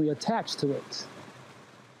emotionally attached to it.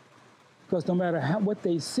 Because no matter what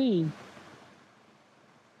they see,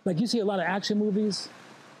 like you see a lot of action movies,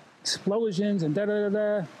 explosions and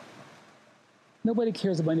da-da-da-da. Nobody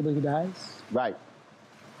cares about anybody who dies. Right.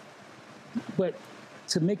 But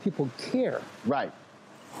to make people care. Right.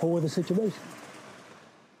 Over the situation.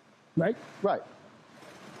 Right? Right.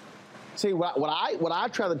 See, what I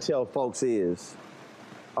try to tell folks is,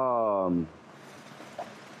 you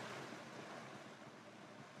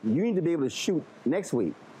need to be able to shoot next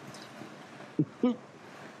week. I'm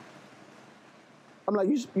like,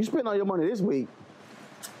 you spend all your money this week.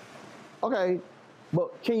 Okay,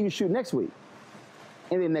 but can you shoot next week?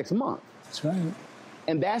 And then next month. That's right.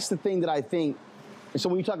 And that's the thing that I think. And so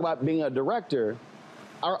when you talk about being a director,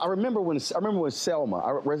 I remember when Selma,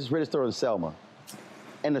 I read the story of Selma,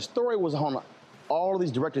 and the story was on all of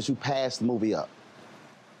these directors who passed the movie up.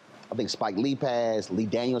 I think Spike Lee passed, Lee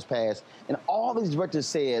Daniels passed, and all these directors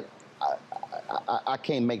said, I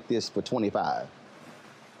can't make this for 25.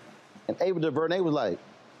 And Ava DuVernay was like,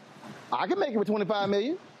 I can make it for 25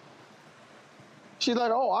 million. She's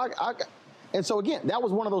like, oh, and so again, that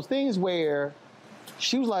was one of those things where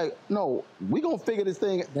she was like, no, we're going to figure this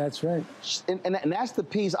thing. That's right. And that's the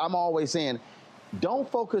piece I'm always saying. Don't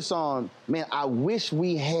focus on, man, I wish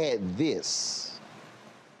we had this.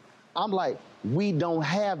 I'm like, we don't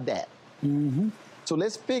have that. Mm-hmm. So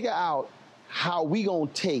let's figure out how we going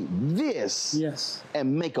to take this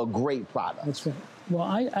and make a great product. That's right. Well,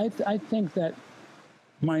 I think that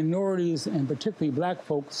minorities, and particularly black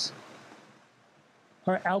folks,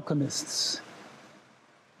 are alchemists.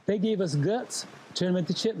 They gave us guts, turned them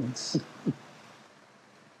into chitlins.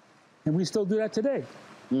 And we still do that today.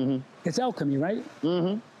 Mm-hmm. It's alchemy, right?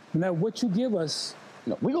 Mm-hmm. Now, what you give us...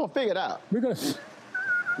 No, we're going to figure it out. We're going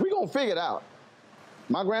to figure it out.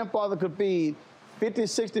 My grandfather could feed 50,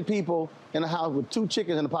 60 people in a house with 2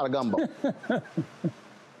 chickens and a pot of gumbo.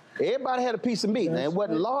 Everybody had a piece of meat. Now, it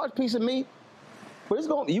wasn't a large piece of meat, but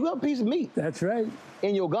you got a piece of meat. That's right.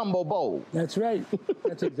 In your gumbo bowl. That's right.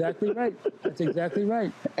 That's exactly right. That's exactly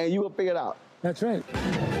right. And you will figure it out. That's right.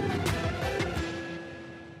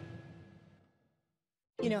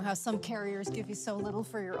 You know how some carriers give you so little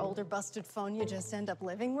for your older busted phone you just end up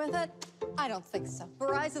living with it? I don't think so.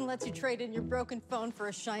 Verizon lets you trade in your broken phone for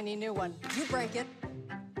a shiny new one. You break it,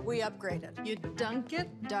 we upgrade it. You dunk it,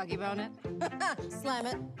 doggy bone it, slam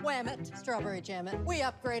it, wham it, strawberry jam it, we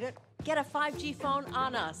upgrade it. Get a 5G phone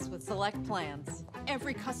on us with select plans.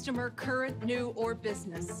 Every customer, current, new, or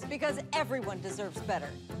business. Because everyone deserves better.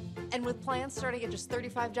 And with plans starting at just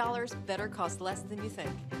 $35, better costs less than you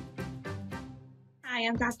think. Hi, Hi,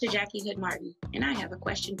 I'm Dr. Jackie Hood Martin, and I have a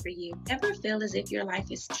question for you. Ever feel as if your life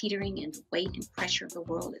is teetering and the weight and pressure of the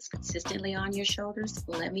world is consistently on your shoulders?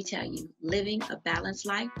 Well, let me tell you, living a balanced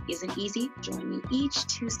life isn't easy. Join me each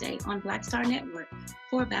Tuesday on Black Star Network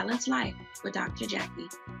for a Balanced Life with Dr. Jackie.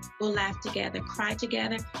 We'll laugh together, cry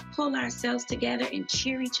together, pull ourselves together, and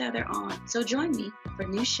cheer each other on. So join me for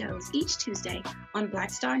new shows each Tuesday on Black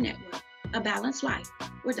Star Network, A Balanced Life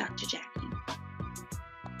with Dr. Jackie.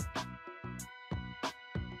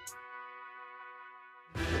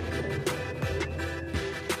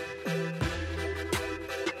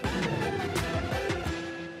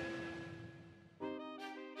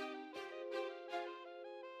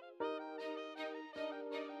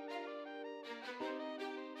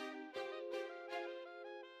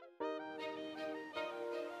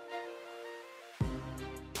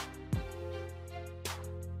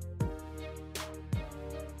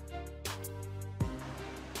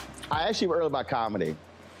 I asked you earlier about comedy.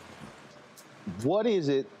 What is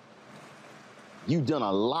it, you've done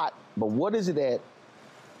a lot, but what is it that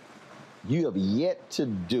you have yet to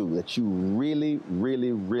do that you really,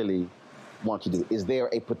 really, really want to do? Is there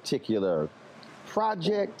a particular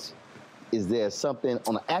project? Is there something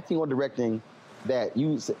on the acting or directing that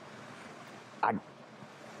you say, I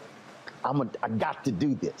got to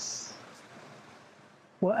do this?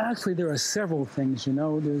 Well, actually, there are several things, you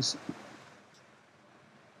know.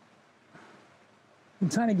 I'm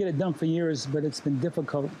trying to get it done for years, but it's been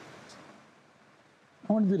difficult.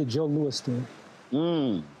 I want to do the Joe Louis story.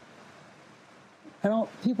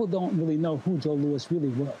 People don't really know who Joe Louis really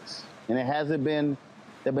was. And there have been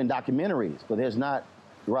documentaries, but there's not,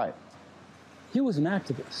 right. He was an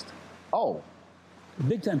activist. Oh.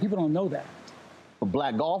 Big time, people don't know that. For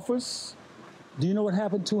black golfers? Do you know what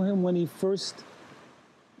happened to him when he first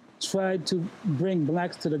tried to bring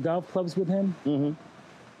blacks to the golf clubs with him?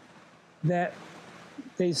 Mm-hmm. That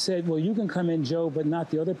they said, well, you can come in, Joe, but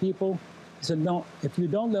not the other people. He said, no, if you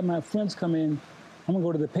don't let my friends come in, I'm gonna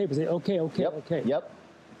go to the paper. Say, okay. Yep.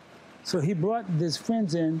 So he brought his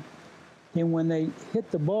friends in, and when they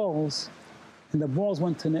hit the balls, and the balls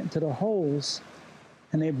went to the holes,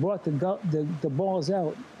 and they brought the balls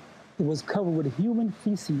out, it was covered with human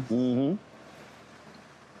feces. Mm-hmm.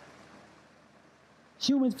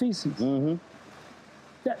 Human feces. Mm-hmm.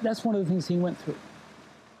 That's one of the things he went through.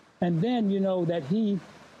 And then, you know, that he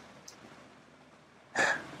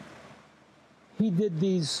did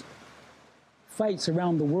these fights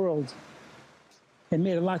around the world and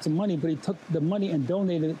made lots of money, but he took the money and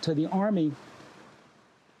donated it to the army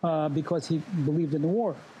because he believed in the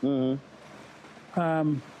war.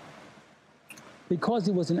 Mm-hmm. Because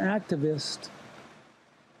he was an activist,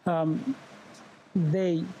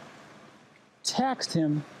 they taxed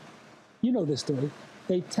him, you know this story,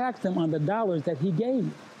 they taxed him on the dollars that he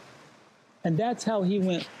gave. And that's how he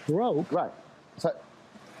went broke. Right. So,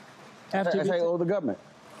 that's how you owe the government.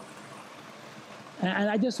 And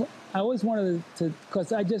I always wanted to,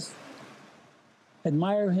 because I just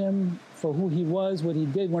admire him for who he was, what he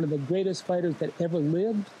did, one of the greatest fighters that ever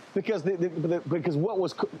lived. Because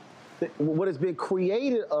what has been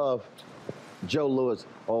created of Joe Louis,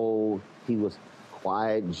 he was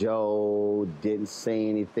quiet Joe, didn't say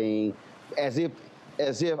anything, as if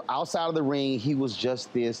outside of the ring he was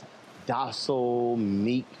just this docile,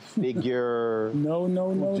 meek figure. No.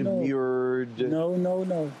 Demurred.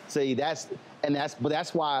 No. See, that's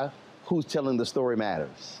why who's telling the story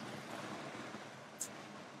matters.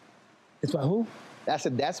 It's why who?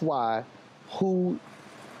 That's why who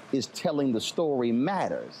is telling the story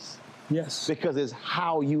matters. Yes. Because it's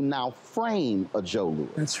how you now frame a Joe Louis.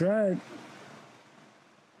 That's right.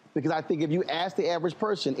 Because I think if you ask the average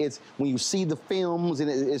person, it's when you see the films and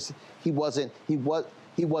he wasn't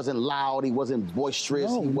loud, he wasn't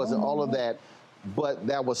boisterous, he wasn't all of that, but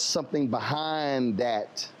there was something behind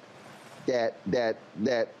that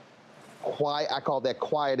quiet, I call that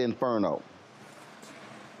quiet inferno.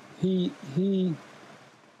 He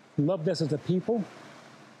loved us as a people.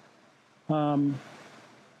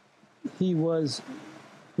 He was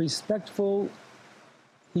respectful.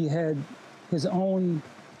 He had his own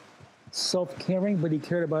self-caring, but he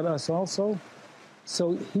cared about us also.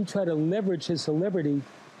 So he tried to leverage his celebrity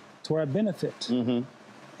to our benefit. Mm-hmm.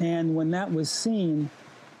 And when that was seen,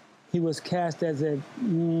 he was cast as a,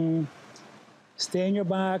 stay in your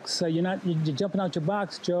box. You're jumping out your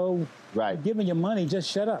box, Joe. Right. You're giving your money, just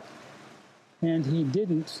shut up. And he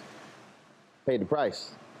didn't. Paid the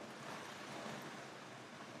price.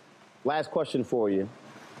 Last question for you.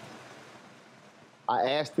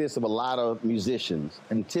 I ask this of a lot of musicians,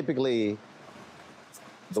 and typically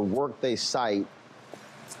the work they cite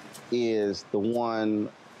is the one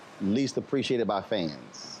least appreciated by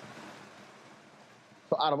fans.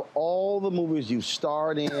 So out of all the movies you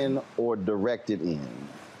starred in or directed in,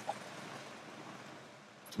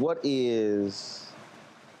 what is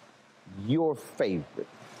your favorite?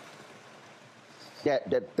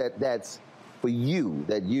 That's for you,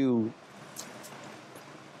 that you...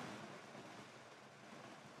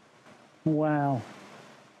 Wow.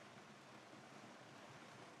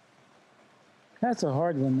 That's a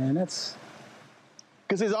hard one, man. That's...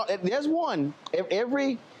 Because there's one,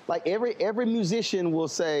 every musician will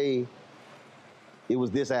say, it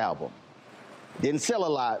was this album. Didn't sell a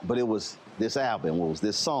lot, but it was this album, it was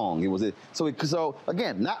this song, it was it. So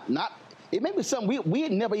again, not it may be something we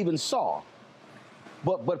had never even saw,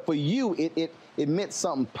 but for you, it meant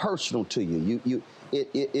something personal to you.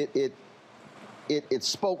 It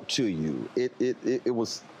spoke to you. It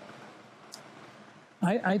was.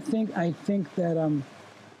 I think that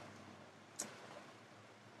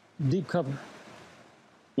Deep Cover.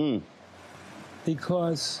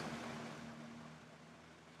 Because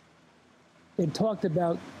it talked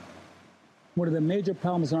about one of the major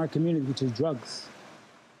problems in our community, which is drugs.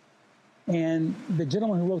 And the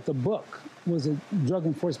gentleman who wrote the book was a drug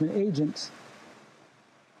enforcement agent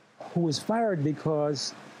who was fired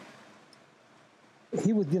because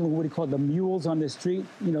he was dealing with what he called the mules on the street,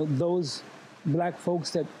 you know, those black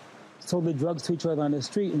folks that sold the drugs to each other on the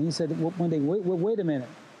street. And he said one day, wait a minute.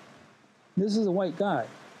 This is a white guy.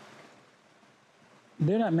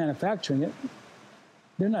 They're not manufacturing it.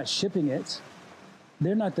 They're not shipping it.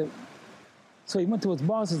 They're not the... So he went to his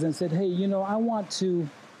bosses and said, hey, you know, I want to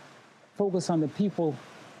focus on the people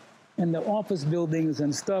in the office buildings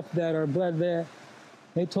and stuff that are blah, blah.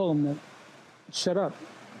 They told him to shut up.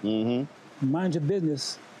 Mind your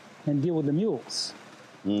business and deal with the mules.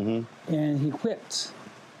 And he quit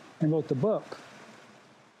and wrote the book.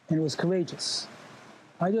 And it was courageous.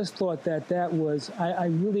 I just thought that was, I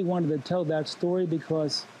really wanted to tell that story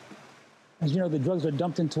because, as you know, the drugs are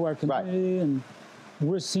dumped into our community and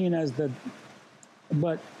we're seen as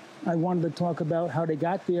but I wanted to talk about how they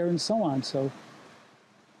got there and so on. So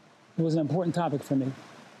it was an important topic for me.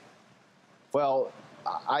 Well,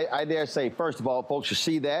 I dare say, first of all, folks should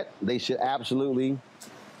see that. They should absolutely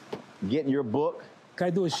get your book. Can I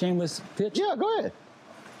do a shameless pitch? Yeah, go ahead.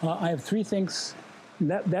 I have three things.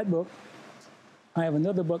 That book. I have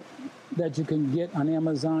another book that you can get on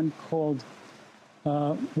Amazon called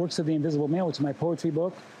Works of the Invisible Man, which is my poetry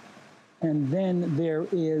book. And then there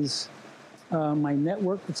is my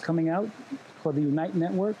network that's coming out called the Unite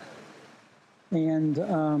Network. And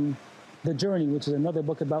The Journey, which is another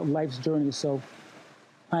book about life's journey. So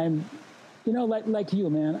I'm, you know, like you,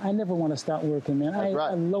 man, I never want to stop working, man.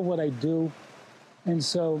 I love what I do. And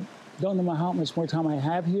so don't know how much more time I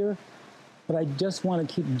have here, but I just want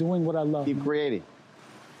to keep doing what I love. Keep creating.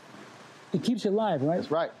 It keeps you alive, right?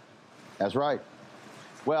 That's right. That's right.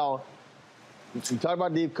 Well, we talk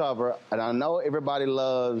about Deep Cover, and I know everybody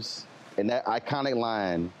loves and that iconic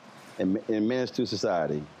line in Menace to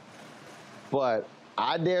Society. But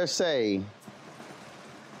I dare say,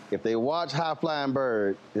 if they watch High Flying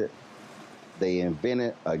Bird, they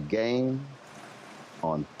invented a game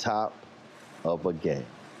on top of a game.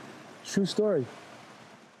 True story.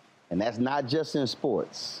 And that's not just in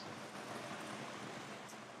sports.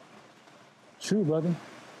 True, brother.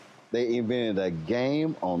 They invented a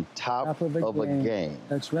game on top of a game.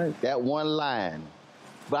 That's right. That one line.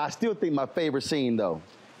 But I still think my favorite scene, though,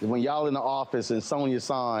 is when y'all in the office and Sonia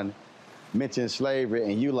Son mentions slavery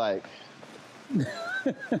and you like... and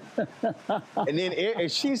then and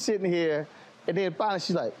she's sitting here, and then finally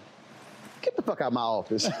she's like, get the fuck out of my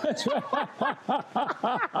office. That's right.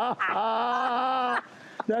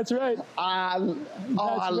 That's right. I love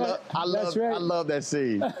that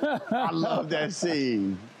scene. I love that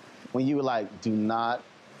scene. When you were like, do not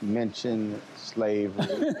mention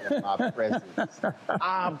slavery in my presence.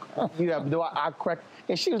 I cracked.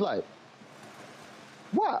 And she was like,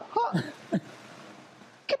 what? Huh?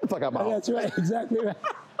 Get the fuck out of my office. That's right. Exactly right.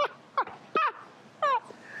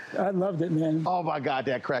 I loved it, man. Oh, my God,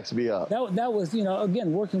 that cracks me up. That was, you know,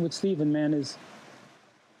 again, working with Steven, man, is...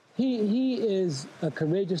 He is a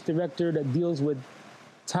courageous director that deals with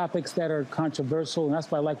topics that are controversial, and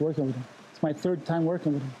that's why I like working with him. It's my third time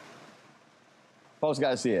working with him. Folks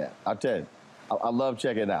got to see it. I'll tell you. I love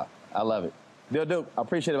checking it out. I love it. Duke, I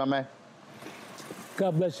appreciate it, my man.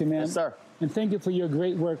 God bless you, man. Yes, sir. And thank you for your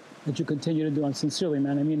great work that you continue to do. And sincerely,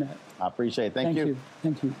 man, I mean that. I appreciate it. Thank you.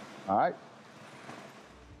 Thank you. All right.